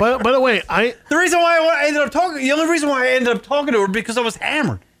 By the way, the reason why I ended up talking. The only reason why I ended up talking to her because I was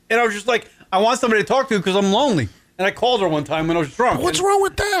hammered, and I was just like, I want somebody to talk to because I'm lonely. And I called her one time when I was drunk. What's wrong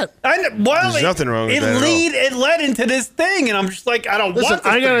with that? There's nothing wrong with that. It led into this thing, and I'm just like, I don't want this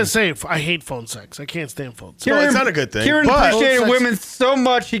I gotta say, I hate phone sex. I can't stand phone sex. No, it's not a good thing. Kieran appreciated women so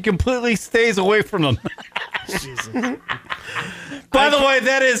much, he completely stays away from them. By the way,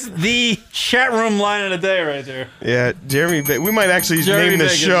 that is the chat room line of the day right there. Yeah, Jeremy. We might actually name the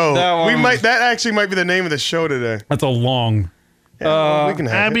show. That actually might be the name of the show today. That's a long. We can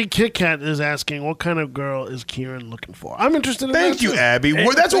have Abby Kit Kat is asking, what kind of girl is Kieran looking for? I'm interested in Thank you, Abby.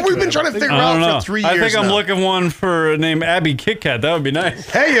 That's what we've been trying to figure out for 3 years I think I'm now. looking one for named Abby Kit Kat. That would be nice.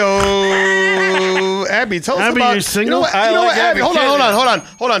 Hey, yo. Abby, tell us about... you're single? You know what, Abby? Hold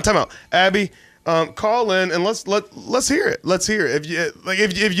on. Time out. Abby, call in and let's hear it. Let's hear it.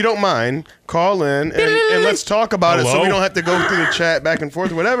 If you don't mind, call in and let's talk about it so we don't have to go through the chat back and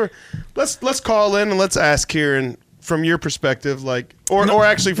forth or whatever. Let's call in and let's ask Kieran from your perspective, or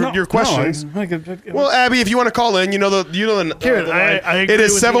actually from your questions. Well, Abby, if you want to call in, you know the Kieran, I agree it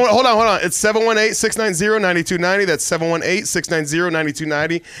is with 7. Hold on. It's 718-690-9290. That's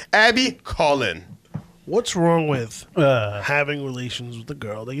 718-690-9290. Abby, call in. What's wrong with having relations with a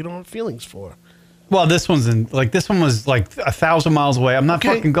girl that you don't have feelings for? Well, this one was like 1,000 miles away. I'm not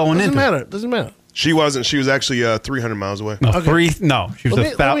fucking going into it. Doesn't matter. She wasn't. She was actually 300 miles away. No, she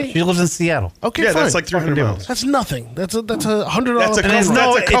was she lives in Seattle. Okay, yeah, fine. that's like 300 miles. That's nothing. That's a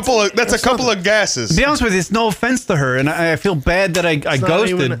 $100. That's a couple of gases. To be honest with you, it's no offense to her, and I feel bad that I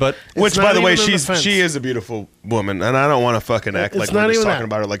ghosted. Which, by the way, she is a beautiful woman, and I don't want to fucking act like we're just talking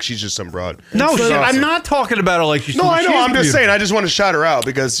about her like she's just some broad. No, I'm not talking about her like she's. No, I know. I'm just saying. I just want to shout her out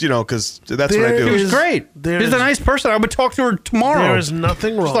because that's what I do. She was great. She's a nice person. I would talk to her tomorrow. There is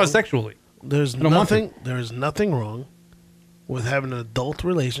nothing wrong. Just not sexually. There is nothing wrong with having an adult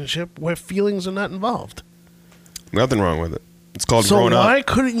relationship where feelings are not involved. Nothing wrong with it. It's called growing up. Why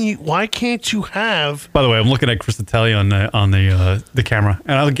can't you have? By the way, I'm looking at Chris Italia on the camera,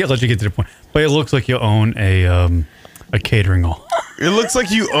 and I'll let you get to the point. But it looks like you own a catering hall. It looks like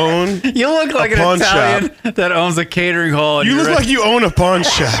you own. You look like an Italian that owns a catering hall. You look like you own a pawn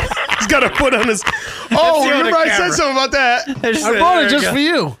shop. He's got a foot on his. Oh, remember I said something about that. I bought it just for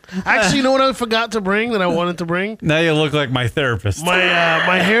you. Actually, you know what I forgot to bring that I wanted to bring? Now you look like my therapist.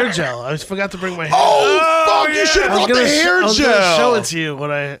 My hair gel. I forgot to bring my hair. Oh, fuck! You should have brought the hair gel. I was gonna show it to you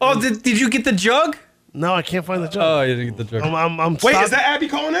when I. Oh, did you get the jug? No, I can't find the jug. Oh, you didn't get the jug. I'm Wait, is that Abby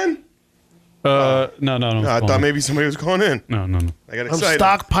calling in? No. I thought maybe somebody was calling in. No. I got I'm excited.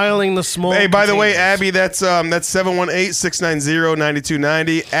 stockpiling the small. Hey, by the way, containers. Abby, that's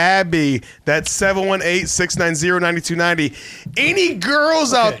 718-690-9290. Abby, that's 718-690-9290. Any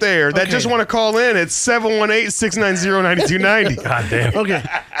girls out there that just want to call in, it's 718-690-9290. God damn. Okay.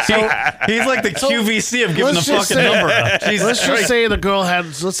 He's like the QVC of giving the Let's just fucking say- number out. Jesus Let's just Christ. say the girl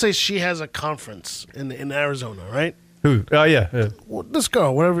let's say she has a conference in Arizona, right? Who? Oh, yeah. Well, this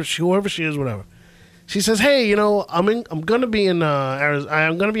girl, whoever she is, whatever. She says, "Hey, I'm gonna be in Arizona.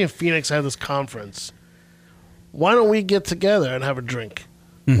 I'm gonna be in Phoenix. I have this conference. Why don't we get together and have a drink?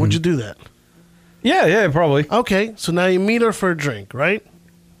 Would you do that?" Yeah, probably. Okay, so now you meet her for a drink, right?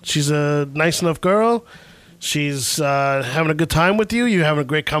 She's a nice enough girl. She's having a good time with you. You're having a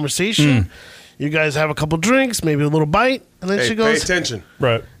great conversation. You guys have a couple drinks, maybe a little bite, and then she goes, pay attention.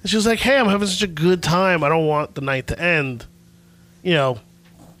 Right. and she was like, "Hey, I'm having such a good time. I don't want the night to end.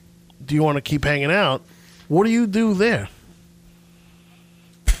 Do you want to keep hanging out?" What do you do there?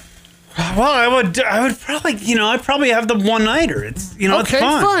 Well, I would probably, I'd probably have the one-nighter. It's, it's Okay,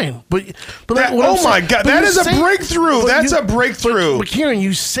 fine. But oh my God, that is a breakthrough. That's a breakthrough. But Kieran,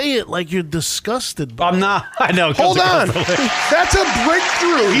 you say it like you're disgusted. I'm not. I know. Hold on. That's a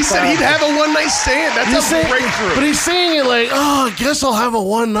breakthrough. He said he'd have a one-night stand. That's a breakthrough. But he's saying it like, I guess I'll have a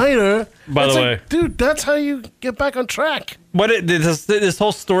one-nighter. By the way. Dude, that's how you get back on track. This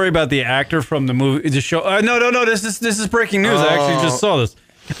whole story about the actor from the movie, the show. No. This is breaking news. I actually just saw this.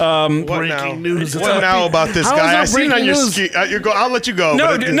 Breaking news. What now about this How guy? I is that seen it on your breaking ski. I'll let you go.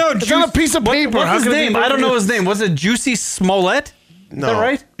 No, but it- no. It's on a piece of paper. How What's his could it be name? I don't breaking know news? his name. Was it Juicy Smollett? No. Is that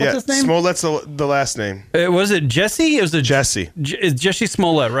right? What's his name? Smollett's the last name. Was it Jesse? It was Jesse. It's Jesse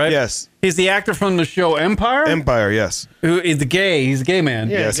Smollett, right? Yes. He's the actor from the show Empire. Empire, yes. Who is the gay? He's a gay man.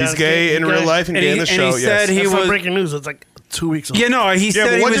 Yeah, Yes, you he's gotta gay get- in you real gotta- life and gay in the and he show. said yes. he That's not was breaking news. It's like 2 weeks ago. Yeah, no, he Yeah, said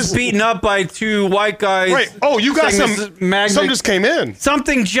but he what was just- beaten up by two white guys. Right. Oh, you got saying some. this is magnet- Some just came in.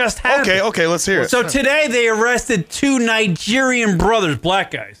 Something just happened. Okay, let's hear it. So today they arrested two Nigerian brothers,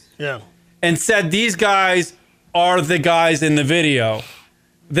 black guys, Yeah. and said these guys are the guys in the video.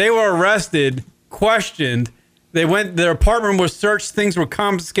 They were arrested, questioned. They went. Their apartment was searched. Things were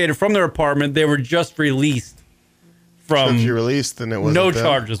confiscated from their apartment. They were just released So from if you released, then it wasn't no them.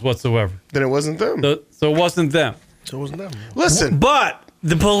 charges whatsoever. Then it wasn't them. So it wasn't them. So it wasn't them. Listen, But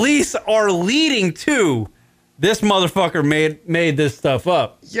the police are leading to this motherfucker made this stuff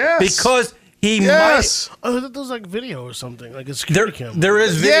up. Yes. Because he yes. Oh, that was like video or something, like a security camera. there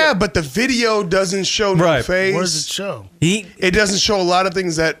is video. Yeah, but the video doesn't show no Right. face. What does it show? It doesn't show a lot of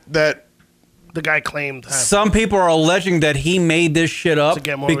things that The guy claimed happened. Some people are alleging that he made this shit up To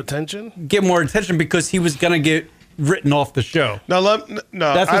get more attention? Get more attention because he was gonna get written off the show. no.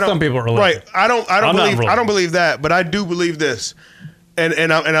 That's I what don't- some people are alleging. right. I don't I'm not believe. I don't believe that, but I do believe this, and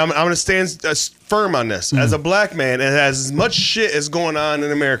I'm going to stand firm on this. As a black man, and as much shit is going on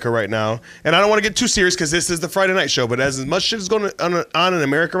in America right now, and I don't want to get too serious because this is the Friday night show, but as much shit is going on in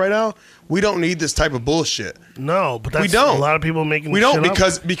America right now, we don't need this type of bullshit. No, but that's We don't. a lot of people making We this don't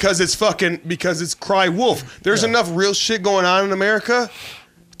shit up. because it's cry wolf. There's enough real shit going on in America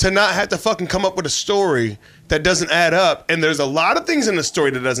to not have to fucking come up with a story that doesn't add up. And there's a lot of things in the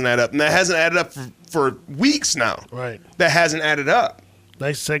story that doesn't add up, and that hasn't added up for weeks now. Right. That hasn't added up.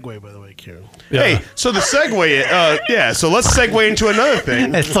 Nice segue, by the way, Kieran. Hey, so the segue, so let's segue into another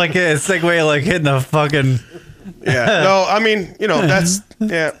thing. It's like a segue, like hitting the fucking. Yeah. No, I mean, that's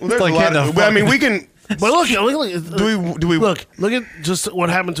yeah. Well, there's like a lot. hitting a I mean, we can. But look, Do we look at just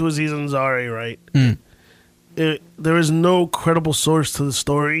what happened to Aziz Ansari, right? Hmm. There is no credible source to the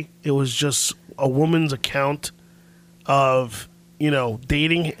story. It was just a woman's account of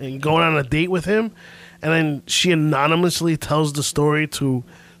dating and going on a date with him, and then she anonymously tells the story to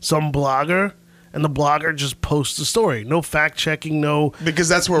some blogger, and the blogger just posts the story. No fact checking, because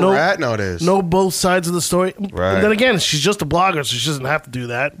that's where we're at nowadays. No both sides of the story. Right. And then again, she's just a blogger, so she doesn't have to do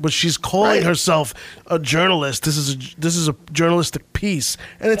that. But she's calling herself a journalist. This is a journalistic piece,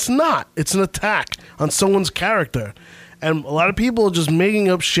 and it's not. It's an attack on someone's character. And a lot of people are just making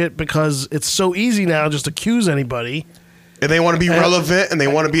up shit because it's so easy now just to accuse anybody. And they want to be relevant, and they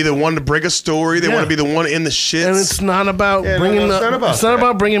want to be the one to break a story. They want to be the one in the shit. And it's not about bringing it's not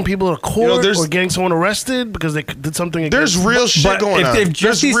about bringing people to court or getting someone arrested because they did something. There's real shit going on.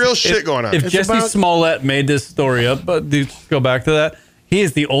 There's real shit going on. If It's Jesse about- Smollett made this story up, but go back to that, he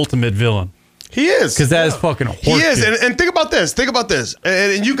is the ultimate villain. He is. Because that is fucking horseshit. He is. And think about this.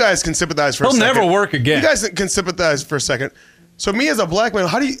 And you guys can sympathize for a He'll second. never work again. You guys can sympathize for a second. So me as a black man,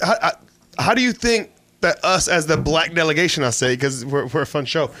 how do you think that us as the black delegation, I say, because we're a fun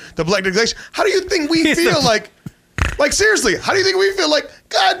show, the black delegation, how do you think we feel like Like, seriously, how do you think we feel? Like,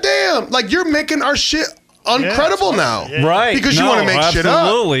 goddamn, like you're making our shit uncredible now. Yeah. Right. Because you want to make shit up.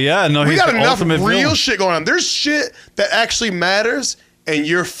 Absolutely, yeah. No, we he's got the enough ultimate real villain. shit going on. There's shit that actually matters, and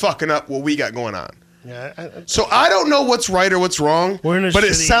you're fucking up what we got going on. Yeah. So I don't know what's right or what's wrong, but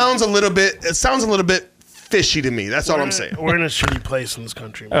it sounds a little bit fishy to me. That's all I'm saying. We're in a shitty place in this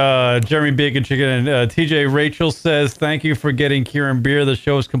country, man. Jeremy Bacon Chicken and TJ Rachel says, thank you for getting Kieran beer. The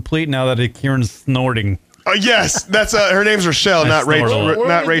show is complete now that Kieran's snorting. Yes, that's her name's Rochelle, not Rachel.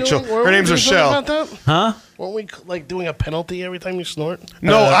 Not Rachel. Her name's Rochelle. Huh? Weren't we like doing a penalty every time you snort?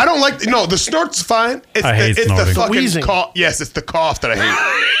 No, I don't like. No, the snort's fine. It's I hate it's the snorting. fucking Wheezing. cough. Yes, it's the cough that I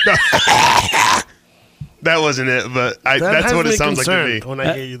hate. That wasn't it, but that's has what me it sounds like to me. concerned when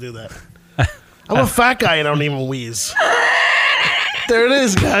I hear you do that. I'm a fat guy and I don't even wheeze. There it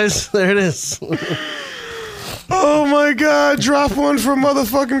is, guys. There it is. Oh my God! Drop one for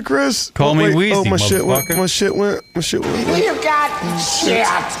motherfucking Chris. Call me Wheezy, Oh, my shit went. motherfucker. My shit went. You got shit.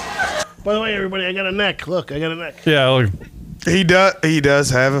 By the way, everybody, I got a neck. Look, I got a neck. Yeah, look. He does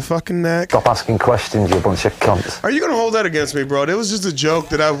have a fucking neck. Stop asking questions, you bunch of cunts. Are you gonna hold that against me, bro? It was just a joke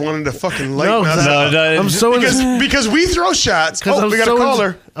that I wanted to fucking lighten us up. I'm so because we throw shots. Oh, we got a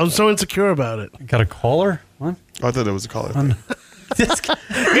caller. I'm so insecure about it. Got a caller? What? Oh, I thought it was a caller.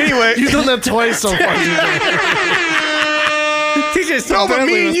 Anyway, you've done that twice so far. TJ's no, but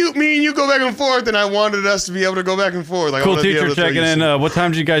me and you go back and forth, and I wanted us to be able to go back and forth. Like, I Cool wanted to be teacher able to throw checking you in. What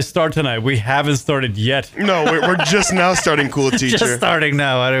time did you guys start tonight? We haven't started yet. No, we're just now starting. Cool teacher. Just starting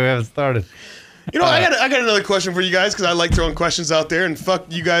now. Why do we haven't started? You know, I got another question for you guys because I like throwing questions out there and fuck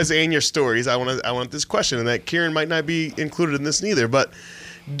you guys and your stories. I want this question, and that Kieran might not be included in this neither. But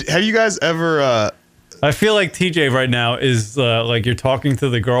have you guys ever? I feel like TJ right now is like you're talking to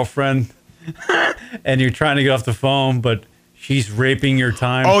the girlfriend, and you're trying to get off the phone, but she's raping your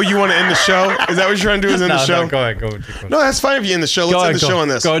time. Oh, you want to end the show? Is that what you're trying to do? Is end the show? No, go ahead. Go. No, that's fine if you end the show. Let's end the show on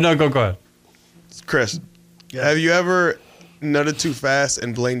this. Go ahead. Chris, have you ever nutted too fast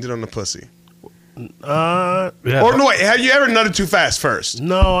and blamed it on the pussy? Yeah. Or no, wait, have you ever nutted too fast first?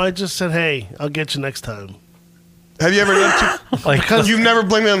 No, I just said, hey, I'll get you next time. Have you ever nutted too Because you've never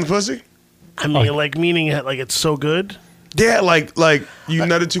blamed it on the pussy? I mean, like, meaning like it's so good. Yeah, like you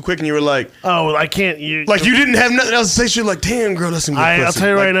nutted too quick and you were like, oh, I can't. You didn't have nothing else to say. You're like, damn, girl, that's some good pussy. I'll tell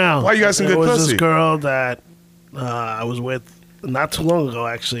you like, right now. Why you got some good There was pussy? this girl that I was with not too long ago,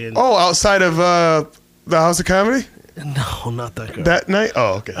 actually. And outside of the House of Comedy? No, not that girl. That night?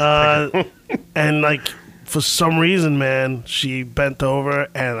 Oh, okay. And like for some reason, man, she bent over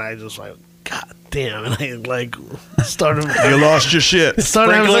and I just like, God damn, and I like started. You lost your shit.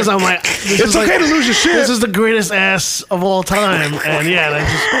 Started having this. I'm like, it's okay to lose your shit. This is the greatest ass of all time, and yeah,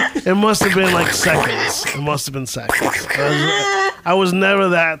 and it must have been like seconds. It must have been seconds. I was never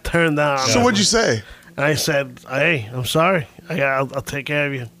that turned down. So what'd you say? And I said, "Hey, I'm sorry. I'll take care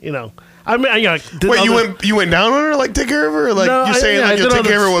of you." You know. I mean, wait, you went down on her, like take care of her, or like No, you're saying like you'll take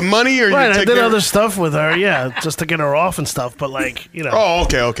care of her with money, or right? you I take did care other stuff with her, yeah, just to get her off and stuff. But like, you know, Oh,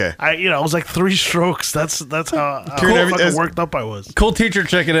 okay. it was like 3 strokes. That's how Kieran, fucking worked up I was. Cool teacher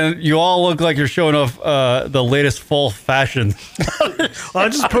checking in. You all look like you're showing off the latest fall fashion. I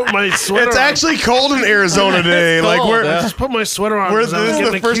just put my sweater. It's on. actually cold in Arizona today. It's like cold, we're yeah. I just put my sweater on. We're- 'cause I was this is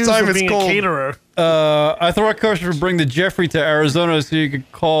getting the first accused time of it's being cold. a caterer. I thought Coach would bring the Jeffrey to Arizona so you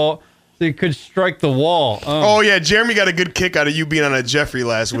could call. So you could strike the wall. Oh yeah, Jeremy got a good kick out of you being on a Jeffrey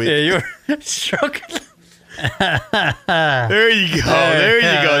last week. Yeah, you were struck. There you go. There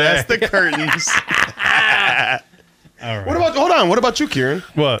you go. That's the curtains. All right. What about you, Kieran?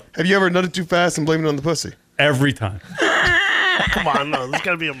 What? Have you ever nutted too fast and blamed it on the pussy? Every time. Come on, no, there's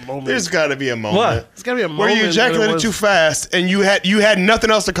got to be a moment. There's got to be a moment. What? There's got to be a Where moment. you ejaculated that it too was- fast and you had nothing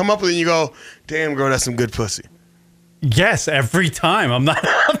else to come up with, and you go, "Damn, girl, that's some good pussy." Yes, every time. I'm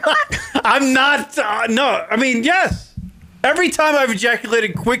not. No, I mean, yes. Every time I've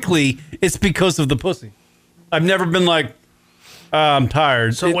ejaculated quickly, it's because of the pussy. I've never been like, I'm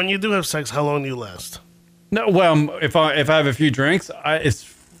tired. So when you do have sex, how long do you last? No, well, if I have a few drinks, it's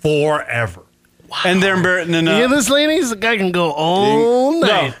forever. Wow. And they're You hear this, ladies? The guy can go all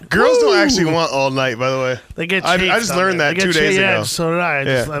night. No, girls don't actually want all night. By the way, They get I chafed just on learned that They get 2 days chafed. ago. Yeah, so did I.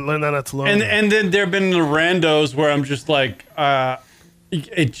 Yeah. I learned that not too long and ago. and then there've been the randos where I'm just like,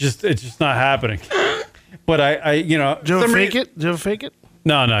 it's just not happening. But I you know, Did you ever fake it? Did you ever fake it?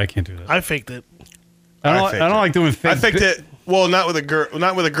 No, I can't do that. I faked it. I don't like doing fake. I faked it. Well, not with a girl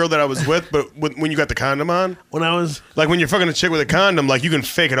that I was with, but when you got the condom on. When I was like when you're fucking a chick with a condom, like you can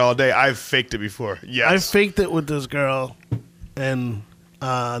fake it all day. I've faked it before. Yes, I faked it with this girl, and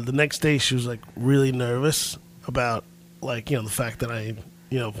the next day she was like really nervous about the fact that I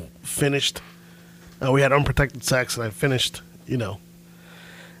finished We had unprotected sex, and I finished,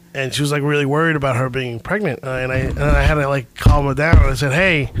 and she was like really worried about her being pregnant, and I had to like calm her down. And I said,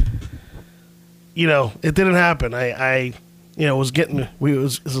 "Hey, it didn't happen. I was getting. It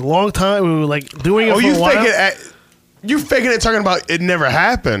was a long time. We were like doing it for a while. You faking it, talking about it never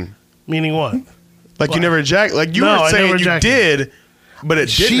happened. Meaning what? Like you never ejaculated. Like you were saying you did, but it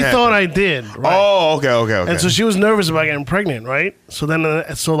didn't. She happen. thought I did. Right? Oh, okay. And so she was nervous about getting pregnant, right? So then, I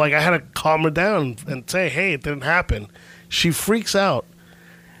had to calm her down and say, "Hey, it didn't happen." She freaks out,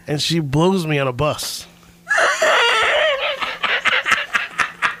 and she blows me on a bus.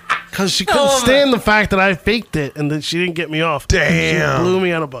 Because she couldn't stand the fact that I faked it and that she didn't get me off. Damn. She blew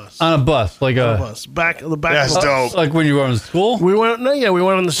me on a bus. On a bus, like on a bus. Back of the back. That's of the bus. dope. Like when you were in school? We went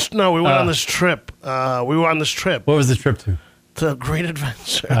on this. No, we went on this trip. We were on this trip. What was the trip to? To Great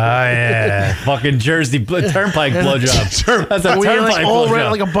Adventure. Yeah, fucking Jersey Turnpike blowjob. That's a Turnpike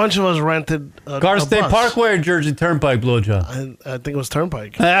blowjob. Like a bunch of us rented Garden State Parkway or Jersey Turnpike blowjob. I think it was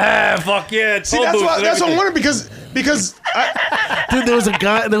Turnpike. Fuck yeah! See, that's what I'm wondering because dude, there was a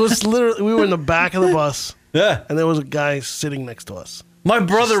guy. There was literally we were in the back of the bus. Yeah, and there was a guy sitting next to us. My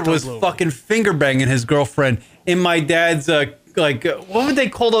brother was fucking finger banging his girlfriend in my dad's what would they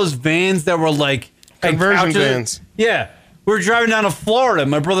call those vans that were like conversion vans? Yeah. We were driving down to Florida.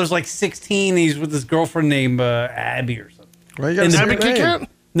 My brother's like 16. He's with his girlfriend named Abby or something. Right, Abby Kickett?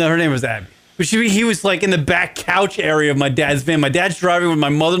 No, her name was Abby. But he was like in the back couch area of my dad's van. My dad's driving with my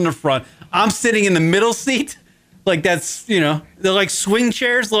mother in the front. I'm sitting in the middle seat. Like that's, they're like swing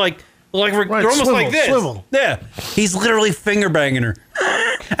chairs. They're almost swivel, like this. Swivel. Yeah. He's literally finger banging her.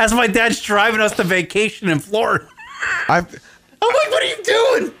 As my dad's driving us to vacation in Florida. I'm like, what are you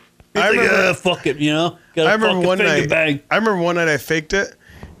doing? He's fuck it, I remember one night I faked it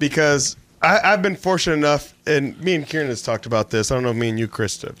because I've been fortunate enough, and me and Kieran has talked about this. I don't know if me and you,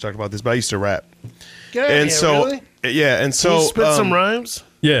 Chris, have talked about this, but I used to rap. Really? Yeah, and so can you spit some rhymes?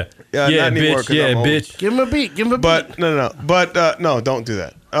 Yeah, not anymore. Bitch. Yeah, bitch. Give him a beat. But no, don't do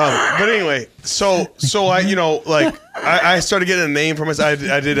that. But anyway, so I I started getting a name for myself.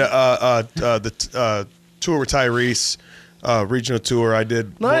 I did the tour with Tyrese. Regional tour I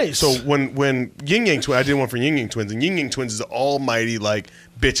did. Nice. So when Ying Yang Twins, I did one for Ying Yang Twins, and Ying Yang Twins is the almighty like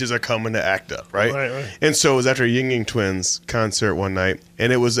bitches are coming to act up, right? Right. And so it was after a Ying Yang Twins concert one night,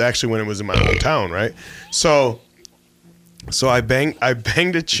 and it was actually when it was in my hometown, right? So I banged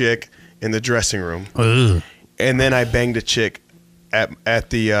a chick in the dressing room, and then I banged a chick at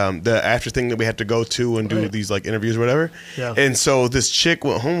the after thing that we had to go to and do these like interviews or whatever. Yeah. And so this chick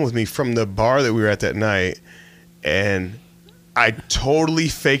went home with me from the bar that we were at that night, and I totally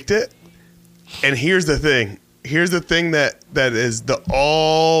faked it. And here's the thing that is the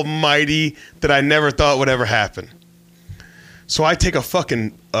almighty that I never thought would ever happen. So I take a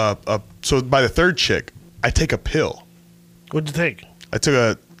fucking so by the third chick, I take a pill. What'd you take? I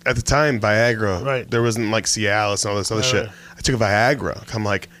took at the time Viagra. Right. There wasn't like Cialis and all this other shit. Right. I took a Viagra. I'm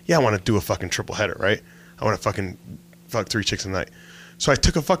like, yeah, I want to do a fucking triple header, right? I want to fucking fuck 3 chicks a night. So I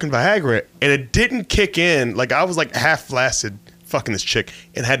took a fucking Viagra, and it didn't kick in. Like, I was like half flaccid fucking this chick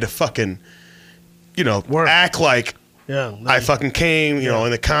and had to fucking, act like I fucking came,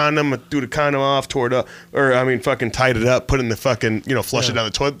 in the condom, threw the condom off, tore it up, fucking tied it up, put it in the fucking, flush it down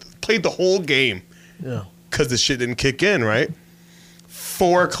the toilet. Played the whole game. Yeah. Because the shit didn't kick in, right?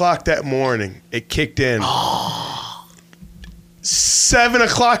 4 o'clock that morning, it kicked in. 7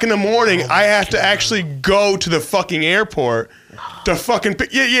 o'clock in the morning, I have to actually go to the fucking airport to fucking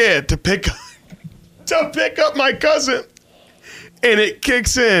to pick up my cousin, and it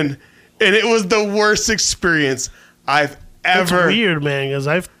kicks in, and it was the worst experience I've ever. It's weird, man, because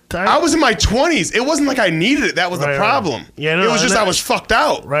I was in my 20s. It wasn't like I needed it. That was the problem. Right. Yeah, no, it was just I was fucked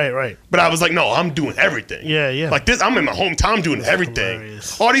out. Right. But I was like, no, I'm doing everything. Yeah. Like this, I'm in my hometown, I'm doing everything.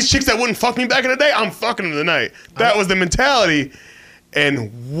 Hilarious. All these chicks that wouldn't fuck me back in the day, I'm fucking them tonight. That was the mentality.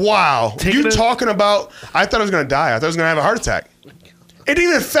 And wow, talking about, I thought I was gonna die. I thought I was gonna have a heart attack. It didn't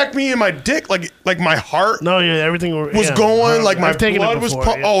even affect me in my dick, like my heart. No, everything was going, like my blood was.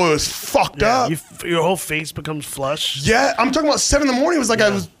 Oh, it was fucked up. Your whole face becomes flushed. Yeah, I'm talking about 7 in the morning. It was like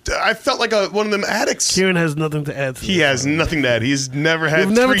I felt like one of them addicts. Kieran has nothing to add. He has nothing to add. He's never had.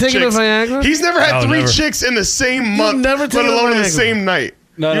 You've never taken chicks. a Viagra? He's never had 3 chicks in the same month, let alone in the same night.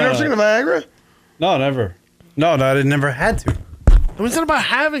 No, you never taken a Viagra? No, never. No, I never had to. I mean, it's not about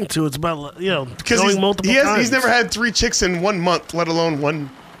having to. It's about because going multiple times. He's never had 3 chicks in 1 month, let alone one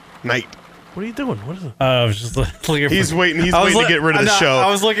night. What are you doing? What is it? I was just looking. He's waiting. He's waiting to get rid of the show. I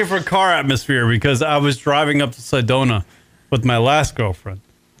was looking for car atmosphere because I was driving up to Sedona with my last girlfriend,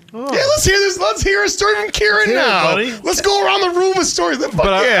 Yeah, let's hear this. Let's hear a story from Kieran now. buddy. Let's go around the room with stories. Fuck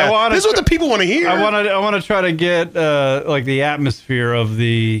yeah. This is what the people want to hear. I want to try to get like the atmosphere of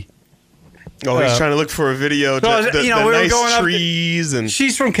the. Oh, he's trying to look for a video. So, The we were nice going trees and.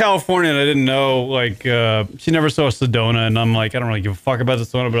 She's from California, and I didn't know. Like, she never saw Sedona, and I'm like, I don't really give a fuck about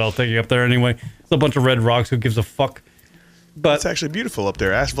Sedona, but I'll take you up there anyway. It's a bunch of red rocks. Who gives a fuck? But it's actually beautiful up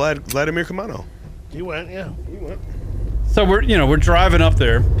there. Ask Vladimir Kamano. He went, yeah. He went. So we're driving up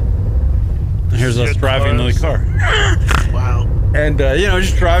there. Here's us driving in the car. Wow. And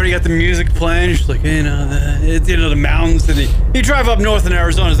just driving. You got the music playing. She's like, the mountains. And you drive up north in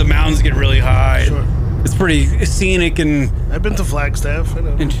Arizona, the mountains get really high. Sure. It's pretty scenic, and I've been to Flagstaff. I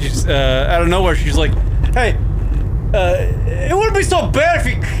know. And she's out of nowhere. She's like, "Hey, it wouldn't be so bad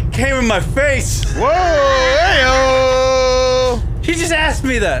if you came in my face." Whoa, hey-o. She just asked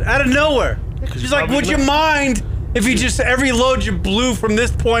me that out of nowhere. She's like, "Would you mind if you just every load you blew from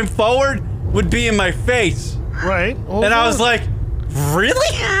this point forward would be in my face?" Right. And I was like,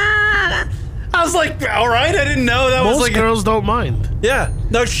 "Really?" I was like, "All right." I didn't know that was like. Most girls don't mind. Yeah.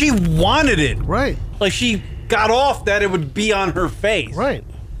 No, she wanted it. Right. Like she got off that it would be on her face. Right.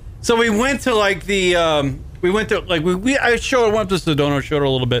 So we went to like the I went to Sedona, showed her a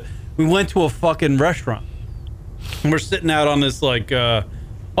little bit. We went to a fucking restaurant. And we're sitting out on this like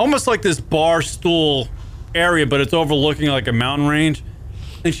almost like this bar stool area, but it's overlooking like a mountain range.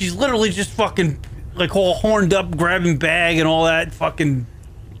 And she's literally just fucking like all horned up, grabbing bag and all that fucking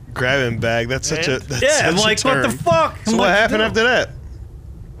grabbing bag. That's such a I'm like, what the fuck? So what happened after that?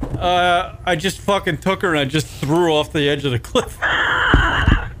 I just fucking took her and I just threw her off the edge of the cliff.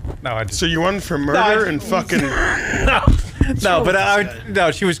 No, I just. So you won for murder and fucking. No,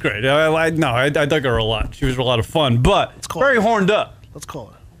 she was great. I dug her a lot. She was a lot of fun, but very horned up. Let's call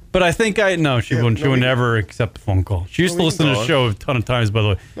her. But I think she would never accept a phone call. She used to listen to the show a ton of times, by the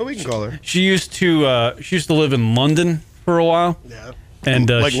way. No, we can call her. She used to live in London for a while. Yeah. And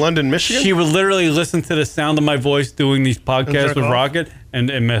like London, Michigan? She would literally listen to the sound of my voice doing these podcasts with Rocket and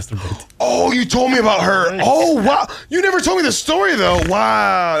masturbate. Oh, you told me about her. Nice. Oh, wow. You never told me the story, though.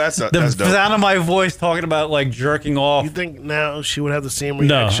 Wow. That's dope. The sound of my voice talking about, like, jerking off. You think now she would have the same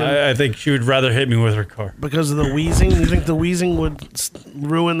reaction? No, I think she would rather hit me with her car. Because of the wheezing? You think the wheezing would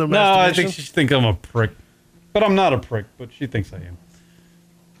ruin the masturbation? No, I think she thinks I'm a prick. But I'm not a prick, but she thinks I am.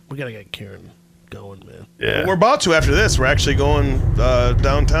 We got to get Kieran going, man. Yeah. Well, we're about to after this. We're actually going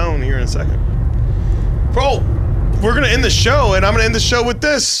downtown here in a second. Bro, we're going to end the show, and I'm going to end the show with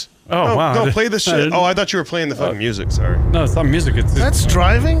this. Oh, wow. No, play the shit. Oh, I thought you were playing the fucking music. Sorry. No, it's not music. That's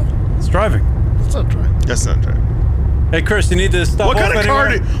driving? It's driving. That's not driving. That's not driving. Hey, Chris, you need to stop. What kind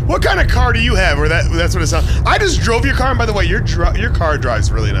of car do you have? Or that's what it sounds. I just drove your car, and by the way, your car drives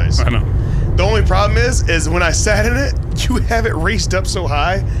really nice. I know. The only problem is when I sat in it, you have it raised up so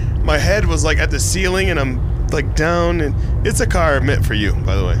high. My head was like at the ceiling, and I'm like down. And it's a car meant for you,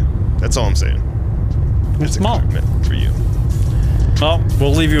 by the way. That's all I'm saying. It's small. A car meant for you. Well,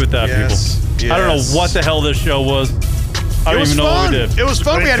 we'll leave you with that, people. I don't know what the hell this show was. I don't even know what we did. It was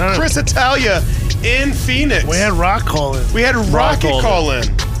fun. We had Chris Italia in Phoenix. We had Rock call in. We had Rocket call in.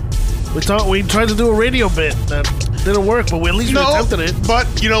 We tried to do a radio bit that didn't work, but at least we attempted it.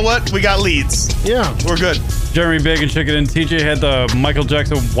 But you know what? We got leads. Yeah. We're good. Jeremy Bacon chicken and TJ had the Michael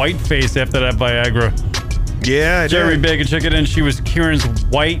Jackson white face after that Viagra. Yeah, Jeremy Bacon chicken and she was Kieran's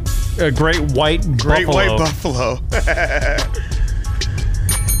great white buffalo.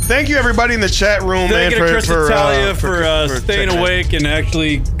 Thank you, everybody in the chat room, Thank you to Chris Italia for staying awake and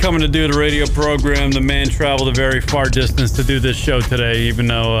actually coming to do the radio program. The man traveled a very far distance to do this show today, even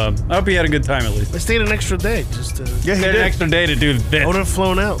though I hope he had a good time at least. I stayed an extra day just to... Yeah, he did an extra day to do this. I would have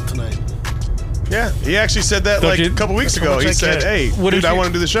flown out tonight. Yeah, he actually said that a couple weeks ago. He said, hey, dude, I want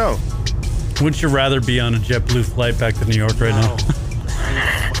to do the show. Wouldn't you rather be on a JetBlue flight back to New York right now?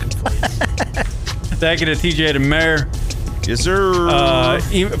 Thank you to TJ and Mayor. Yes, sir.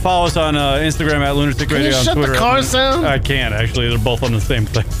 Follow us on Instagram at Lunatic Radio. Can you on Twitter. Shut the car sound? I can't, actually. They're both on the same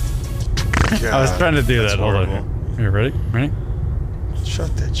thing. God, I was trying to do that. Horrible. Hold on. Here, ready? Ready?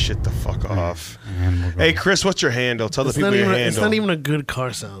 Shut that shit the fuck off. Hey, Chris, what's your handle? Tell the people your handle. It's not even a good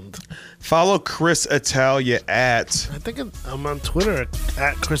car sound. Follow Chris Italia at... I think I'm on Twitter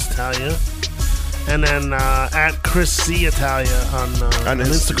at Chris Italia. And then at Chris C. Italia on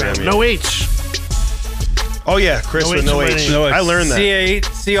Instagram. Yeah. No H. Oh, yeah, Chris with no H. I learned that.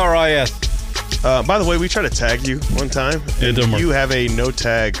 C-A-C-R-I-S. By the way, we tried to tag you one time. And you have a no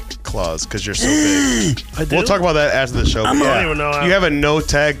tag clause because you're so big. I do? We'll talk about that after the show. I don't even know how. You have a no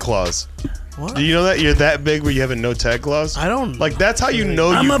tag clause. What? Do you know that you're that big where you have a no tag clause? I don't. Like that's how you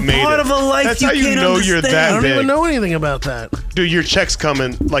know I'm you've a made part it. of a life That's you how you can't know you're understand. that I don't big. even know anything about that. Dude, your check's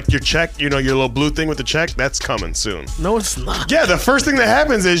coming. Like your check, you know, your little blue thing with the check, that's coming soon. No, it's not. Yeah, the first thing that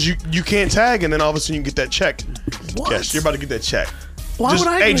happens is you can't tag, and then all of a sudden you get that check. What? Yes, you're about to get that check. Why would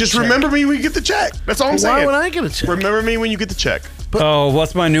I get Hey, a just check? remember me when you get the check. That's all I'm saying. Why would I get a check? Remember me when you get the check. Oh,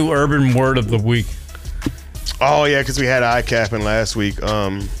 what's my new urban word of the week? Oh yeah, because we had eye capping last week.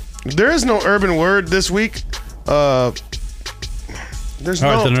 There is no urban word this week. There's All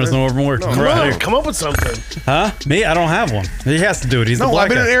right, no. then there's no urban word. no. Come on, come up with something. Huh? Me? I don't have one. He has to do it. He's the No, black I've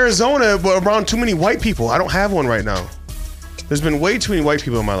been guy. in Arizona but around too many white people. I don't have one right now. There's been way too many white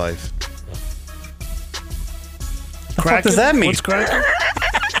people in my life. What does that mean? What's cracking?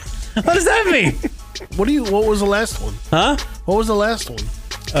 What does that mean? What was the last one? Huh? What was the last one?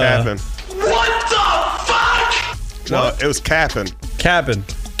 Capping. What the fuck? No, it was capping. Capping.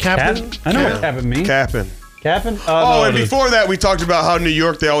 Capping? I know Yeah. what capping means. Capping. Capping? Oh, no, and it is. before that, we talked about how New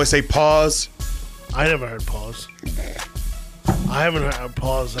York, they always say pause. I never heard pause. I haven't heard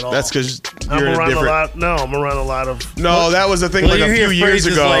pause at all. That's because I'm you're in a around different. a lot. No, I'm around a lot of. No, that was the thing Well, like you a hear few years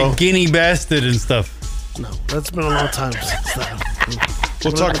phrases ago. like guinea bastard and stuff. No, that's been a long time since that.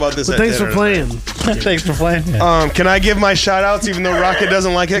 We'll talk about this But at thanks dinner for playing. Thanks for playing. Can I give my shout outs even though Rocket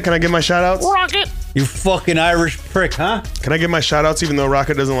doesn't like it? Can I give my shout outs? Rocket. You fucking Irish prick, huh? Can I give my shout outs even though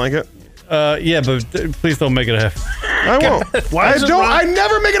Rocket doesn't like it? Yeah, but please don't make it a half. I won't. Why is it I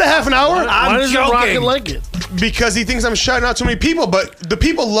never make it a half an hour. Why does joking. Rocket like it? Because he thinks I'm shouting out too many people, but the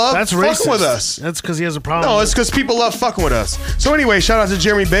people love That's fucking racist. with us. That's because he has a problem. No, it's because people love fucking with us. So anyway, shout out to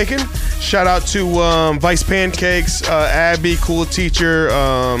Jeremy Bacon. Shout out to Vice Pancakes, Abby, cool teacher,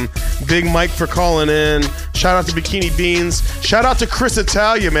 Big Mike for calling in. Shout out to Bikini Beans. Shout out to Chris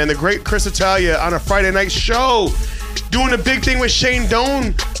Italia, man, the great Chris Italia on a Friday night show. Doing a big thing with Shane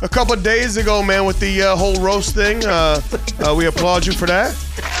Doan a couple of days ago, man, with the whole roast thing. We applaud you for that.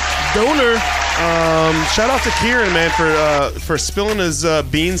 Donor. Shout out to Kieran, man, for spilling his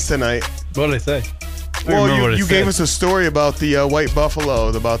beans tonight. What did I say? Well, you gave us a story about the white buffalo,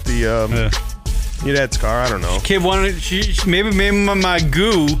 about the your dad's car. I don't know. Kid wanted maybe my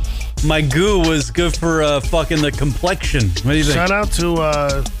goo was good for fucking the complexion. What do you think? Shout out to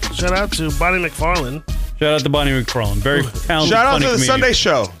Bonnie McFarlane. Shout out to Bonnie McFarlane. Very talented. Shout out funny to the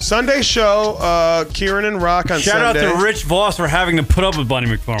comedian. Sunday show. Kieran and Rock on Shout Sunday. out to Rich Voss for having to put up with Bonnie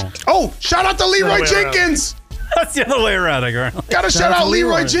McFarlane. Oh, shout out to Leroy Jenkins. That's the other way around, I guess. Gotta shout out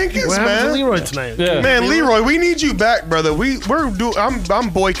Leroy Jenkins, What happened to man. Leroy tonight? Yeah. Man, Leroy, we need you back, brother. I'm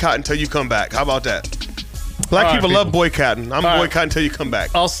boycotting until you come back. How about that? Black All right, people love boycotting. I'm All right. boycotting until you come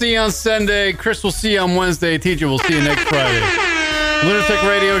back. I'll see you on Sunday. Chris will see you on Wednesday. Teacher, we'll see you next Friday. Lunatic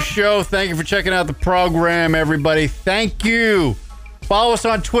Radio Show. Thank you for checking out the program, everybody. Thank you. Follow us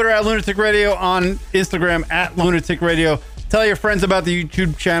on Twitter at Lunatic Radio, on Instagram at Lunatic Radio. Tell your friends about the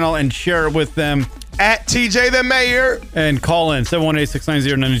YouTube channel and share it with them. At TJ the Mayor. And call in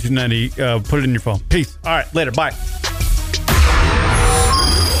 718-690-9290. Put it in your phone. Peace. All right, later. Bye.